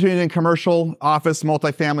 Big opportunity in commercial, office,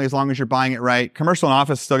 multifamily, as long as you're buying it right. Commercial and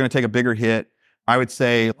office is still going to take a bigger hit. I would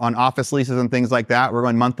say on office leases and things like that, we're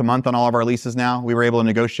going month to month on all of our leases now. We were able to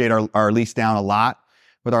negotiate our lease down a lot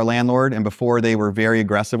with our landlord, and before they were very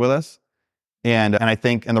aggressive with us. And I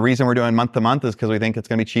think, and the reason we're doing month to month is because we think it's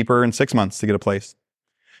going to be cheaper in 6 months to get a place.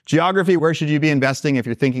 Geography, where should you be investing? If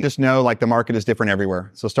you're thinking, just know like the market is different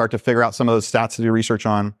everywhere. So start to figure out some of those stats to do research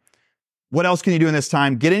on. What else can you do in this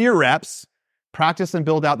time? Get in your reps, practice and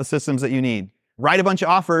build out the systems that you need. Write a bunch of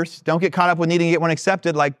offers. Don't get caught up with needing to get one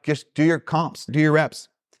accepted. Like just do your comps, do your reps.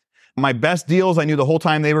 My best deals, I knew the whole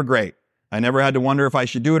time they were great. I never had to wonder if I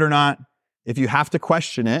should do it or not. If you have to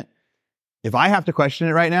question it, if I have to question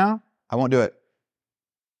it right now, I won't do it.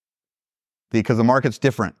 because the market's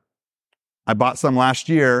different. I bought some last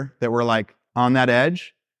year that were like on that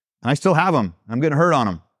edge, and I still have them. I'm getting hurt on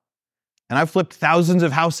them. And I've flipped thousands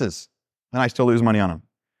of houses, and I still lose money on them.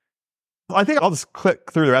 I think I'll just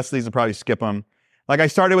click through the rest of these and probably skip them. Like I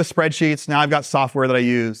started with spreadsheets. Now I've got software that I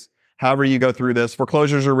use. However you go through this.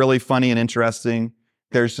 Foreclosures are really funny and interesting.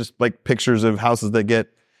 There's just like pictures of houses that get,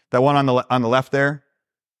 that one on the left there.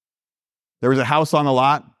 There was a house on the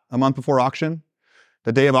lot a month before auction.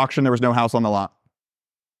 The day of auction, there was no house on the lot.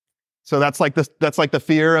 So that's like the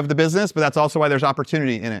fear of the business, but that's also why there's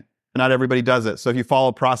opportunity in it. Not everybody does it. So if you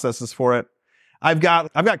follow processes for it, I've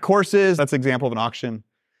got courses. That's an example of an auction.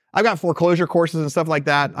 I've got foreclosure courses and stuff like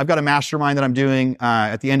that. I've got a mastermind that I'm doing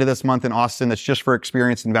at the end of this month in Austin that's just for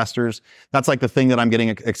experienced investors. That's like the thing that I'm getting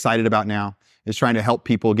excited about now, is trying to help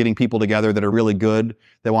people, getting people together that are really good,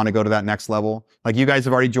 that want to go to that next level. Like you guys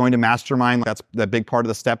have already joined a mastermind. That's that big part of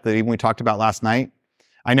the step that even we talked about last night.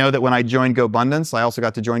 I know that when I joined GoBundance, I also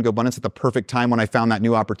got to join GoBundance at the perfect time when I found that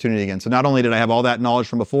new opportunity again. So not only did I have all that knowledge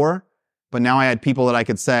from before, but now I had people that I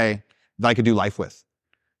could say that I could do life with.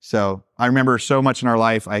 So I remember so much in our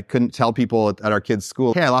life, I couldn't tell people at our kids'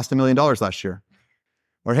 school, hey, I lost $1 million last year.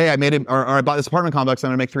 Or hey, I made it, or I bought this apartment complex, I'm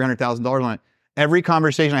gonna make $300,000 on it. Every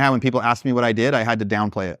conversation I had when people asked me what I did, I had to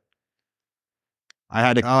downplay it.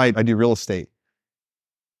 I do real estate.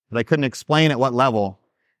 But I couldn't explain at what level.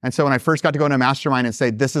 And so when I first got to go into a mastermind and say,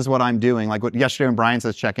 this is what I'm doing, like what yesterday when Brian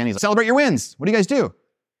says check in, he's like, celebrate your wins. What do you guys do?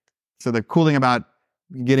 So the cool thing about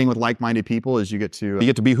getting with like-minded people is you get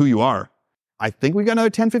to be who you are. I think we got another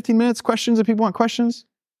 10, 15 minutes. Questions if people want questions?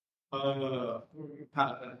 So.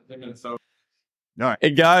 All right.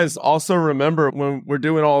 And guys, also remember when we're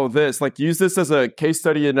doing all of this, like use this as a case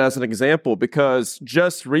study and as an example, because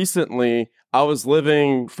just recently I was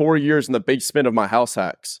living 4 years in the basement of my house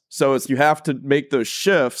hacks. So you have to make those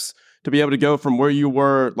shifts to be able to go from where you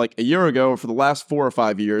were like a year ago or for the last 4 or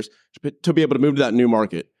 5 years to be able to move to that new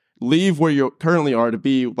market. Leave where you currently are to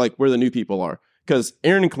be like where the new people are. Because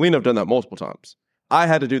Aaron and Kalina have done that multiple times. I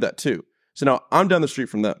had to do that too. So now I'm down the street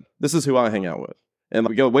from them. This is who I hang out with. And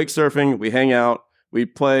we go wake surfing, we hang out, we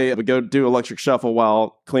play, we go do electric shuffle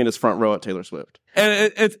while Kalina's front row at Taylor Swift.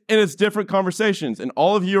 And it's different conversations. And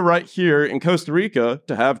all of you are right here in Costa Rica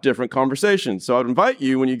to have different conversations. So I'd invite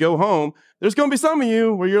you when you go home, there's going to be some of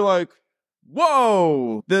you where you're like,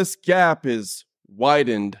 whoa, this gap is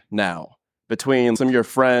widened now between some of your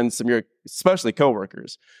friends, some of your, especially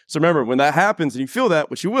coworkers. So remember, when that happens and you feel that,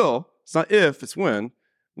 which you will, it's not if, it's when,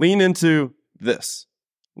 lean into this.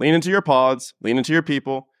 Lean into your pods, lean into your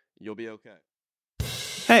people, you'll be okay.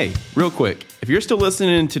 Hey, real quick, if you're still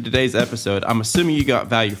listening to today's episode, I'm assuming you got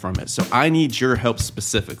value from it, so I need your help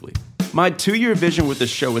specifically. My 2-year vision with this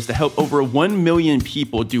show is to help over 1 million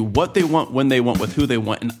people do what they want, when they want, with who they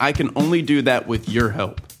want, and I can only do that with your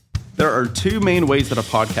help. There are 2 main ways that a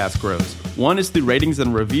podcast grows. One is through ratings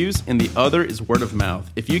and reviews, and the other is word of mouth.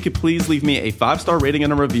 If you could please leave me a 5-star rating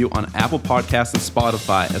and a review on Apple Podcasts and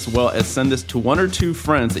Spotify, as well as send this to 1 or 2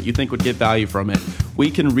 friends that you think would get value from it, we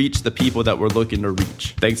can reach the people that we're looking to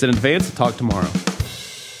reach. Thanks in advance. Talk tomorrow.